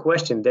there any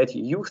question that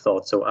you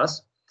thought, so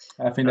us?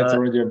 I think that's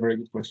already a very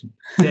good question.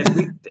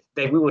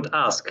 that we would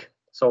ask.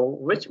 So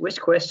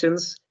which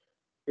questions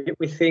did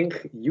we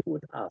think you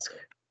would ask?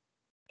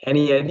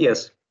 Any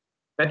ideas?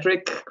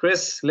 Patrick,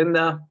 Chris,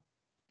 Linda?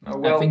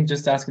 Well, I think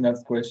just asking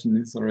that question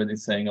is already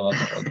saying a lot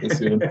about the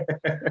student.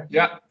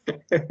 Yeah,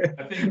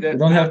 I think that you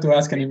don't have to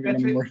ask anything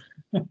anymore.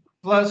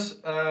 Plus,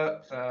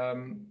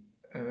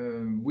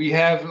 we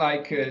have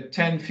like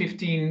 10,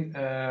 15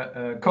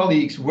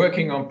 colleagues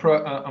working on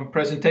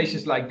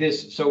presentations like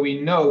this. So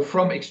we know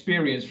from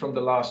experience from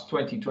the last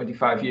 20,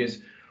 25 years,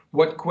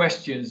 what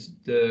questions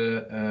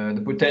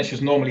the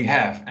potentials normally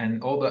have.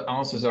 And all the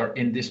answers are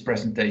in this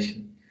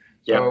presentation.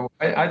 Yeah. So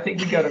I think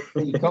we got it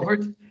fully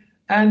covered.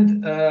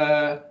 And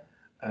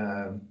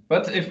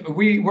but if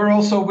we're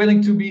also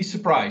willing to be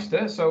surprised.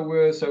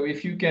 So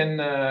if you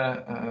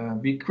can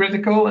be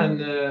critical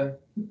and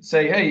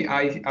say, hey,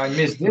 I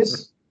missed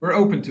this, we're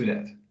open to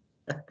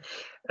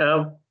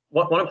that.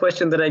 One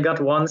question that I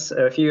got once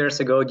a few years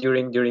ago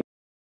during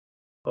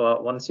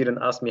one student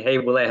asked me, hey,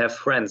 will I have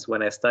friends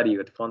when I study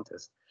at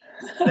Fontys?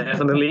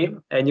 Definitely,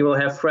 and you will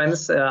have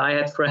friends. I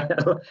had friends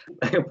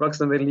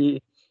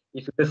approximately,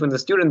 if you live in the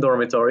student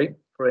dormitory,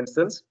 for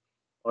instance,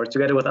 or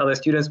together with other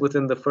students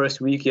within the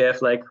first week, you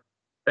have like,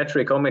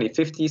 Patrick, how many?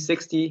 50,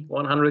 60,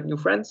 100 new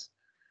friends?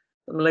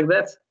 Something like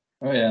that?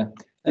 Oh, yeah.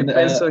 And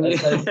as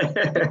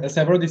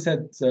I've already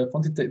said,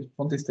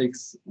 Fontys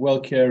takes well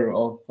care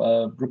of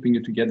grouping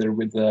you together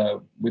with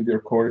your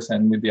course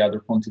and with the other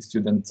Fontys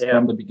students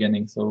from the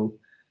beginning. So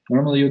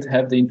normally you'd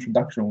have the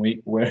introduction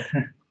week where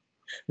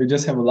we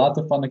just have a lot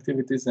of fun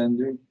activities,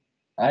 and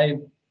I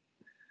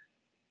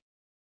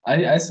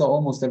saw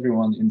almost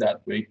everyone in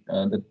that week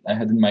that I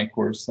had in my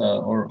course,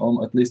 or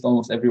at least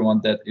almost everyone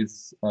that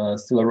is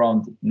still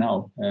around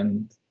now.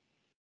 And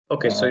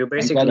okay, so you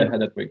basically I'm glad I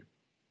had that week.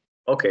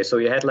 Okay, so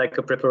you had like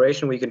a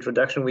preparation week,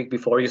 introduction week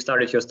before you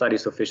started your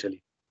studies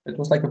officially. It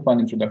was like a fun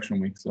introduction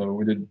week. So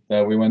we did.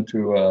 We went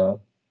to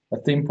a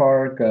theme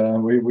park.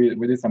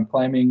 We did some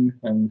climbing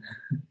and.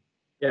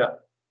 Yeah.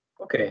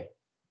 Okay,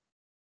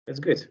 that's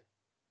good.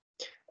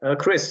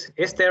 Chris,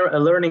 is there a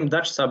learning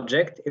Dutch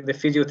subject in the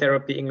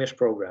physiotherapy English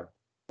program?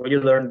 Will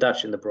you learn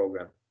Dutch in the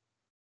program?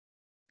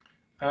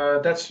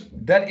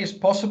 That is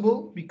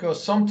possible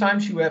because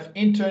sometimes you have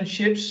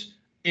internships,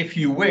 if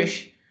you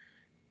wish,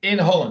 in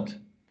Holland.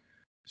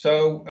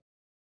 So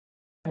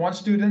one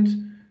student,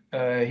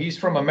 he's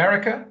from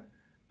America.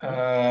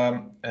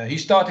 He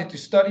started to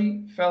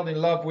study, fell in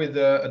love with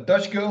a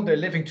Dutch girl. They're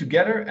living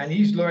together, and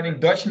he's learning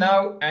Dutch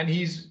now. And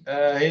his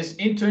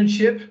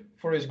internship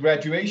for his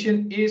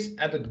graduation is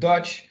at a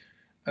Dutch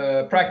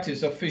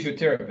practice of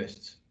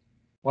physiotherapists.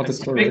 What a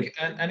story!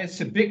 And it's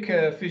a big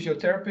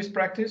physiotherapist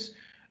practice.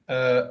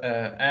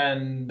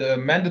 And the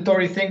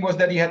mandatory thing was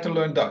that he had to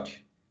learn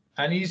Dutch.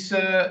 And he's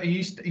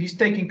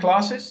taking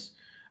classes,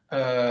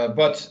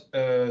 but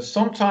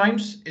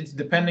sometimes it's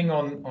depending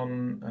on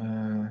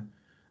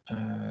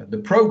the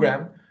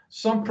program.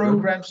 Some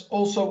programs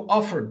also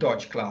offer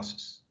Dutch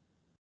classes.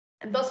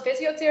 And does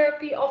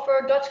physiotherapy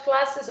offer Dutch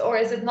classes, or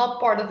is it not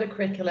part of the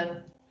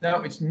curriculum?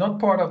 No, it's not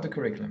part of the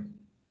curriculum.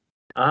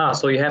 Ah,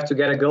 so you have to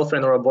get a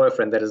girlfriend or a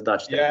boyfriend that is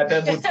Dutch. Then. Yeah,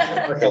 that would.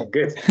 Okay,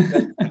 good.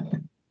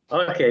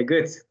 Okay,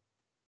 good.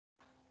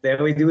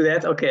 Then we do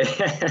that. Okay.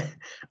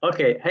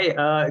 Okay. Hey,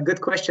 good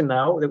question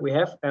now that we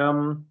have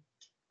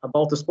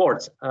about the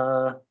sports.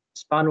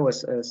 Spano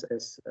is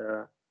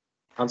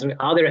answering.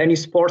 Are there any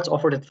sports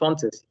offered at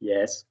Fontys?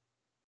 Yes.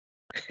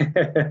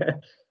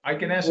 I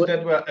can answer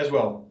that as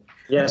well.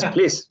 Yes,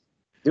 please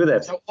do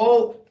that. So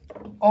all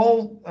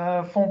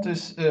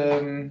Fontys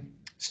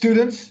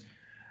students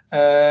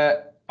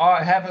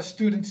have a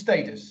student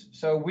status.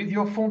 So with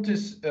your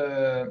Fontys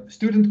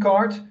student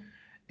card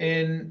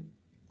in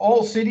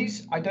all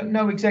cities, I don't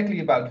know exactly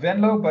about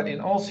Venlo, but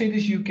in all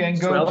cities you can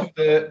go to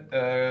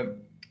the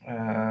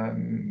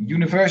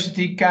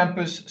university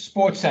campus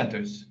sports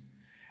centers.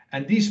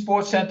 And these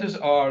sports centers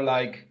are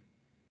like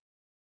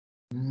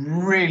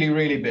really,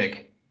 really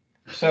big.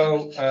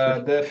 So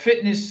the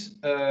fitness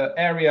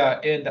area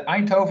in the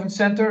Eindhoven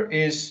Center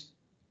is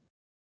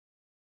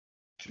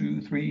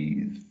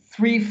three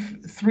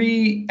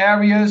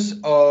areas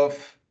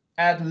of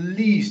at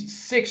least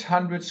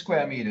 600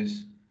 square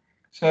meters.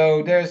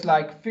 So there's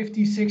like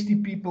 50, 60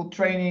 people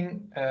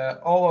training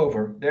all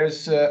over.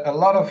 There's a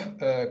lot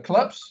of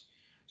clubs.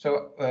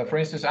 So for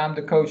instance, I'm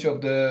the coach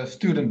of the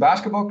student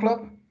basketball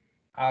club.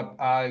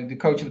 I'm the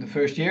coach of the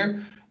first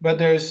year, but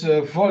there's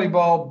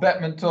volleyball,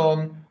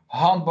 badminton,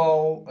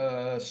 handball,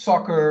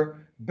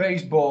 soccer,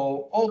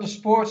 baseball, all the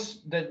sports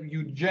that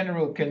you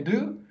generally can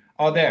do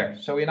are there.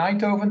 So in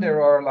Eindhoven,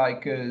 there are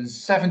like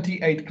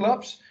 78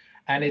 clubs,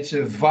 and it's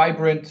a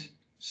vibrant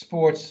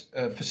sports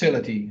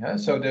facility.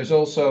 So there's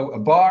also a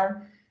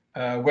bar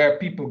where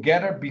people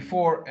gather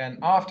before and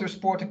after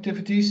sport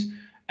activities.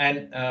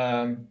 And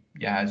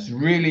yeah, it's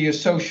really a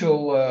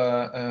social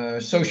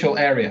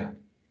area.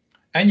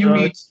 And you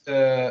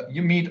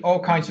meet all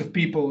kinds of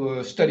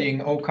people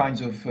studying all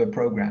kinds of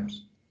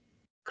programs.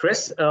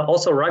 Chris,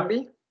 also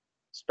rugby?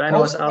 Span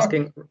was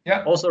asking.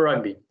 Yeah. Also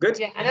rugby. Good.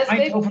 Yeah, and that's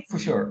Eindhoven for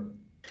sure.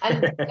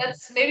 And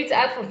that's maybe to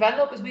add for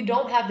Venlo, because we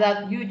don't have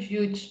that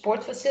huge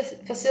sports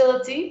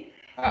facility.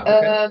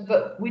 Okay.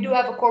 But we do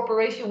have a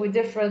cooperation with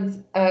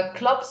different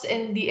clubs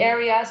in the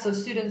area, so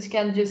students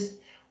can just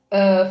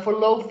for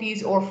low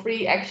fees or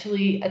free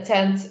actually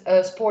attend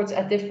sports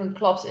at different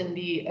clubs in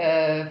the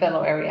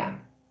Venlo area.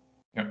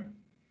 Yeah.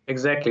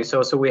 Exactly.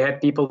 So we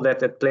had people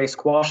that play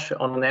squash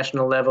on a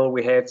national level.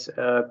 We had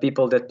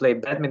people that play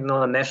badminton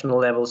on a national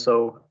level,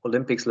 so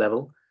Olympics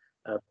level.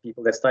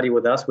 People that study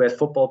with us. We had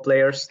football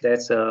players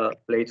that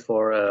played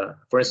for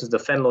instance, the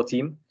Venlo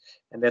team,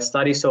 and that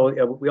study. So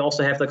we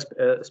also have like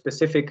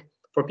specific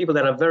for people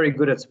that are very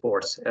good at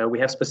sports. We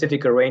have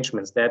specific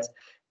arrangements that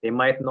they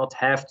might not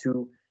have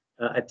to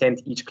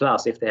attend each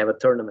class if they have a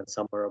tournament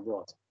somewhere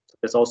abroad. So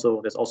that's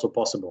also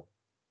possible.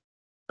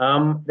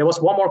 There was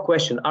one more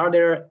question. Are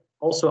there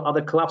also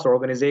other clubs or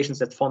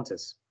organizations at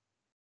Fontys?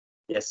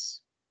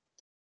 Yes.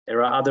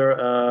 There are other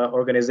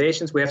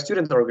organizations. We have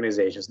student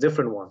organizations,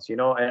 different ones. You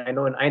know, I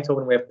know in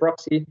Eindhoven we have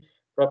Proxy.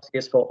 Proxy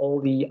is for all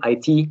the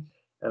IT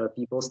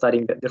people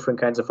studying the different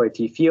kinds of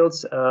IT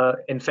fields.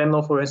 In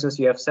Venlo, for instance,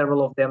 you have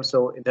several of them.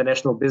 So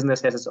International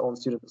Business has its own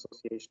student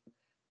association.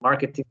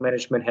 Marketing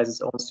Management has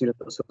its own student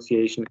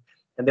association.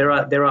 And there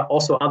are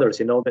also others,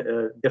 you know,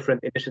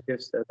 different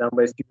initiatives done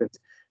by students.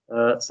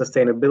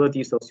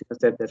 Sustainability, so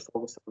students that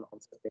focus on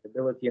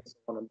sustainability and so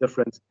on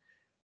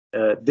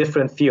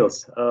different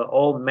fields,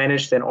 all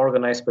managed and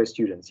organized by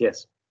students.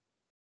 Yes.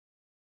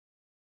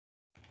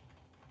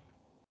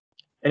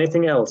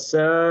 Anything else?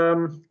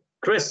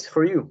 Chris,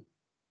 for you,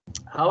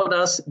 how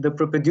does the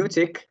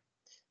propedeutic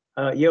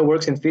year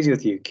works in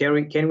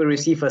physiotherapy? Can we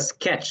receive a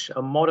sketch,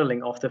 a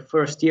modeling of the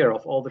first year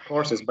of all the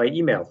courses by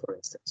email, for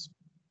instance?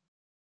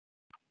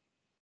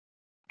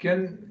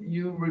 Can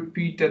you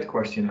repeat that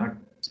question? I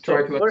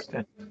try to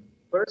understand.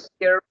 First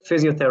year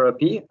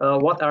physiotherapy.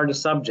 What are the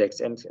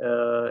subjects, and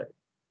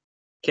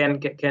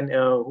can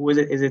who is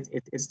it?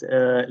 It's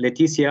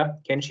Leticia.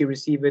 Can she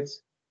receive it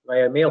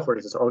via mail, for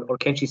instance, or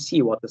can she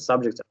see what the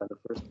subjects are in the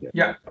first year?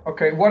 Yeah.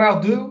 Okay. What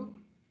I'll do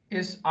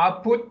is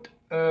I'll put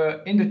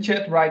in the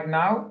chat right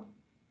now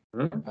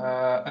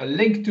a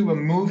link to a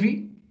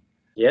movie.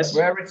 Yes.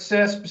 Where it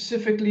says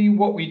specifically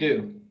what we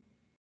do.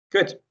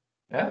 Good.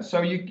 Yeah.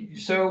 So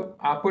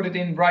I'll put it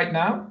in right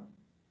now.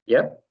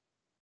 Yeah.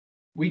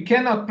 We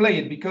cannot play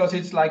it because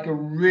it's like a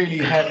really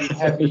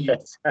heavy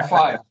Yes.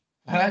 file.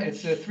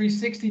 It's a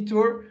 360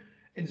 tour.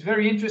 It's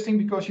very interesting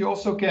because you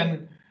also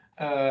can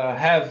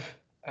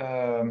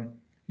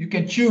you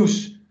can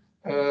choose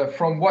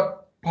from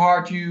what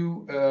part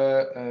you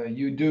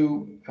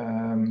do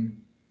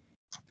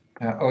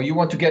or you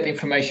want to get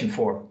information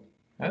for.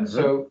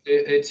 So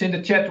it's in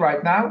the chat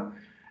right now.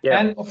 Yeah.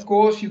 And of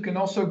course, you can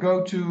also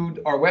go to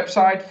our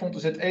website,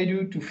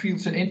 fontys.edu, to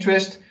fields and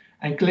interest,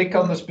 and click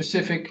on the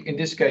specific, in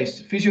this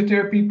case,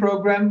 physiotherapy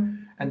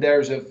program. And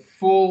there's a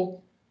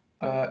full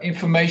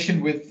information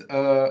with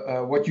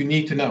what you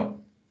need to know.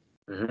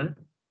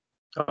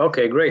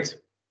 Okay, great.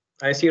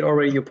 I see it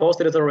already. You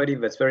posted it already.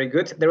 That's very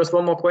good. There was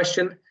one more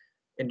question.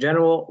 In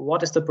general,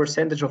 what is the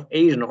percentage of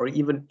Asian or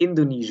even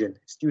Indonesian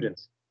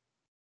students?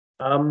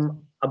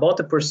 About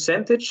the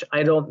percentage,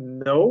 I don't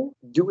know.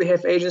 Do we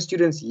have Asian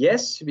students?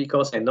 Yes,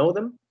 because I know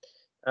them.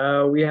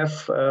 We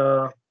have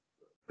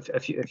a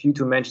few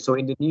to mention. So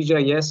Indonesia,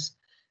 yes,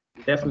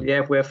 we definitely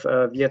have. We have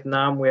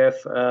Vietnam, we have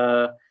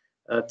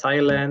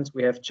Thailand,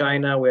 we have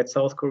China, we have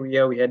South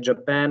Korea, we had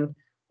Japan,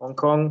 Hong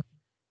Kong,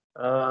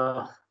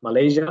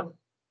 Malaysia,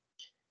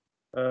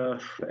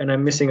 and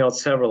I'm missing out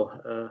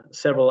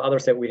several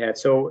others that we had.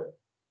 So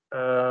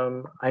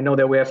I know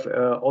that we have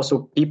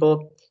also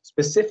people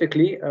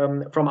specifically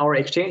from our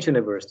exchange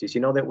universities.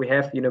 You know that we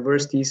have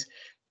universities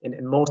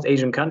in most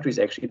Asian countries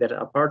actually that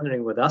are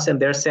partnering with us, and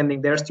they're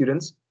sending their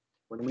students.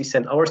 When we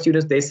send our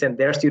students, they send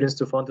their students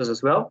to Fontys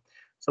as well.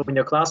 So in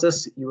your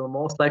classes, you will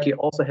most likely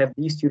also have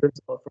these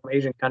students from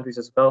Asian countries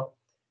as well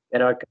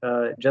that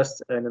are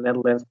just in the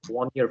Netherlands for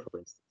 1 year, for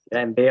instance,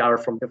 and they are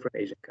from different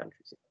Asian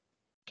countries.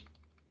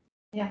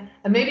 Yeah,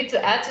 and maybe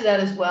to add to that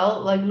as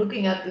well, like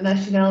looking at the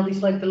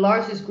nationalities, like the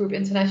largest group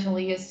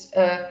internationally is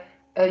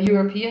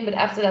European, but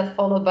after that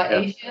followed by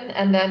Asian,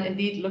 and then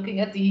indeed looking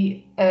at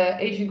the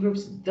Asian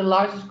groups, the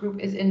largest group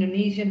is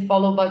Indonesian,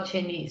 followed by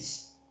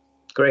Chinese.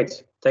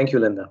 Great, thank you,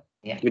 Linda.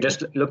 Yeah. You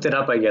just looked it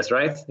up, I guess,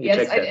 right? You yes,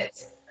 checked I that.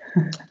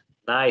 did.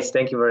 Nice,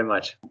 thank you very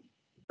much.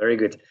 Very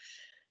good.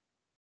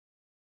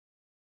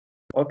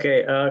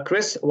 Okay,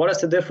 Chris, what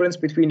is the difference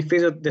between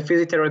the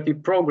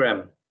physiotherapy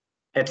program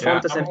at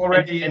Fontys I'm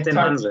already and typing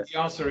Hanze? the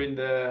answer in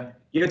the.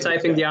 You're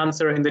typing the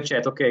answer in the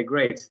chat. Okay,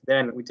 great.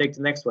 Then we take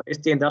the next one. Is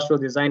the industrial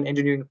design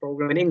engineering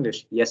program in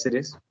English? Yes, it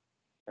is.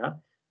 Yeah.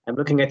 I'm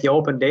looking at the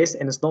open days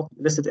and it's not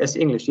listed as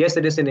English. Yes,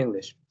 it is in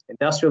English.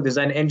 Industrial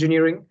design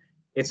engineering,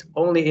 it's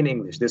only in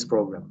English, this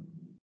program.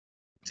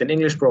 It's an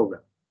English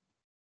program.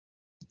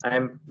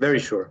 I'm very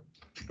sure.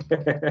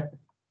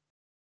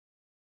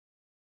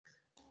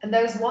 And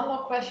there's one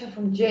more question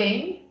from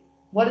Jane.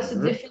 What is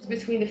the difference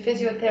between the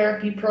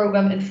physiotherapy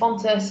program in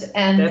Fontys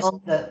and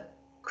Hanze?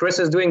 Chris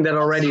is doing that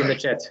already in the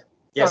chat.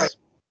 Yes. Sorry.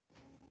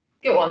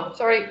 Go on,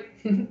 sorry.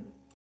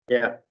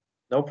 Yeah,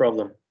 no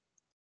problem.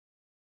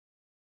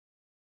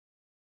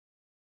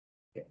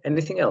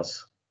 Anything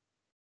else?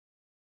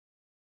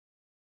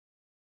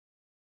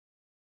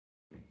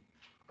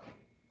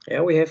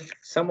 Yeah, we have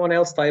someone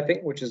else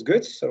typing, which is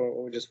good. So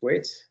we'll just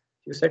wait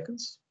a few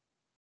seconds.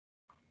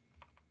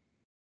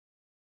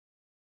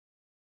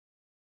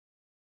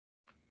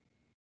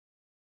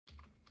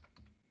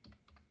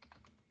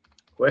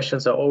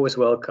 Questions are always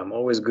welcome,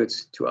 always good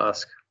to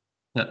ask.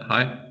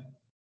 Hi.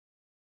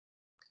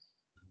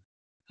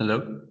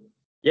 Hello.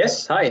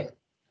 Yes, hi.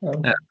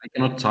 I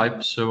cannot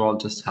type, so I'll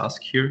just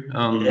ask here.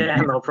 Yeah,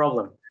 no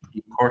problem.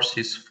 The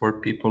courses for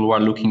people who are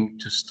looking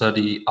to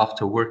study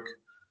after work.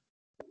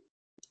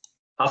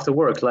 After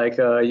work, like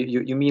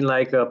you mean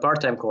like a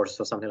part-time course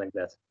or something like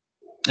that?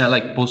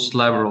 Like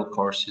post-lateral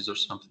courses or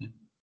something.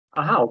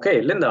 Aha,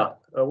 okay. Linda,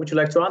 would you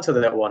like to answer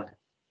that one?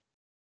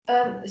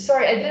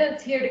 Sorry, I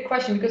didn't hear the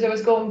question because I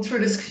was going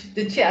through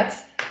the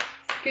chat.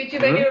 Could you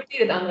maybe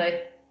repeat it,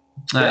 Andre?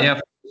 Yeah.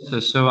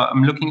 So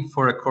I'm looking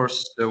for a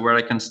course where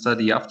I can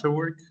study after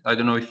work. I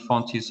don't know if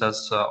Fontys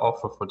has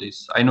offer for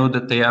this. I know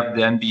that they have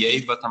the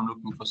MBA, but I'm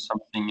looking for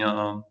something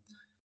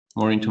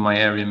more into my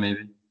area,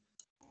 maybe.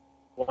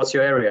 What's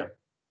your area?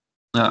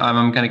 I'm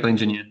a mechanical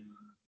engineer.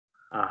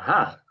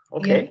 Aha,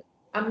 okay.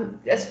 Yeah.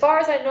 As far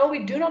as I know, we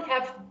do not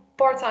have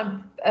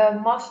part-time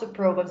master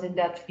programs in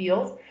that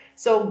field.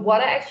 So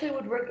what I actually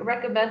would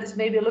recommend is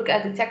maybe look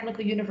at the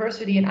Technical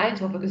University in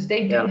Eindhoven, because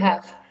they do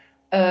have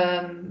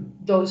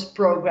those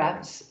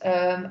programs,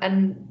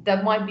 and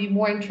that might be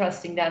more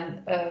interesting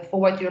than for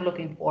what you're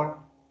looking for.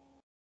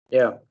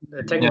 Yeah,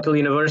 the Technical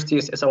University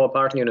is our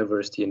partner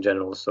university in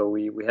general. So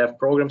we have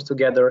programs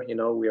together, you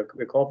know,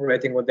 we're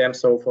cooperating with them.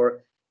 So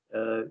for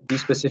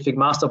these specific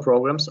master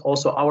programs,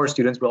 also our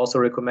students will also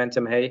recommend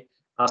them, hey,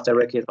 ask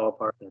directly at our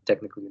partner,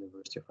 Technical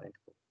University of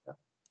Eindhoven. Yeah.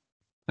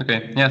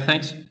 Okay, yeah,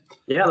 thanks.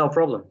 Yeah, no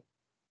problem.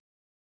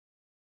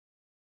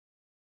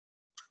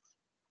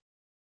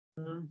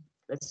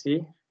 Let's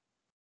see.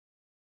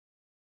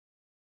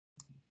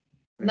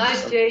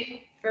 Nice,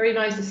 Jay. Very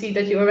nice to see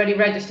that you already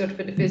registered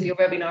for the physio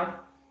webinar.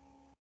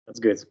 That's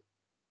good.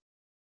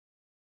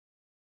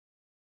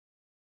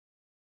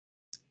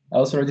 I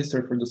also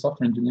registered for the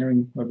software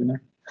engineering webinar.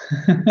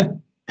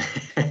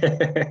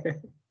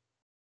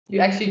 You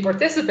actually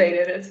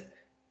participated in it.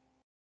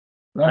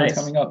 No, nice. It's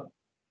coming up.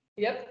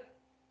 Yep.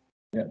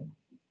 Yeah.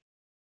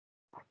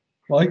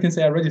 Well, you can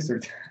say I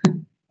registered.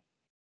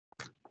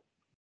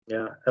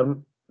 Yeah.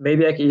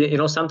 Maybe you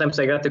know, sometimes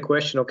I got the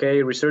question,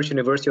 okay, research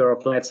university or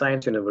applied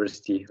science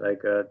university,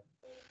 like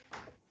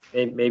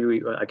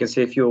maybe I can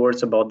say a few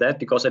words about that,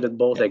 because I did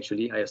both.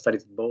 Actually, I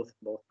studied both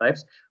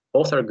types.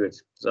 Both are good.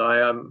 So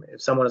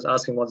if someone is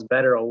asking what's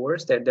better or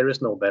worse, there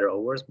is no better or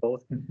worse.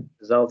 Both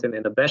result in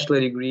a bachelor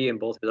degree and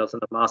both result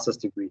in a master's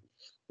degree.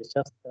 It's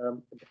just a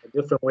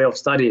different way of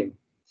studying.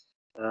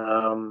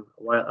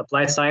 While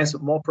applied science,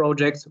 more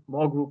projects,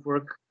 more group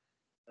work.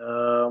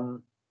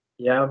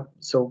 Yeah,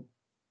 so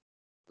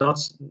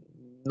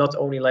not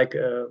only like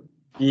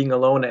being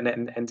alone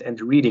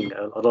and reading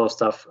a lot of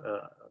stuff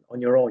on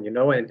your own, you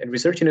know, and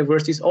research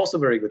university is also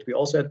very good. We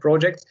also had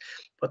projects,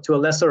 but to a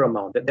lesser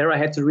amount. There I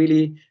had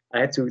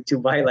to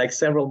buy like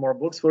several more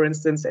books, for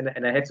instance,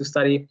 and I had to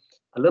study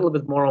a little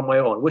bit more on my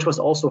own, which was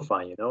also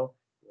fine, you know,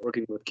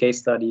 working with case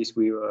studies.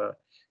 We were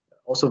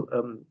also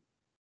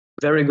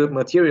very good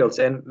materials,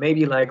 and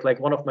maybe like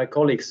one of my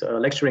colleagues,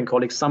 lecturing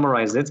colleagues,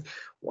 summarized it.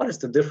 What is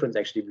the difference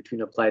actually between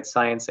applied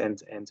science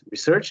and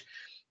research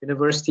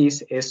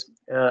universities is,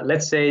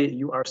 let's say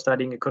you are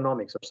studying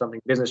economics or something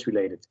business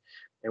related,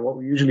 and what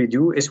we usually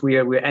do is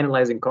we're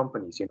analyzing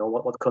companies, you know,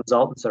 what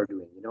consultants are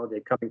doing. You know,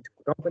 they're coming to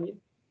a company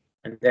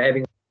and they're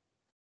having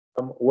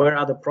where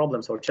are the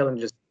problems or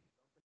challenges,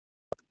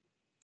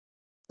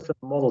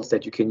 different models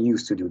that you can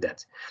use to do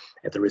that.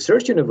 At the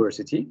research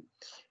university,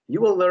 you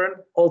will learn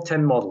all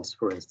 10 models,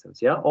 for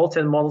instance, yeah, all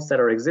 10 models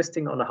that are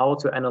existing on how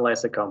to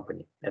analyze a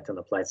company. At an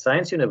applied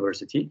science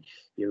university,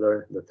 you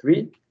learn the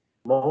 3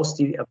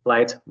 mostly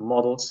applied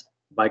models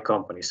by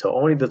company. So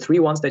only the 3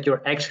 ones that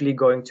you're actually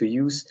going to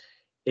use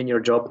in your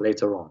job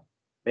later on.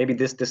 Maybe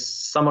this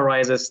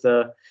summarizes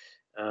the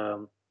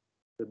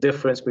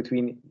difference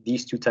between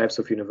these 2 types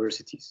of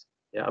universities.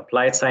 Yeah,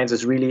 applied science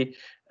is really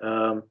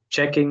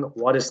checking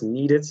what is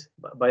needed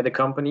by the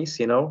companies.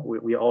 You know,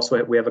 we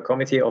have a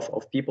committee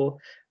of people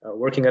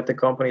working at the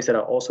companies that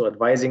are also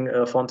advising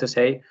Fontys,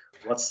 hey,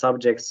 what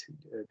subjects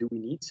do we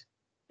need?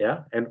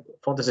 Yeah, and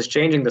Fontys is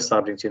changing the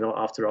subjects, you know,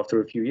 after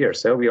a few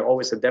years. So we are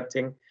always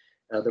adapting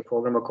the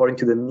program according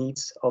to the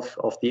needs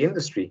of the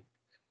industry.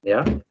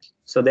 Yeah,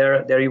 so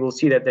there you will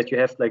see that you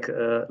have like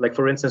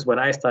for instance, when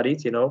I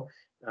studied, you know,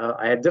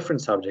 I had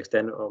different subjects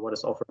than what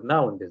is offered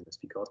now in business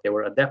because they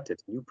were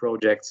adapted. New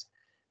projects,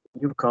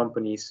 new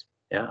companies.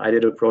 Yeah, I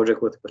did a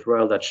project with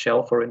Royal Dutch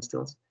Shell, for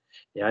instance.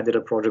 Yeah, I did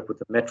a project with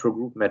the Metro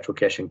Group, Metro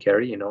Cash and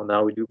Carry. You know,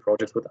 now we do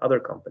projects with other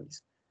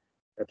companies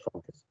at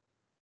Fontys.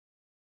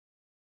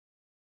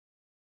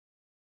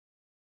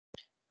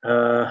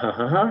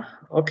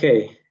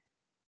 Okay.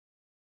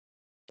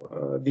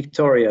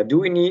 Victoria, do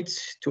we need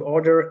to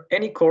order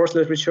any course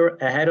literature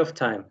ahead of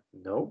time?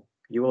 No,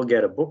 you will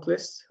get a book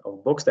list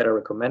of books that are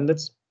recommended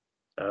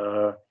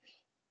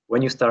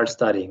when you start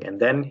studying,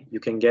 and then you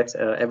can get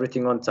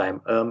everything on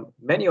time.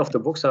 Many of the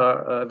books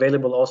are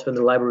available also in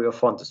the library of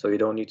Fontys, so you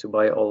don't need to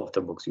buy all of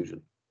the books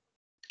usually.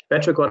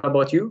 Patrick, what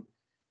about you?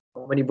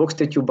 How many books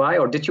did you buy,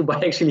 or did you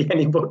buy actually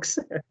any books?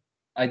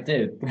 I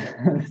did.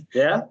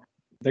 Yeah.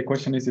 The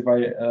question is if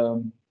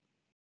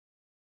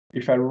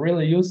I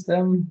really use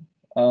them.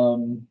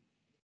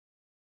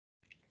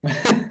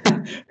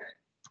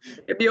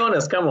 Be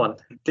honest, come on.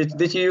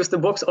 Did you use the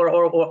books or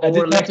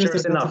were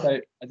lectures enough?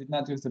 I did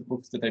not use the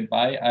books that I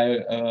buy.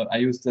 I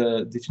use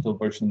the digital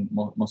version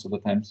most of the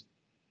times.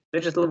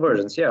 Digital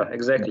versions, yeah,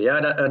 exactly. Yeah,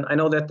 and I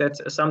know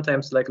that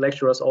sometimes like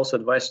lecturers also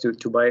advise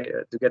to buy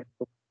to get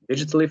books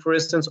digitally, for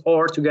instance,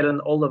 or to get an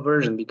older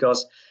version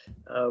because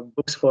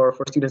books for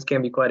students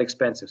can be quite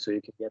expensive. So you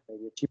can get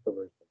maybe a cheaper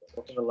version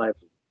from the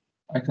library.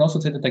 I can also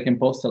say that I can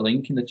post a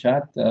link in the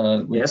chat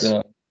with yes.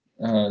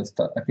 I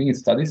think it's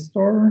Study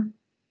Store.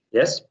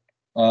 Yes.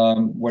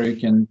 Where you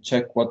can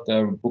check what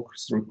the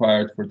books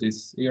required for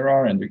this year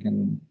are, and you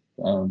can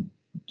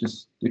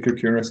just, if you're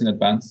curious, in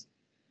advance.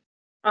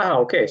 Ah,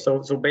 okay. So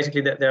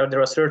basically,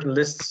 there are certain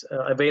lists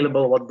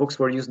available what books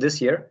were used this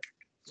year,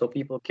 so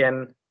people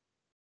can,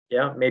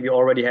 yeah, maybe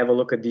already have a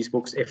look at these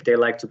books if they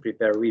like to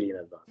prepare really in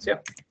advance. Yeah,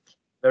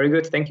 very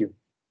good. Thank you.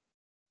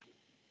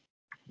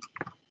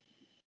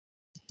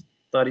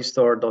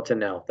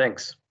 Studystore.nl.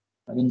 Thanks.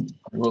 I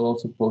will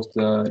also post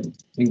the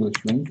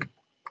English link.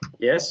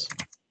 Yes.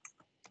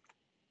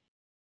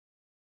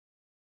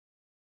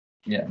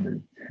 Yeah,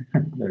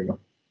 there you go.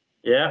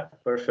 Yeah,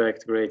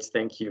 perfect. Great.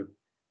 Thank you.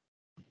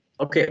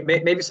 Okay,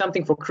 maybe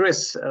something for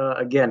Chris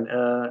again.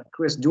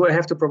 Chris, do I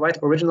have to provide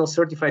original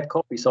certified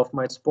copies of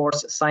my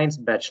sports science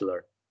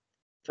bachelor?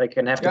 If I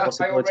can have the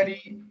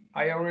possibility.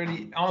 I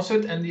already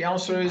answered, and the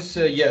answer is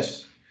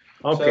yes.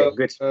 Okay, so,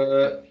 good.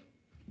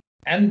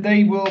 And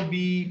they will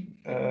be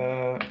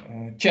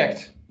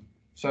checked.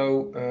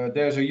 So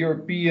there's a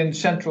European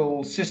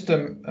central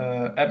system,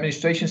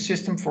 administration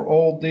system for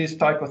all these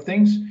type of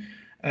things.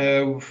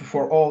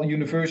 For all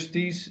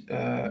universities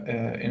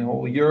in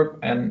whole Europe,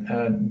 and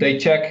they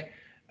check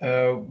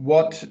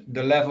what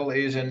the level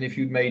is and if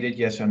you made it,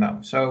 yes or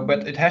no. So,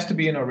 but it has to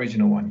be an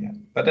original one, yeah.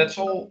 But that's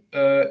all.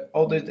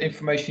 All this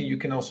information you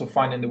can also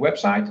find in the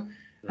website,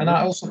 and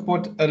I also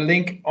put a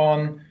link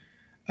on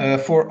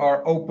for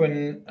our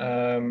open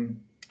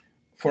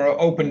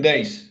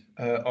days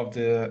of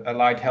the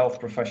allied health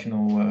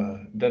professional.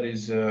 That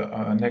is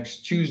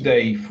next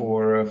Tuesday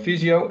for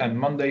physio and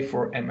Monday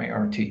for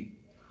MART.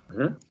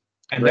 And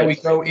great. Then we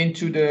go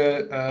into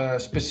the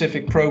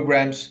specific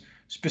programs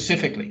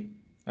specifically.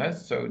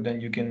 So then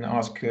you can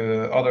ask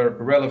other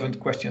relevant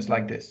questions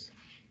like this.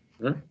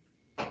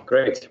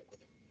 Great.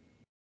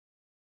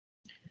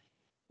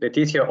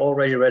 Letitia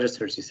already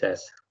registered, she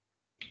says.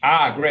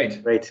 Ah,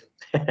 great. Great.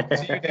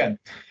 See you then.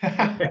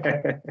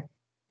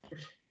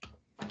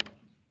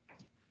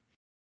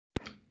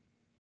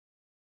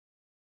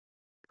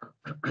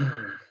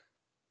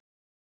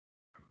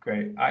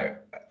 Okay,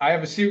 I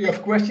have a series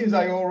of questions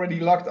I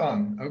already logged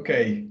on.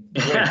 Okay,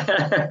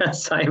 great.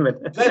 Simon.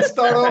 Let's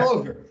start all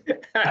over.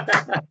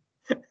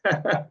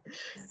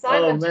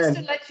 Simon, just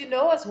to let you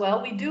know as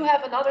well, we do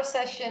have another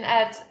session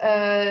at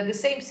the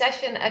same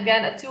session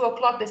again at 2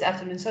 o'clock this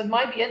afternoon. So it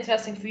might be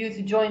interesting for you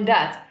to join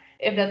that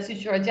if that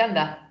suits your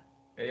agenda.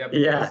 Yeah,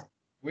 because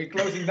we're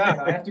closing down.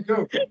 I have to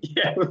go.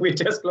 Yeah, we're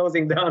just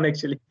closing down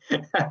actually. 2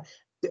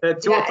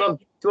 o'clock.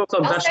 2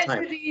 o'clock Dutch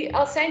time.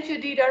 I'll send you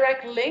the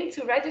direct link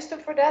to register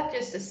for that.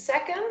 Just a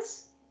second.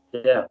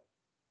 Yeah.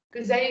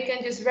 Because then you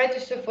can just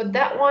register for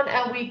that one,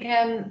 and we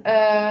can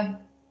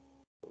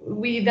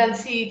we then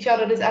see each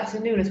other this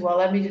afternoon as well.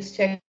 Let me just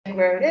check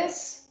where it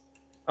is.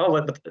 Oh,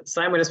 but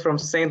Simon is from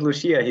St.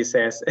 Lucia, he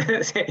says.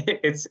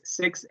 It's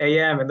 6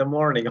 a.m. in the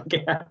morning.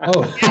 Okay.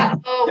 Oh. Yeah.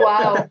 Oh,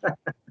 wow.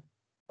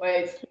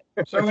 Wait.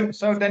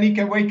 So then he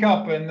can wake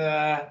up and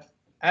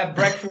have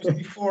breakfast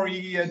before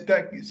he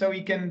so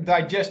he can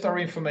digest our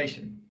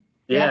information.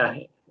 Yeah.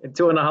 In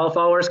 2.5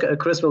 hours,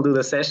 Chris will do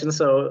the session.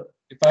 So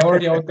If I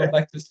were you, I would go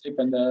back to sleep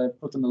and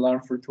put an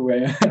alarm for 2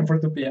 a.m. for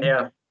 2 p.m.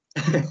 yeah.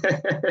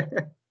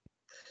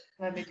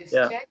 Let me just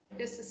Yeah. check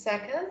just a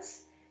second.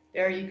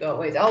 There you go.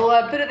 Wait,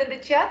 I'll put it in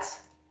the chat.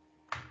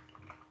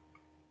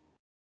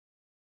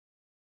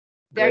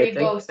 There Great. you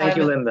go, Simon. Thank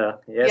you,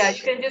 Linda. Yes. Yeah,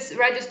 you can just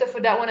register for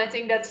that one. I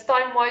think that's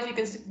time-wise. You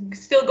can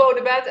still go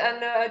to bed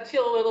and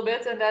chill a little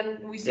bit, and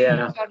then we see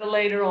each other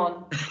later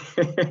on.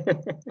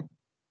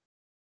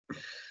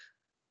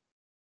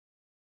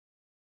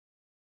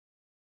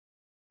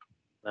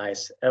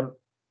 Nice.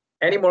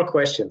 Any more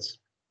questions?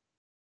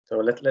 So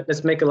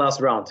let's make a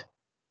last round.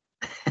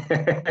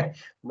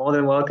 More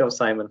than welcome,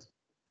 Simon.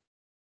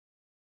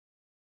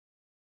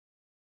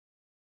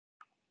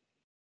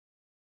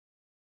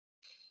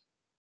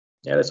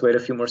 Yeah, let's wait a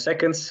few more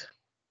seconds.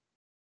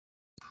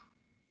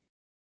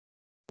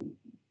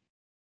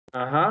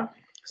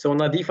 So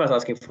Nadifa is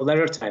asking for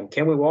leisure time.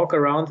 Can we walk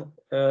around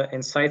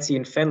and sightsee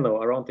in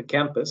Venlo around the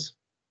campus?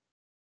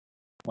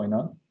 Why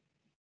not?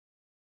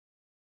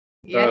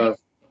 Yeah,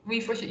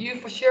 you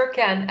for sure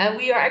can. And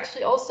we are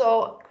actually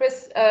also,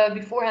 Chris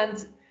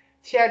beforehand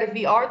shared a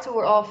VR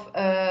tour of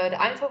the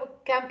Eindhoven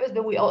campus,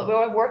 but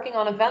we're working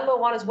on a Venlo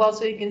one as well,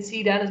 so you can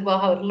see then as well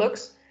how it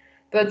looks.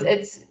 But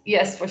it's,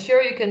 yes, for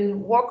sure you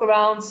can walk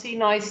around, see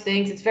nice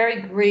things. It's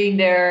very green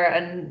there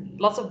and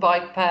lots of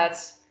bike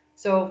paths.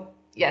 So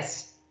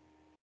yes.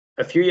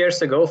 A few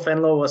years ago,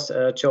 Venlo was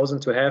chosen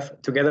to have,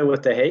 together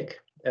with The Hague,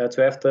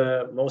 to have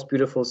the most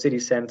beautiful city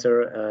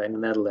center in the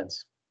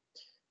Netherlands.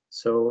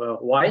 So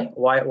why?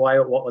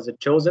 What was it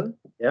chosen?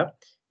 Yeah,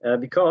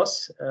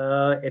 because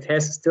it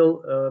has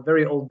still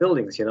very old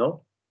buildings, you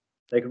know,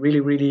 like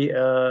really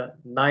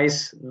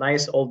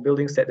nice old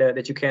buildings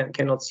that you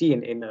cannot see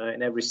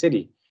in every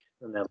city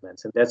in the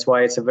Netherlands, and that's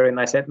why it's a very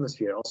nice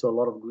atmosphere. Also, a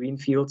lot of green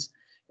fields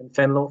in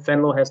Venlo.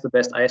 Venlo has the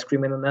best ice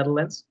cream in the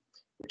Netherlands,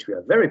 which we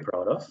are very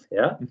proud of.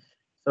 Yeah,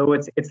 so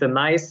it's a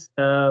nice,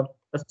 a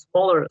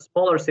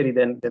smaller city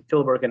than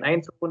Tilburg and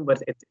Eindhoven,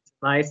 but it's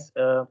nice,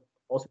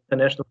 also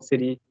international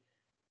city.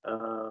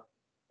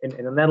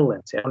 In the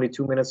Netherlands, only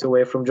 2 minutes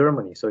away from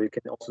Germany. So you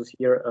can also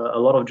hear a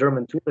lot of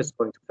German tourists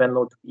going to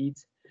Venlo to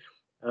eat.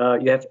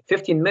 You have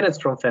 15 minutes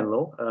from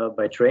Venlo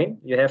by train.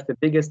 You have the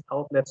biggest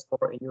outlet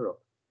store in Europe.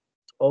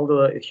 All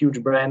the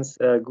huge brands,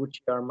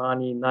 Gucci,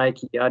 Armani,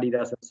 Nike,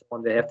 Adidas, and so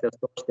on, they have their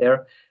stores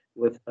there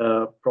with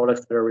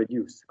products that are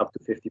reduced up to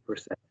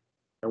 50%.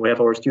 And we have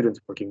our students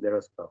working there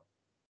as well.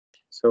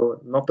 So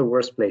not the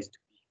worst place to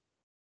be.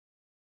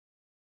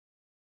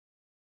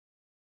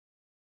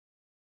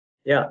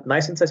 Yeah,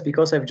 nice insights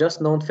because I've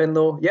just known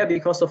Venlo. Yeah,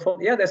 because of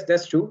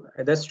that's true.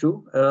 That's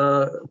true.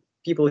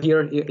 People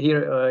hear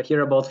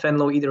about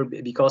Venlo either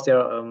because they're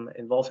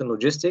involved in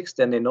logistics,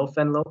 then they know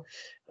Venlo.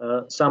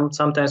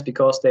 Sometimes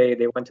because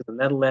they went to the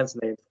Netherlands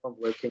and they informed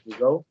where can you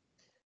go.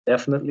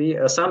 Definitely.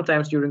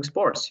 Sometimes during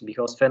sports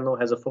because Venlo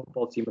has a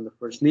football team in the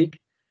first league.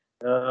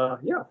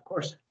 Yeah, of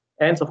course.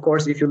 And of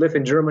course, if you live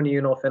in Germany,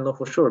 you know Venlo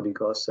for sure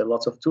because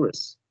lots of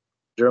tourists.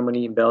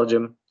 Germany,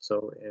 Belgium,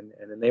 so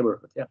in the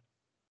neighborhood. Yeah.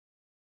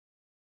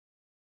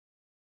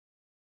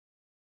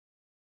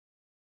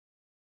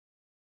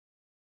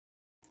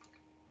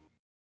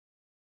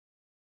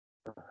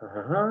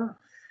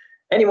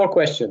 Any more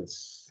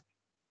questions?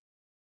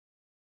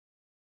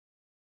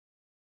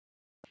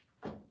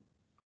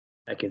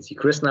 I can see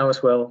Chris now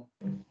as well.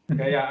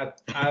 Okay, yeah.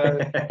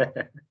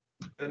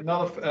 A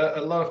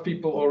lot of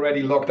people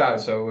already logged out,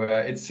 so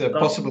it's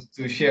possible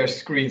to share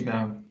screens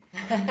now.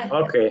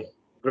 Okay,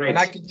 great. And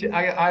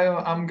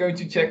I'm going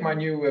to check my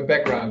new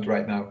background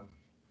right now.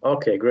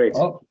 Okay, great.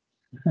 Oh.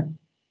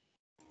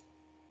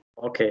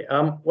 Okay.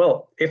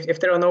 Well, if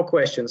there are no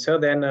questions, so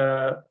then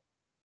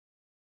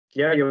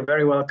yeah, you're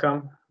very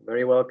welcome.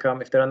 Very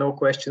welcome. If there are no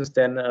questions,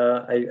 then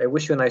I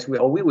wish you a nice week,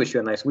 or we wish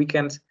you a nice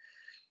weekend.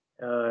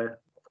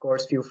 Of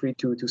course, feel free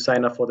to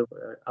sign up for the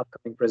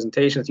upcoming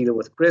presentations, either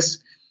with Chris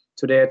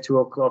today at 2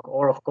 o'clock,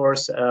 or of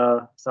course,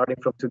 starting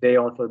from today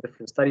on for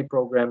different study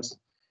programs.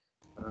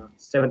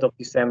 7th of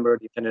December,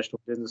 the International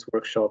Business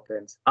Workshop,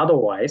 and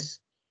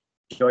otherwise,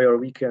 enjoy your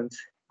weekend,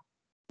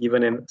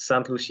 even in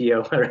St.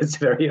 Lucia, where it's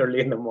very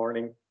early in the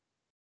morning.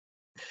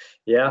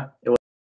 Yeah, it was